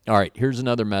out. All right, here's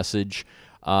another message.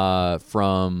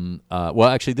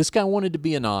 Actually, this guy wanted to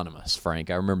be anonymous,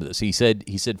 Frank. I remember this. He said,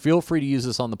 feel free to use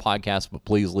this on the podcast, but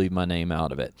please leave my name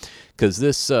out of it because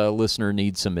this listener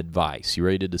needs some advice. You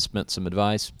ready to dispense some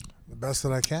advice? The best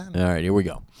that I can. All right, here we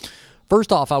go.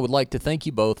 First off, I would like to thank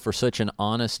you both for such an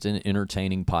honest and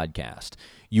entertaining podcast.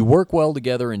 You work well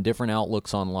together and different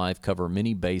outlooks on life cover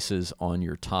many bases on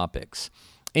your topics.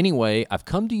 Anyway, I've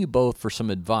come to you both for some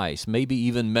advice. Maybe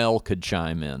even Mel could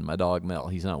chime in. My dog Mel,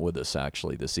 he's not with us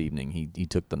actually this evening. He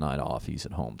took the night off. He's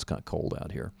at home. It's kind of cold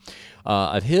out here.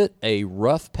 I've hit a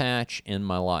rough patch in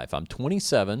my life. I'm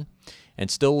 27 and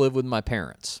still live with my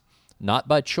parents. Not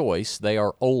by choice. They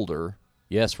are older.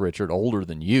 Yes, Richard, older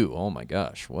than you. Oh, my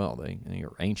gosh. Well, they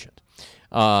are ancient.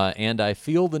 And I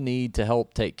feel the need to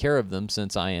help take care of them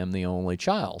since I am the only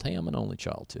child. Hey, I'm an only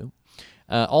child, too.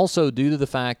 Also, due to the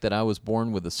fact that I was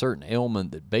born with a certain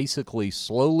ailment that basically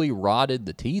slowly rotted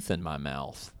the teeth in my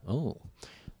mouth. Oh,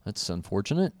 that's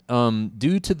unfortunate.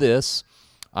 Due to this,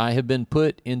 I have been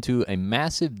put into a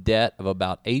massive debt of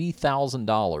about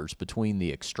 $80,000 between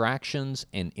the extractions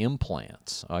and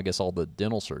implants. I guess all the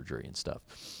dental surgery and stuff.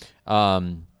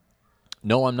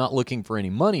 No, I'm not looking for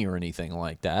any money or anything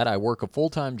like that. I work a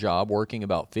full-time job working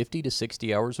about 50 to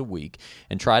 60 hours a week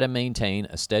and try to maintain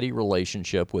a steady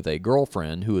relationship with a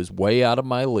girlfriend who is way out of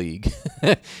my league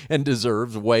and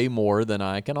deserves way more than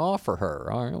I can offer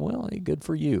her. All right, well, hey, good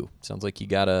for you. Sounds like you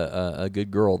got a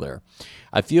good girl there.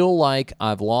 I feel like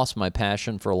I've lost my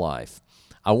passion for life.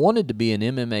 I wanted to be an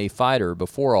MMA fighter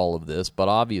before all of this, but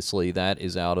obviously that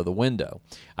is out of the window.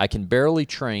 I can barely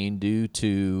train due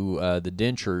to the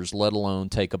dentures, let alone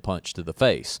take a punch to the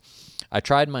face. I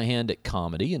tried my hand at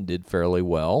comedy and did fairly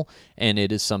well, and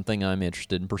it is something I'm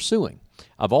interested in pursuing.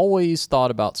 I've always thought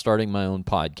about starting my own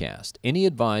podcast. Any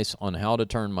advice on how to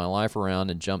turn my life around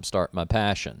and jumpstart my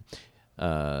passion?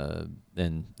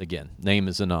 And again, name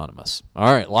is anonymous.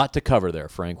 All right, a lot to cover there,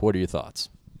 Frank. What are your thoughts?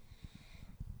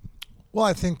 Well,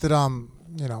 I think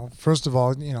that first of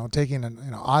all,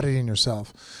 taking auditing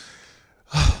yourself,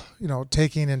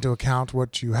 taking into account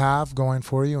what you have going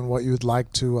for you and what you would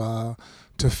like to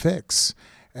fix.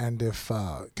 And if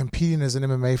competing as an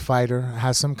MMA fighter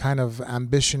has some kind of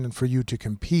ambition for you to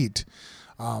compete,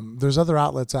 there's other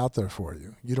outlets out there for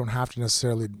you. You don't have to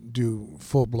necessarily do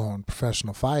full-blown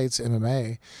professional fights,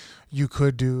 MMA. You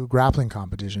could do grappling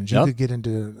competitions. You could get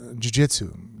into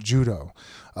jiu-jitsu, judo,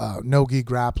 no-gi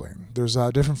grappling. There's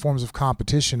different forms of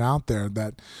competition out there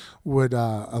that would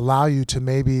allow you to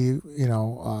maybe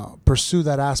pursue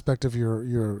that aspect of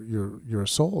your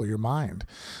soul, your mind,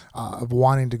 of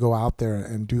wanting to go out there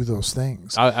and do those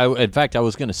things. In fact, I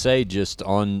was going to say just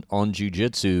on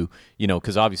jiu-jitsu,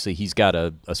 because obviously he's got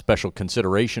a special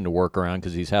consideration to work around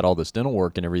because he's had all this dental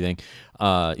work and everything.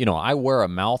 I wear a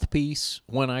mouthpiece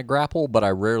when I grapple, but I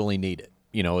rarely need it.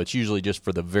 It's usually just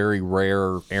for the very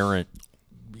rare errant,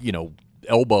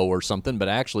 elbow or something. But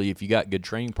actually, if you got good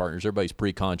training partners, everybody's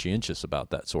pretty conscientious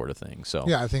about that sort of thing. So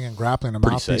yeah, I think in grappling, a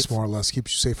mouthpiece more or less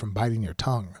keeps you safe from biting your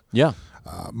tongue. Yeah,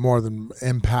 more than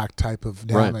impact type of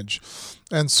damage.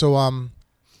 Right. And so,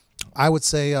 I would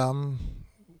say,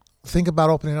 think about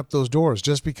opening up those doors.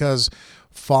 Just because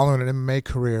following an MMA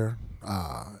career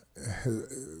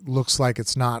looks like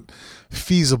it's not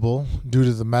feasible due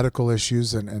to the medical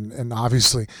issues and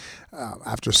obviously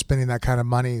after spending that kind of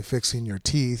money fixing your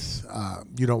teeth,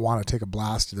 you don't want to take a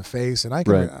blast to the face, and I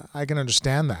can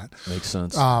understand that. Makes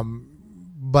sense.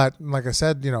 But like I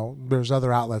said, there's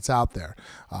other outlets out there.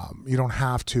 You don't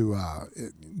have to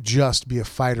just be a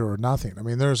fighter or nothing. I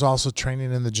mean, there's also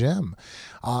training in the gym.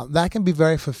 That can be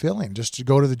very fulfilling, just to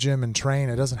go to the gym and train.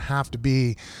 It doesn't have to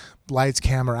be lights,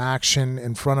 camera, action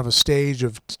in front of a stage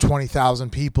of 20,000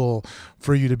 people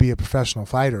for you to be a professional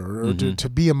fighter or to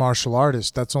be a martial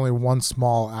artist. That's only one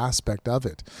small aspect of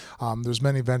it. There's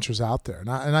many ventures out there. And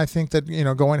I think that,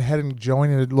 going ahead and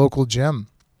joining a local gym,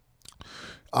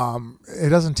 it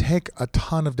doesn't take a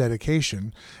ton of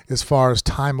dedication as far as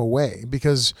time away,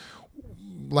 because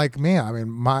like me, I mean,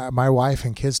 my wife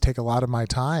and kids take a lot of my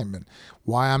time, and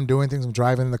why I'm doing things, I'm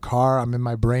driving in the car, I'm in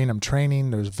my brain, I'm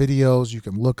training, there's videos, you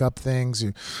can look up things,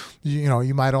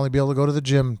 you might only be able to go to the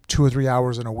gym 2 or 3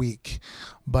 hours in a week,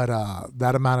 but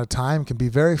that amount of time can be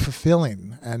very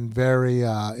fulfilling and very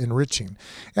enriching.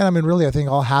 And I mean, really, I think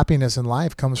all happiness in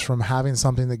life comes from having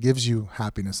something that gives you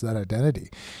happiness, that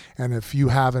identity. And if you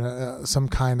have some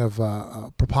kind of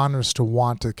preponderance to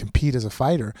want to compete as a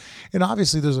fighter, and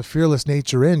obviously there's a fearless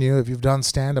nature in you. If you've done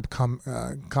stand-up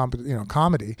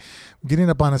comedy, getting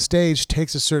up on a stage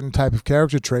takes a certain type of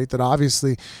character trait that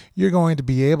obviously you're going to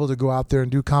be able to go out there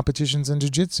and do competitions in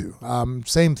jiu-jitsu.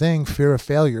 Same thing, fear of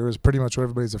failure is pretty much what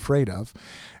everybody's afraid of,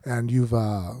 and you've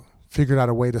figured out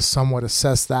a way to somewhat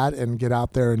assess that and get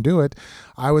out there and do it.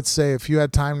 I would say if you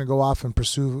had time to go off and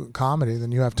pursue comedy,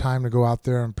 then you have time to go out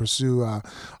there and pursue a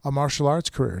martial arts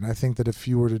career. And I think that if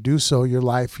you were to do so, your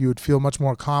life, you would feel much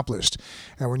more accomplished.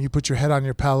 And when you put your head on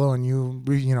your pillow and you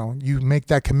make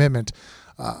that commitment,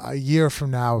 a year from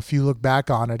now, if you look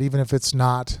back on it, even if it's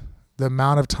not the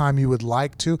amount of time you would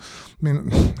like to, I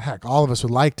mean, heck, all of us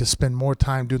would like to spend more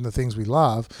time doing the things we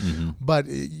love, but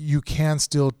you can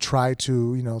still try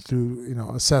to,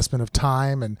 through, assessment of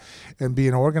time and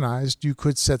being organized, you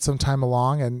could set some time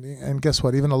along, and guess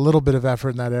what? Even a little bit of effort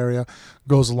in that area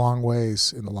goes a long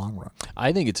ways in the long run.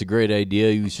 I think it's a great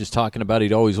idea. He was just talking about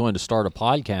he'd always wanted to start a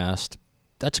podcast.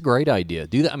 That's a great idea.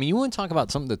 Do that. I mean, you want to talk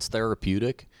about something that's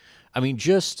therapeutic? I mean,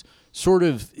 just sort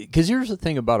of, because here's the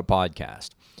thing about a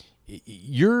podcast.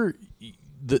 You're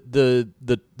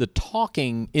the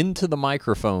talking into the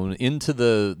microphone, into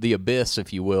the abyss,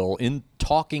 if you will, in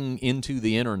talking into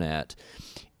the internet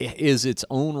is its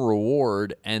own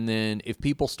reward. And then if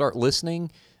people start listening,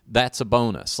 that's a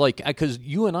bonus. Like, because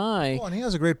you and I... Oh, and he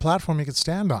has a great platform he could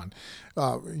stand on.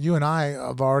 You and I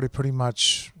have already pretty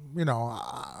much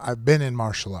I've been in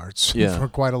martial arts for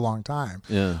quite a long time.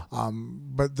 Yeah.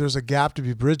 But there's a gap to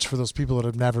be bridged for those people that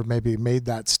have never maybe made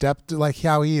that step, like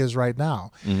how he is right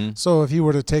now. Mm-hmm. So if he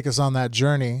were to take us on that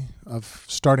journey of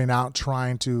starting out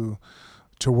trying to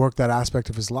work that aspect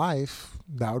of his life,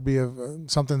 that would be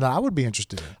something that I would be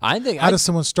interested in. I think. How does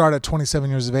someone start at 27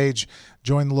 years of age,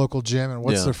 join the local gym, and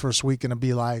what's Yeah. their first week going to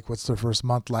be like? What's their first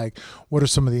month like? What are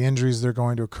some of the injuries they're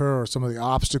going to occur, or some of the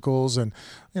obstacles, and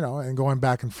and going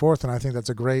back and forth? And I think that's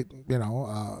a great,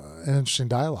 an interesting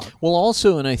dialogue. Well,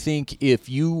 also, and I think if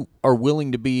you are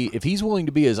willing to be, if he's willing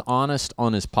to be as honest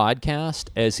on his podcast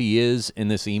as he is in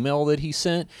this email that he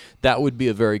sent, that would be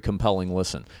a very compelling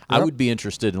listen. I Yep. would be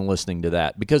interested in listening to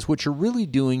that, because what you're really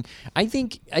doing, I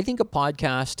think a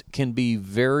podcast can be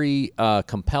very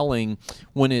compelling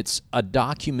when it's a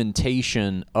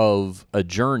documentation of a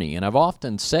journey. And I've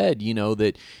often said,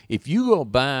 that if you go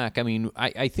back,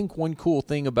 I think one cool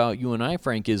thing about you and I,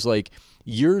 Frank, is like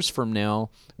years from now,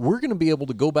 we're going to be able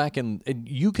to go back and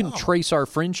you can trace our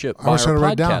friendship by I wish our I'd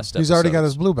write down. podcast He's already got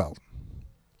episodes. his blue belt.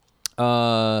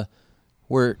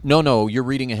 No, you're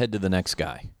reading ahead to the next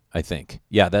guy, I think.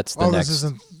 Yeah, that's the next. This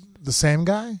isn't the same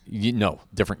guy? No,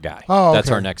 different guy. Oh, That's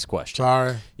okay. our next question.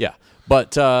 Sorry. Yeah.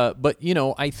 But I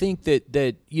think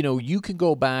that you can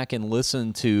go back and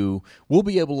listen to, we'll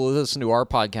be able to listen to our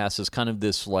podcast as kind of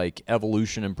this like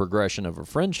evolution and progression of a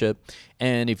friendship.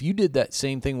 And if you did that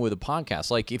same thing with a podcast,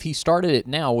 like if he started it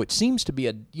now, which seems to be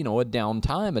a down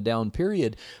time, a down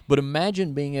period, but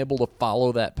imagine being able to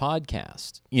follow that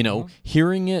podcast,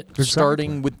 hearing it,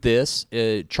 starting with this,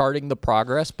 charting the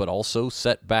progress, but also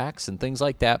setbacks and things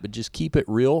like that, but just keep it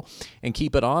real and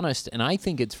keep it honest. And I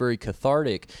think it's very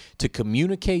cathartic to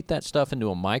communicate that stuff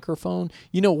into a microphone.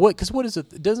 You know what? Because what is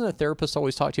it? Doesn't a therapist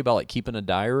always talk to you about like keeping a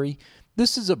diary?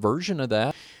 This is a version of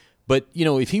that. But,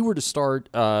 if he were to start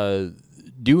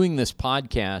doing this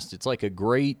podcast, it's like a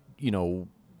great,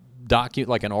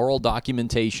 like an oral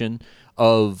documentation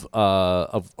of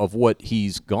what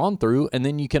he's gone through. And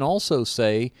then you can also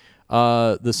say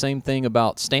the same thing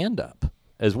about stand-up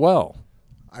as well.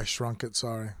 I shrunk it.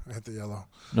 Sorry. I hit the yellow.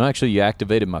 No, actually, you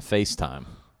activated my FaceTime.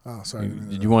 Oh, sorry.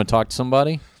 Did you want to talk to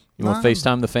somebody? You want to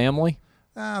FaceTime the family?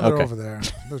 They're Okay. over there.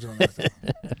 They're doing their thing.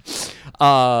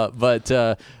 So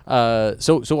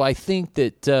I think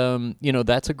that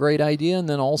that's a great idea, and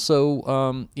then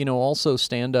also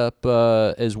stand up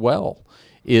as well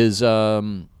is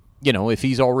if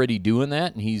he's already doing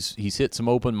that and he's hit some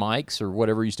open mics or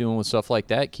whatever he's doing with stuff like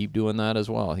that, keep doing that as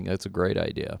well. I think that's a great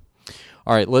idea.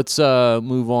 All right, let's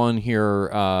move on here.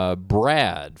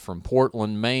 Brad from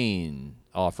Portland, Maine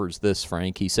offers this,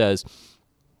 Frank. He says,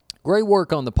 great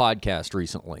work on the podcast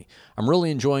recently. I'm really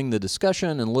enjoying the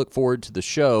discussion and look forward to the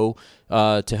show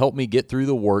to help me get through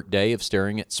the workday of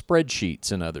staring at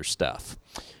spreadsheets and other stuff.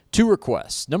 2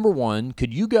 requests. Number 1,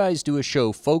 could you guys do a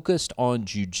show focused on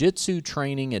jiu-jitsu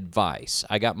training advice?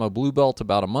 I got my blue belt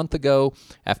about a month ago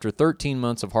after 13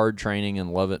 months of hard training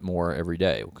and love it more every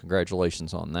day. Well,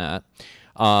 congratulations on that.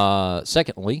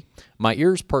 Secondly, my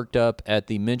ears perked up at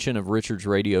the mention of Richard's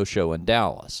radio show in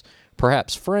Dallas.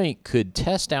 Perhaps Frank could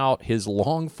test out his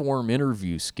long-form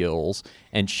interview skills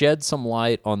and shed some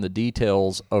light on the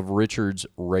details of Richard's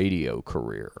radio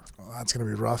career. Well, that's going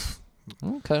to be rough.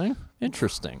 Okay,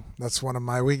 interesting. That's one of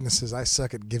my weaknesses. I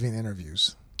suck at giving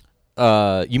interviews.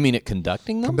 You mean at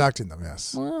conducting them? Conducting them,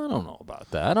 yes. Well, I don't know about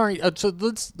that. All right, so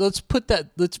let's put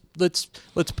that let's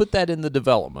put that in the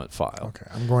development file. Okay,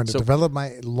 I'm going to develop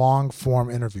my long form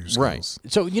interview skills. Right.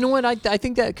 So you know what? I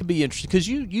think that could be interesting because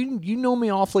you know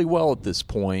me awfully well at this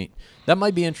point. That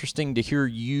might be interesting to hear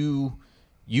you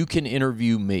can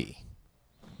interview me.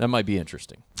 That might be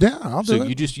interesting. Yeah, I'll do So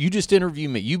it. you just interview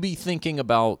me. You be thinking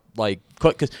about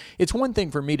because it's one thing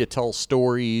for me to tell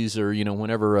stories or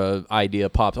whenever an idea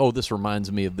pops. Oh, this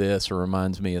reminds me of this or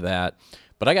reminds me of that.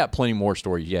 But I got plenty more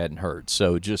stories you hadn't heard.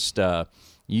 So just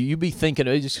you be thinking.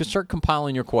 Just start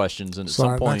compiling your questions, and at So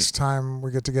some point next time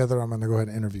we get together, I'm going to go ahead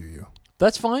and interview you.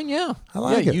 that's fine. Yeah, I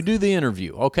like it. You do the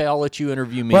interview. Okay, I'll let you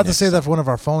interview me. We'll have to next say time. that for one of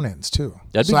our phone-ins, too.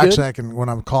 That'd so be good. actually, I can, when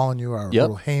I'm calling you, our Yep.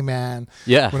 little hey man,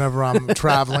 Yeah. whenever I'm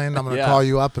traveling, I'm going to Yeah. call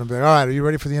you up and be like, all right, are you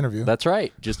ready for the interview? That's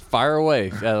right. Just fire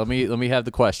away. Let me have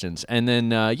the questions, and then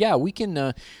we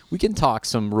can talk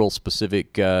some real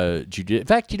specific jiu-jitsu. In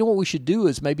fact, you know what we should do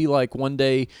is maybe like one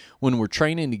day when we're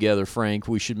training together, Frank,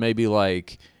 we should maybe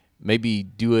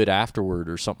do it afterward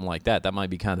or something like that. That might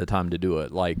be kind of the time to do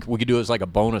it. Like we could do it as like a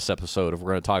bonus episode if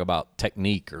we're going to talk about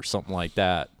technique or something like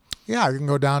that. Yeah, I can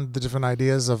go down the different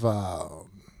ideas of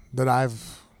that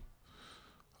I've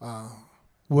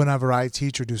whenever I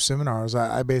teach or do seminars,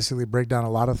 I basically break down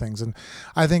a lot of things. And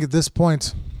I think at this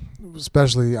point,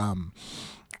 especially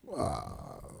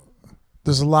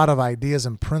there's a lot of ideas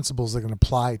and principles that can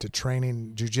apply to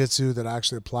training jiu-jitsu that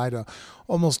actually apply to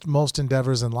almost most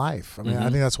endeavors in life. I mean, I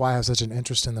think that's why I have such an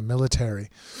interest in the military,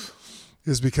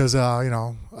 is because,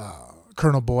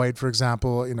 Colonel Boyd, for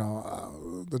example,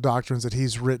 the doctrines that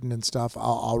he's written and stuff,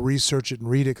 I'll research it and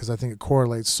read it because I think it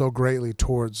correlates so greatly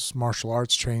towards martial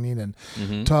arts training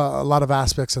and to a lot of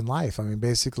aspects in life. I mean,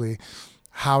 basically,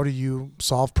 how do you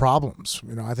solve problems?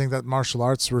 I think that martial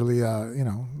arts really,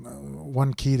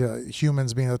 one key to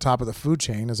humans being at the top of the food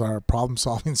chain is our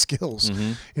problem-solving skills.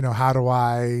 How do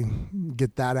I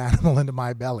get that animal into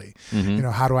my belly?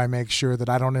 How do I make sure that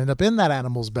I don't end up in that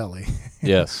animal's belly?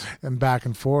 Yes. And back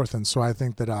and forth. And so I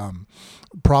think that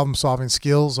problem-solving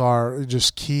skills are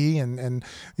just key. And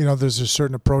there's just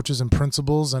certain approaches and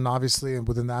principles. And obviously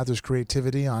within that, there's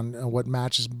creativity on what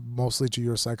matches mostly to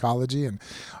your psychology and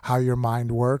how your mind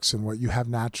works and what you have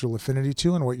natural affinity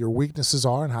to and what your weaknesses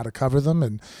are and how to cover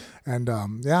them.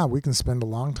 And we can spend a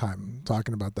long time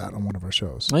talking about that on one of our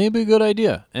shows. It'd be a good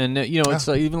idea. And, it's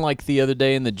even like the other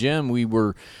day in the gym,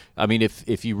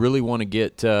 if you really want to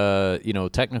get,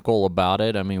 technical about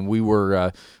it, I mean,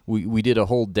 we did a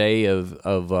whole day of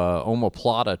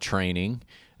omoplata training,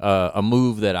 a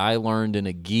move that I learned in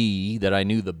a gi that I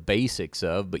knew the basics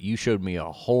of, but you showed me a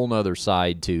whole nother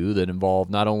side too that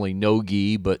involved not only no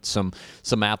gi, but some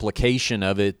application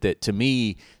of it that to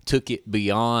me took it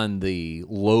beyond the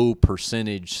low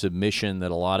percentage submission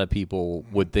that a lot of people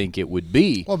would think it would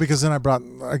be. Well, because then I brought,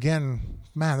 again,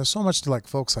 man, there's so much to like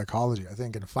folk psychology, I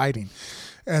think, in fighting.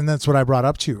 And that's what I brought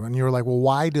up to you. And you were like, well,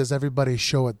 why does everybody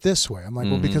show it this way? I'm like,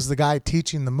 well, because the guy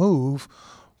teaching the move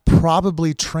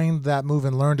probably trained that move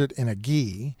and learned it in a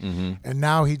gi. And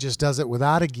now he just does it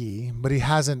without a gi, but he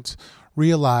hasn't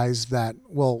realized that,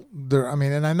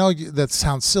 and I know that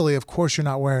sounds silly. Of course you're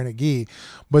not wearing a gi,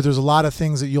 but there's a lot of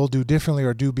things that you'll do differently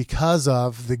or do because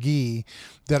of the gi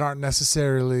that aren't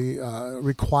necessarily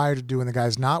required to do when the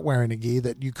guy's not wearing a gi,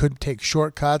 that you could take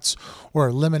shortcuts or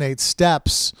eliminate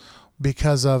steps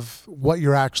because of what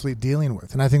you're actually dealing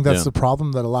with. And I think that's the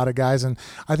problem that a lot of guys, and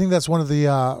I think that's one of the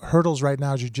hurdles right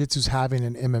now jiu-jitsu's having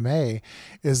in MMA,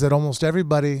 is that almost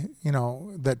everybody,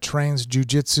 that trains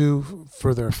jiu-jitsu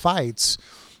for their fights,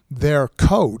 their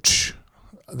coach,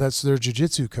 that's their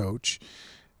jiu-jitsu coach,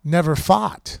 never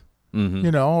fought.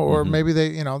 Or maybe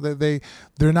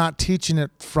they're not teaching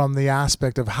it from the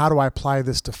aspect of how do I apply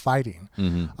this to fighting.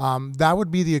 That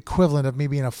would be the equivalent of me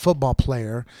being a football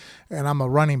player and I'm a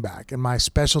running back and my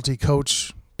specialty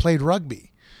coach played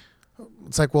rugby.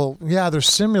 It's like, well, yeah, they're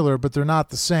similar, but they're not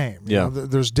the same.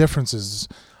 There's differences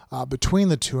between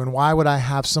the two. And why would I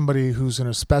have somebody who's going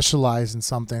to specialize in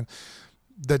something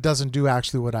that doesn't do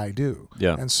actually what I do?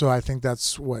 And so I think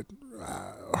that's what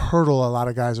hurdle a lot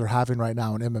of guys are having right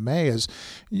now in MMA is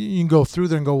you can go through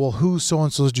there and go, well, who's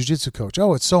so-and-so's jiu-jitsu coach?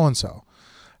 Oh, it's so-and-so.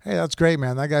 Hey, that's great,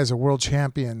 man. That guy's a world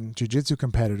champion jiu-jitsu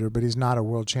competitor, but he's not a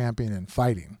world champion in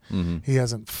fighting. He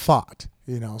hasn't fought,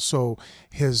 so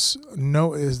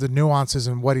the nuances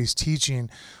in what he's teaching,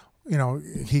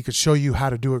 he could show you how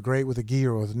to do it great with a gi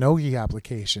or with no gi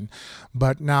application.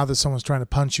 But now that someone's trying to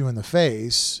punch you in the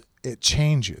face, it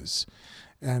changes.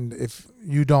 And if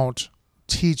you don't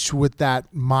teach with that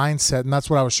mindset, and that's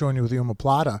what I was showing you with the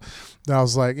omoplata, that I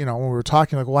was like, when we were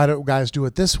talking, like, why do guys do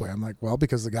it this way? I'm like, well,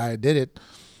 because the guy who did it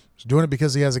is doing it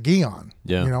because he has a gi on.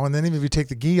 And then even if you take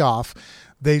the gi off,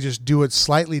 they just do it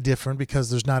slightly different because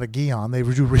there's not a gi on. They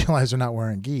do realize they're not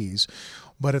wearing gis.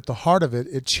 But at the heart of it,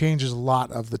 it changes a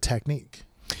lot of the technique.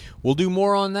 We'll do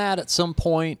more on that at some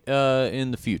point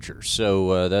in the future.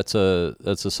 So that's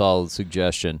a solid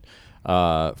suggestion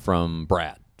from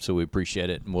Brad. So we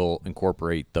appreciate it, and we'll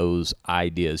incorporate those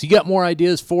ideas. You got more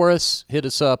ideas for us? Hit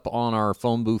us up on our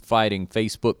Phone Booth Fighting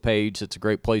Facebook page. It's a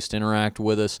great place to interact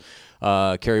with us.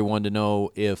 Kerry wanted to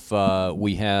know if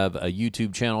we have a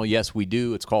YouTube channel. Yes, we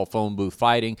do. It's called Phone Booth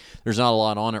Fighting. There's not a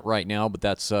lot on it right now, but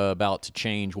that's about to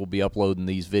change. We'll be uploading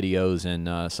these videos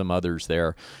and some others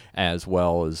there, as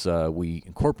well as we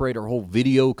incorporate our whole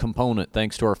video component.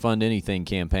 Thanks to our Fund Anything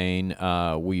campaign,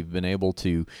 we've been able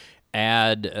to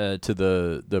add to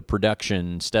the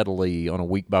production steadily on a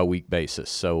week-by-week basis.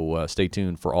 So stay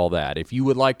tuned for all that. If you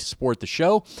would like to support the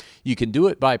show, you can do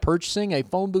it by purchasing a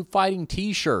Phone Booth Fighting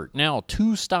t-shirt. Now,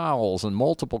 2 styles and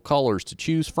multiple colors to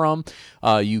choose from.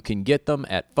 You can get them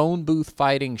at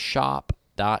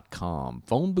phoneboothfightingshop.com.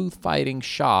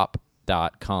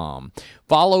 phoneboothfightingshop.com.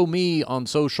 Follow me on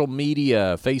social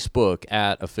media, Facebook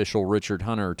at Official Richard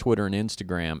Hunter, Twitter and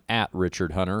Instagram at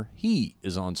Richard Hunter. He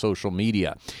is on social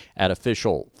media at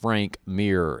Official Frank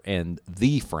Mir and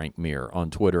The Frank Mir on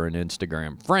Twitter and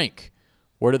Instagram. Frank,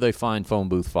 where do they find Phone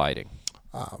Booth Fighting?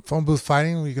 Phone Booth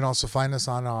Fighting, you can also find us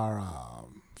on our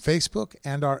Facebook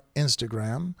and our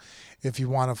Instagram. If you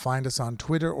want to find us on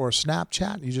Twitter or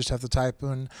Snapchat, you just have to type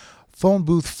in Phone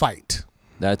Booth Fight.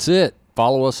 That's it.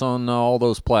 Follow us on all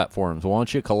those platforms. Why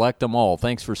don't you collect them all?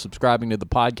 Thanks for subscribing to the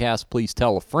podcast. Please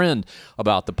tell a friend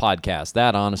about the podcast.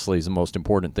 That, honestly, is the most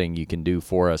important thing you can do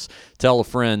for us. Tell a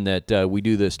friend that we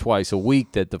do this twice a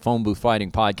week, that the Phone Booth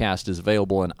Fighting podcast is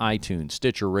available in iTunes,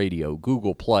 Stitcher Radio,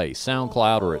 Google Play,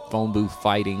 SoundCloud, or at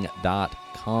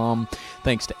phoneboothfighting.com.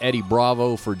 Thanks to Eddie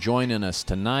Bravo for joining us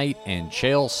tonight, and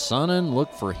Chael Sonnen.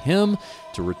 Look for him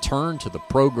to return to the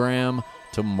program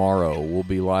tomorrow. We'll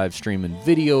be live streaming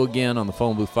video again on the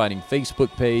Phone Booth Fighting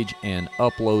Facebook page and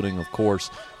uploading, of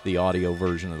course, the audio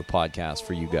version of the podcast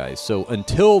for you guys. So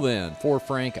until then, for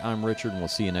Frank, I'm Richard, and we'll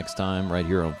see you next time right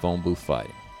here on Phone Booth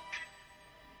Fighting.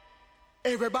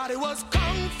 Everybody was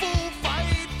kung fu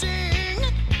fighting.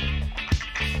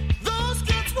 Those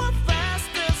kids were fast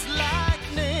as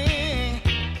lightning.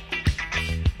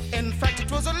 In fact, it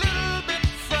was a little bit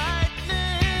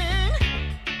frightening,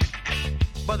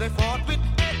 but they fought